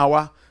spend 1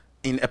 hour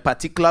in a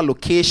particular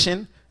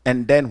location.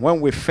 And then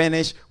when we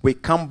finish, we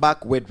come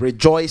back with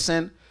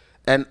rejoicing.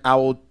 And I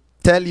will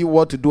tell you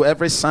what to do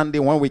every Sunday.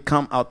 When we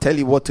come, I'll tell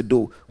you what to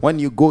do. When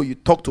you go, you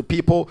talk to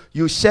people.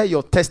 You share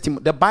your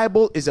testimony. The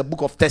Bible is a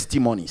book of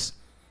testimonies.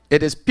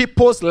 It is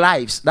people's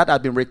lives that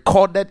have been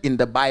recorded in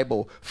the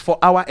Bible for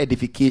our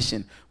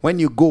edification. When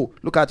you go,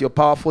 look at your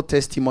powerful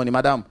testimony.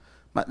 Madam,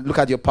 look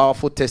at your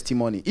powerful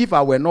testimony. If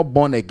I were not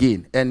born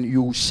again and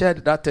you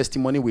shared that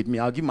testimony with me,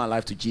 I'll give my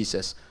life to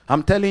Jesus.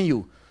 I'm telling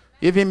you.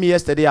 Even me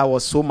yesterday, I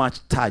was so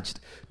much touched.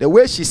 The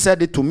way she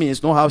said it to me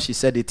is not how she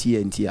said it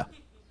here and here.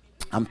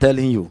 I'm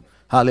telling you.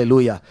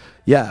 Hallelujah.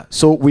 Yeah.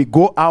 So we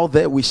go out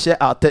there, we share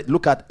our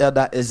look at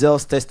Elder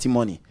Ezel's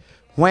testimony.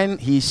 When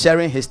he's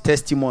sharing his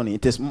testimony,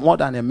 it is more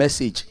than a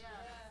message.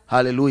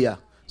 Hallelujah.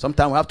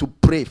 Sometimes we have to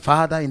pray,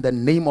 Father, in the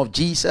name of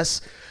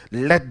Jesus,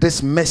 let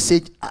this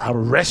message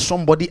arrest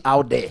somebody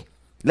out there.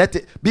 Let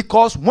it,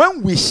 because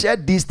when we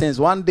shared these things,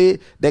 one day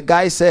the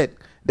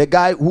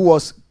guy who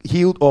was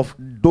healed of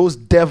those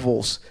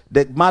devils,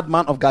 the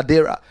madman of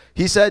Gadara,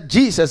 he said,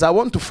 Jesus, I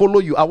want to follow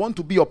you. I want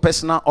to be your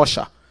personal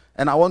usher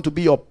and I want to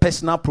be your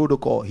personal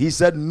protocol. He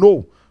said,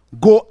 no,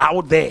 go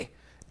out there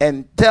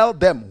and tell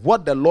them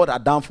what the Lord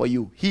had done for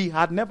you. He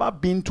had never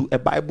been to a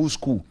Bible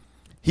school.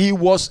 He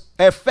was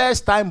a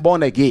first time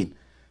born again.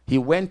 He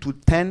went to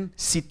 10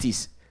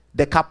 cities,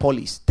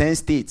 Decapolis, 10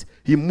 states.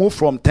 He moved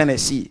from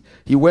Tennessee.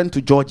 He went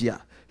to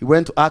Georgia. He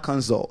went to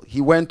Arkansas.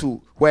 He went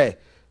to where?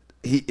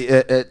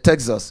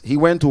 Texas. He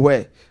went to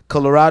where?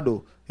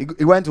 Colorado.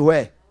 He went to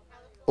where?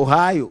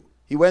 Ohio.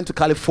 He went to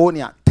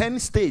California. 10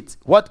 states.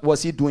 What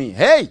was he doing?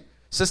 Hey,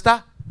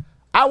 sister,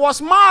 I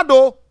was mad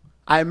though.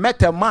 I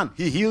met a man.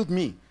 He healed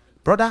me.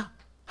 Brother,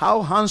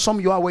 how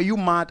handsome you are. Were you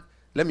mad?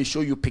 Let me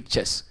show you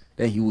pictures.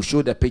 Then he will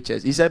show the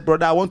pictures. He said,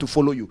 brother, I want to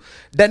follow you.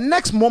 The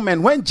next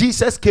moment when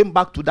Jesus came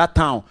back to that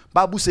town,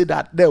 Bible said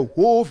that the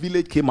whole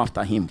village came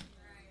after him.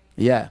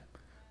 Yeah.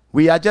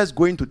 We are just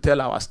going to tell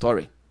our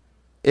story.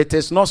 It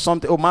is not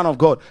something, oh man of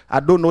God,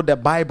 I don't know the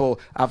Bible.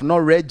 I've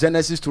not read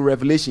Genesis to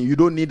Revelation. You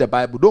don't need the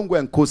Bible. Don't go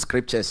and quote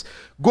scriptures.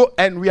 Go,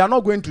 and we are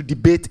not going to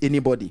debate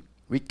anybody.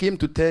 We came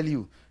to tell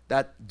you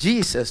that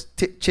Jesus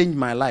changed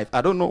my life.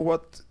 I don't know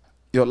what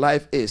your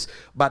life is,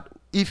 but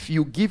if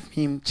you give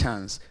him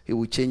chance, he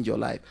will change your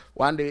life.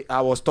 One day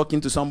I was talking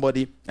to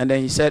somebody and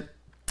then he said,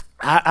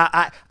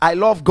 I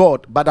love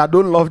God, but I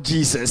don't love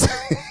Jesus.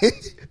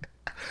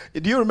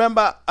 Do you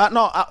remember?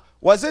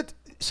 Was it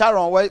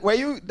Sharon? Were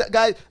you that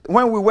guy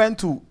when we went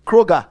to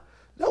Kroger?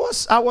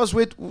 I was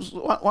with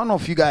one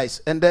of you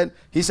guys, and then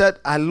he said,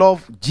 I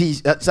love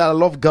Jesus. I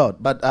love God,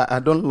 but I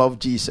don't love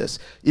Jesus.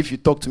 If you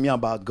talk to me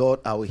about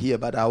God, I will hear,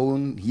 but I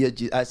won't hear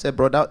Jesus. I said,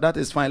 brother, that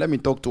is fine. Let me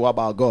talk to you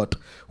about God.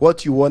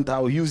 What you want, I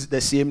will use the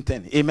same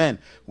thing. Amen.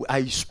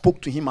 I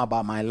spoke to him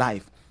about my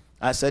life.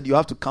 I said, you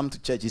have to come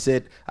to church. He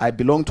said, I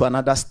belong to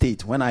another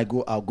state. When I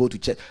go, I'll go to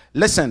church.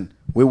 Listen,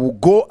 we will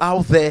go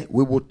out there.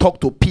 We will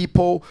talk to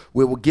people.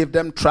 We will give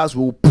them trust.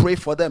 We will pray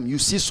for them. You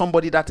see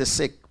somebody that is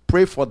sick,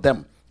 pray for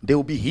them. They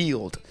will be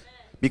healed.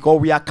 because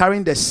we are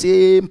carrying the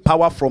same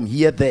power from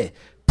here there.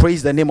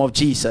 Praise the name of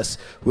Jesus.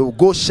 We will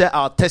go share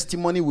our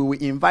testimony. We will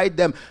invite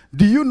them.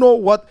 Do you know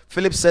what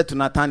Philip said to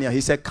Nathanael?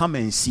 He said, come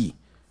and see.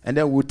 And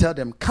then we'll tell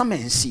them, come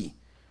and see.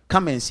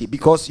 Come and see.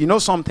 Because you know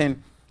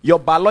something? Your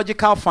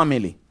biological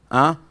family,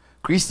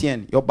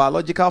 Christian, your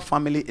biological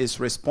family is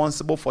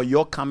responsible for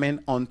your coming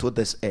onto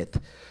this earth.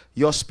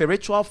 Your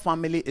spiritual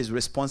family is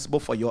responsible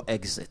for your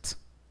exit.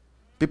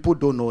 People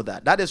don't know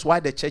that. That is why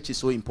the church is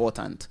so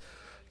important.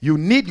 You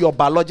need your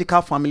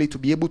biological family to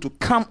be able to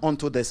come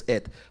onto this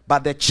earth.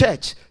 But the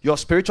church, your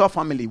spiritual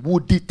family, will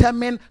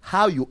determine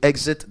how you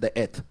exit the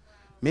earth.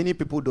 Many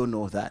people don't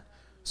know that.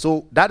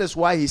 So that is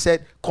why he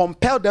said,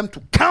 compel them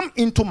to come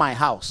into my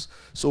house.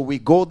 So we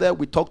go there,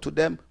 we talk to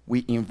them,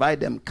 we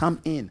invite them,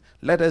 come in.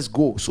 Let us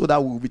go so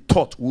that we'll be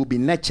taught, we'll be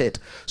nurtured,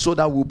 so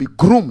that we'll be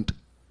groomed.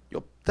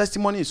 Your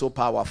testimony is so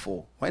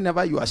powerful.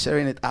 Whenever you are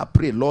sharing it, I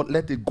pray, Lord,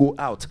 let it go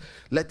out.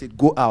 Let it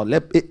go out.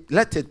 Let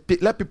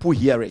people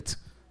hear it.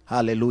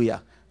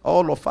 Hallelujah.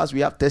 All of us, we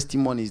have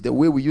testimonies. The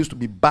way we used to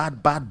be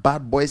bad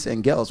boys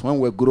and girls when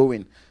we're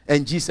growing.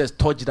 And Jesus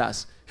touched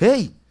us.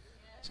 Hey,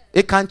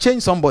 it can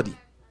change somebody.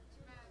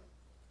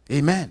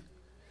 Amen.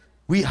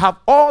 We have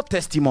all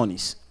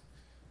testimonies.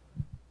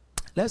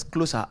 Let's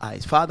close our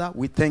eyes. Father,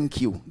 we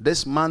thank you.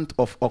 This month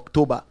of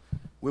October,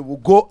 we will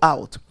go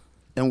out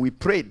and we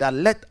pray that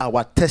let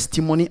our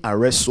testimony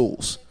arrest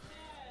souls.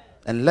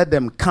 And let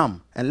them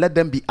come and let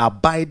them be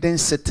abiding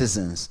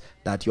citizens,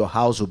 that your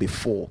house will be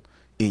full.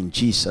 In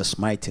Jesus'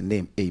 mighty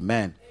name,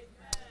 amen.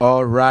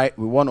 All right,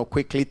 we want to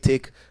quickly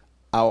take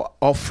our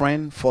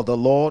offering for the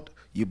Lord.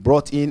 You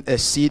brought in a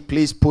seed.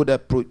 Please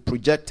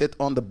project it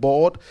on the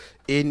board.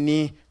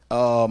 Any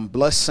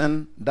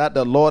blessing that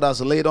the Lord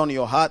has laid on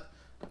your heart,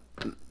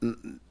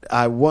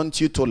 I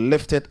want you to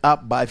lift it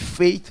up by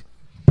faith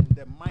in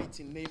the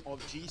mighty name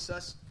of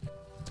Jesus.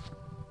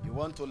 You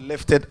want to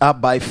lift it up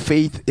by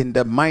faith in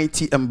the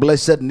mighty and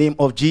blessed name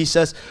of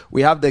Jesus.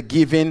 We have the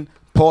giving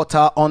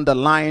portal on the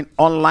line.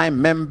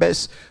 Online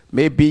members,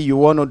 maybe you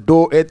want to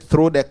do it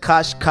through the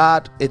cash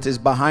card. It is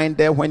behind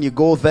there. When you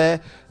go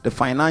there, the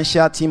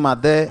financial team are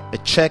there. A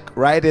check,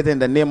 write it in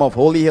the name of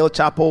Holy Hill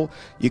Chapel.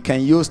 You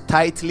can use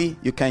Tightly,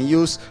 you can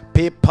use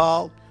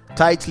PayPal.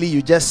 Tightly,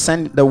 you just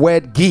send the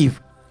word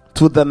give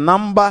to the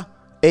number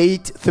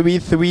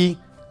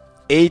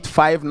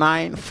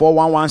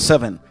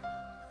 833-859-4117.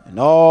 And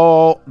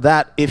all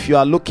that, if you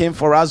are looking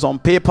for us on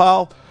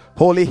PayPal,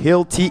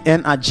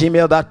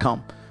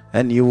 holyhilltn@gmail.com.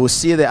 And you will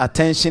see the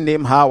attention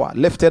name Howard.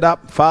 Lift it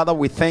up. Father,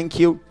 we thank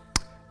you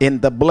in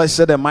the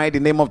blessed and mighty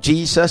name of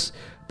Jesus.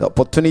 The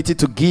opportunity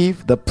to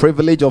give, the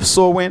privilege of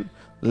sowing.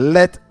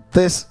 Let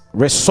this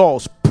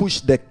resource push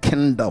the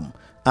kingdom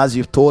as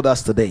you've told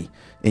us today.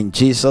 In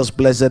Jesus'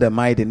 blessed and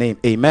mighty name.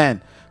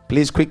 Amen.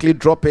 Please quickly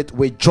drop it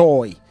with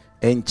joy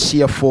and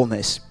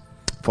cheerfulness.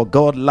 For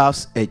God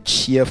loves a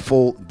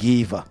cheerful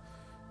giver.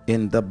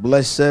 In the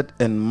blessed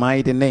and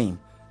mighty name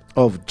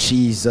of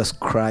Jesus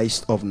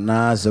Christ of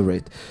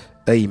Nazareth.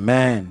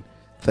 Amen.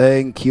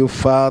 Thank you,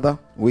 Father.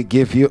 We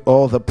give you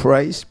all the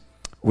praise.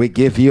 We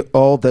give you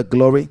all the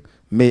glory.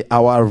 May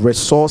our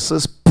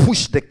resources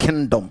push the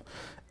kingdom,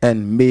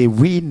 and may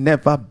we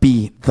never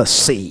be the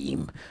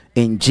same.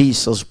 In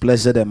Jesus'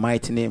 blessed and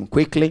mighty name.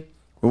 Quickly,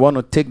 we want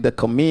to take the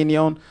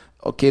communion.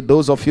 Okay,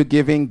 those of you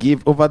giving,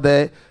 give over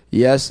there.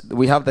 Yes,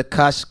 we have the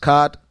cash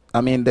card.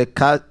 The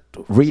card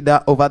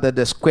reader over there,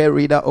 the square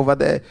reader over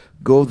there.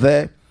 Go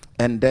there.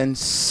 And then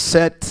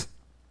set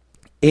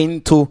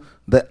into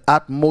the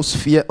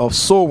atmosphere of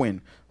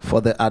sowing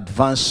for the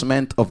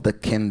advancement of the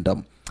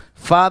kingdom.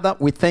 Father,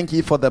 we thank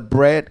you for the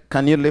bread.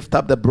 Can you lift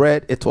up the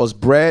bread? It was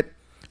bread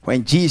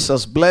when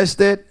Jesus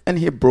blessed it and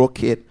he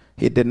broke it.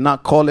 He did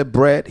not call it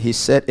bread. He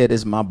said, it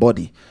is my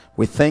body.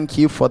 We thank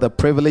you for the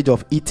privilege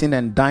of eating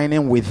and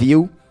dining with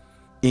you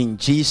in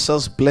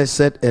Jesus'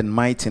 blessed and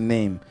mighty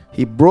name.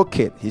 He broke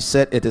it. He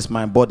said, it is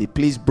my body.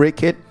 Please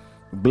break it.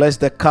 Bless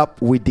the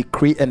cup. We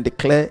decree and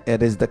declare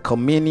it is the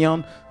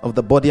communion of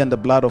the body and the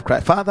blood of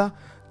Christ. Father,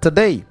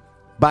 today,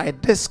 by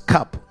this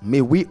cup,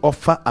 may we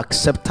offer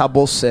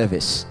acceptable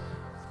service.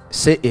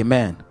 Say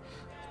amen.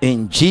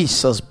 In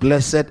Jesus'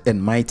 blessed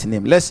and mighty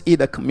name. Let's eat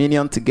the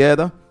communion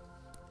together.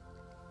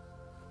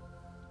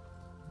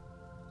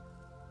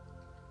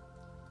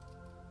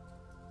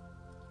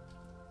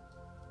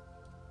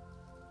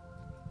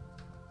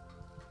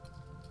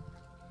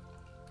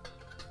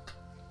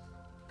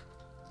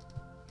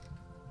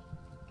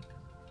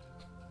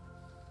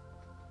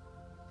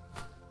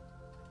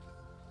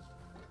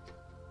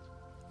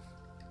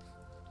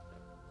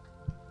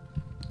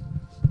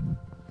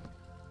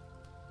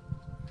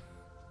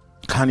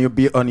 Can you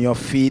be on your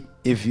feet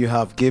if you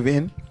have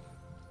given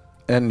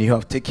and you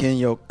have taken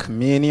your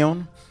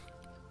communion?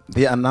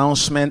 The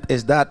announcement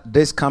is that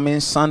this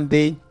coming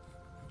Sunday,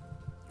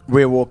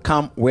 we will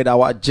come with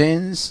our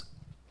jeans.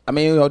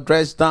 Your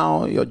dress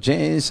down, your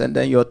jeans, and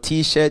then your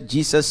t-shirt,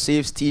 Jesus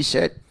Saves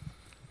t-shirt.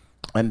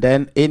 And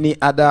then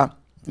any other,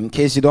 in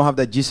case you don't have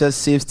the Jesus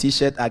Saves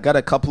t-shirt, I got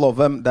a couple of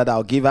them that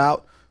I'll give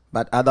out.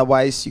 But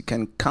otherwise, you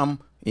can come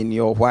in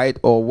your white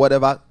or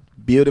whatever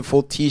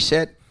beautiful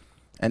t-shirt,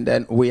 and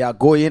then we are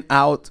going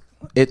out.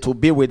 It will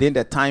be within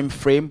the time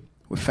frame.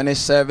 We finish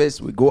service,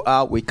 we go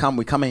out, we come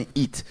and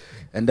eat,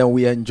 and then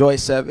we enjoy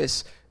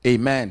service.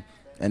 Amen.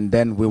 And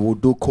then we will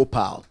do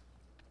Kopal.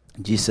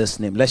 In Jesus'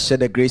 name. Let's share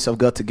the grace of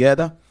God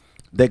together.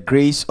 The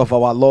grace of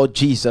our Lord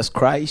Jesus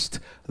Christ,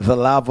 the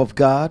love of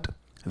God,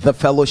 the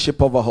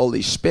fellowship of the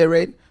Holy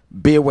Spirit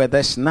be with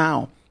us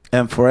now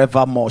and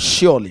forevermore.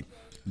 Surely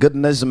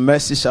goodness and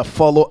mercy shall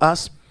follow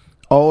us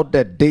all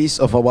the days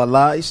of our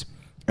lives,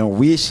 and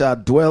we shall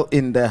dwell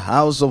in the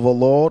house of the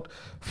Lord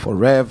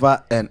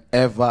forever and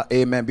ever.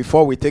 Amen.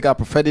 Before we take our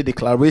prophetic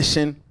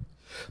declaration,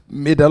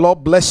 may the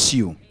Lord bless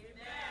you.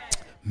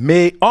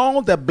 May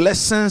all the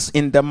blessings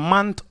in the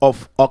month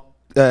of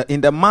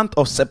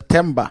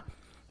September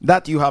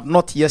that you have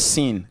not yet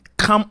seen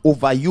come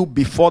over you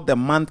before the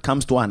month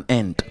comes to an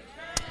end.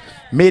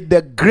 May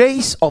the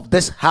grace of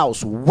this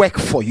house work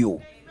for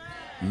you.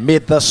 May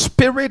the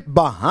spirit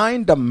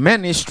behind the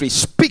ministry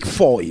speak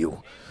for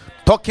you.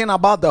 Talking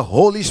about the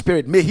Holy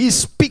Spirit, may he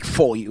speak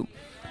for you.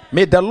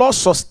 May the Lord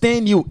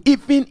sustain you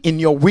even in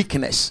your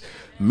weakness.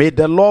 May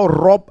the Lord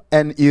rob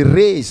and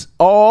erase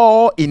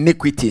all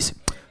iniquities.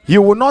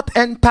 You will not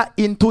enter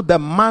into the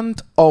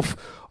month of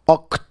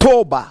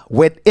October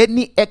with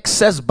any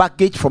excess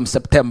baggage from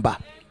September.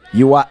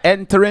 You are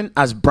entering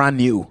as brand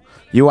new.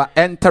 You are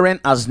entering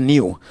as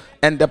new.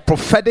 And the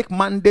prophetic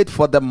mandate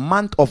for the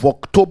month of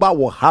October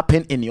will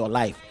happen in your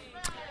life.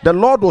 The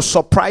Lord will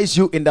surprise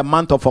you in the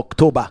month of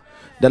October.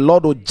 The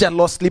Lord will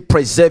jealously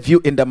preserve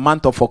you in the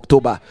month of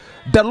October.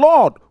 The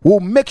Lord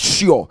will make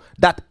sure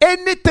that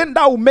anything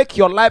that will make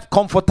your life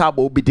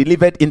comfortable will be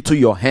delivered into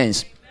your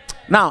hands.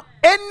 Now,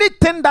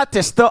 anything that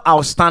is still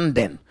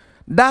outstanding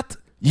that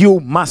you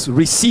must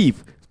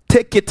receive,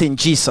 take it in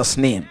Jesus'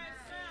 name.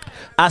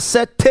 I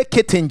said, take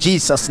it in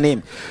Jesus'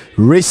 name.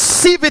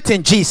 Receive it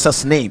in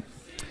Jesus' name.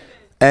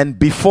 And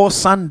before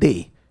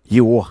Sunday,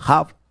 you will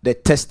have the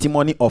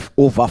testimony of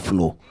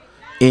overflow.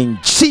 In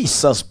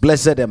Jesus'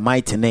 blessed and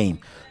mighty name.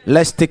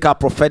 Let's take our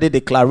prophetic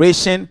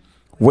declaration.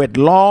 With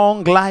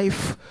long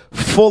life,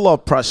 full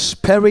of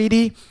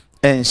prosperity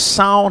and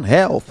sound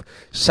health,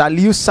 shall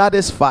you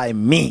satisfy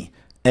me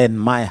and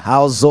my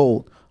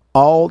household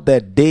all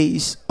the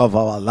days of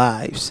our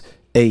lives.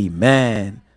 Amen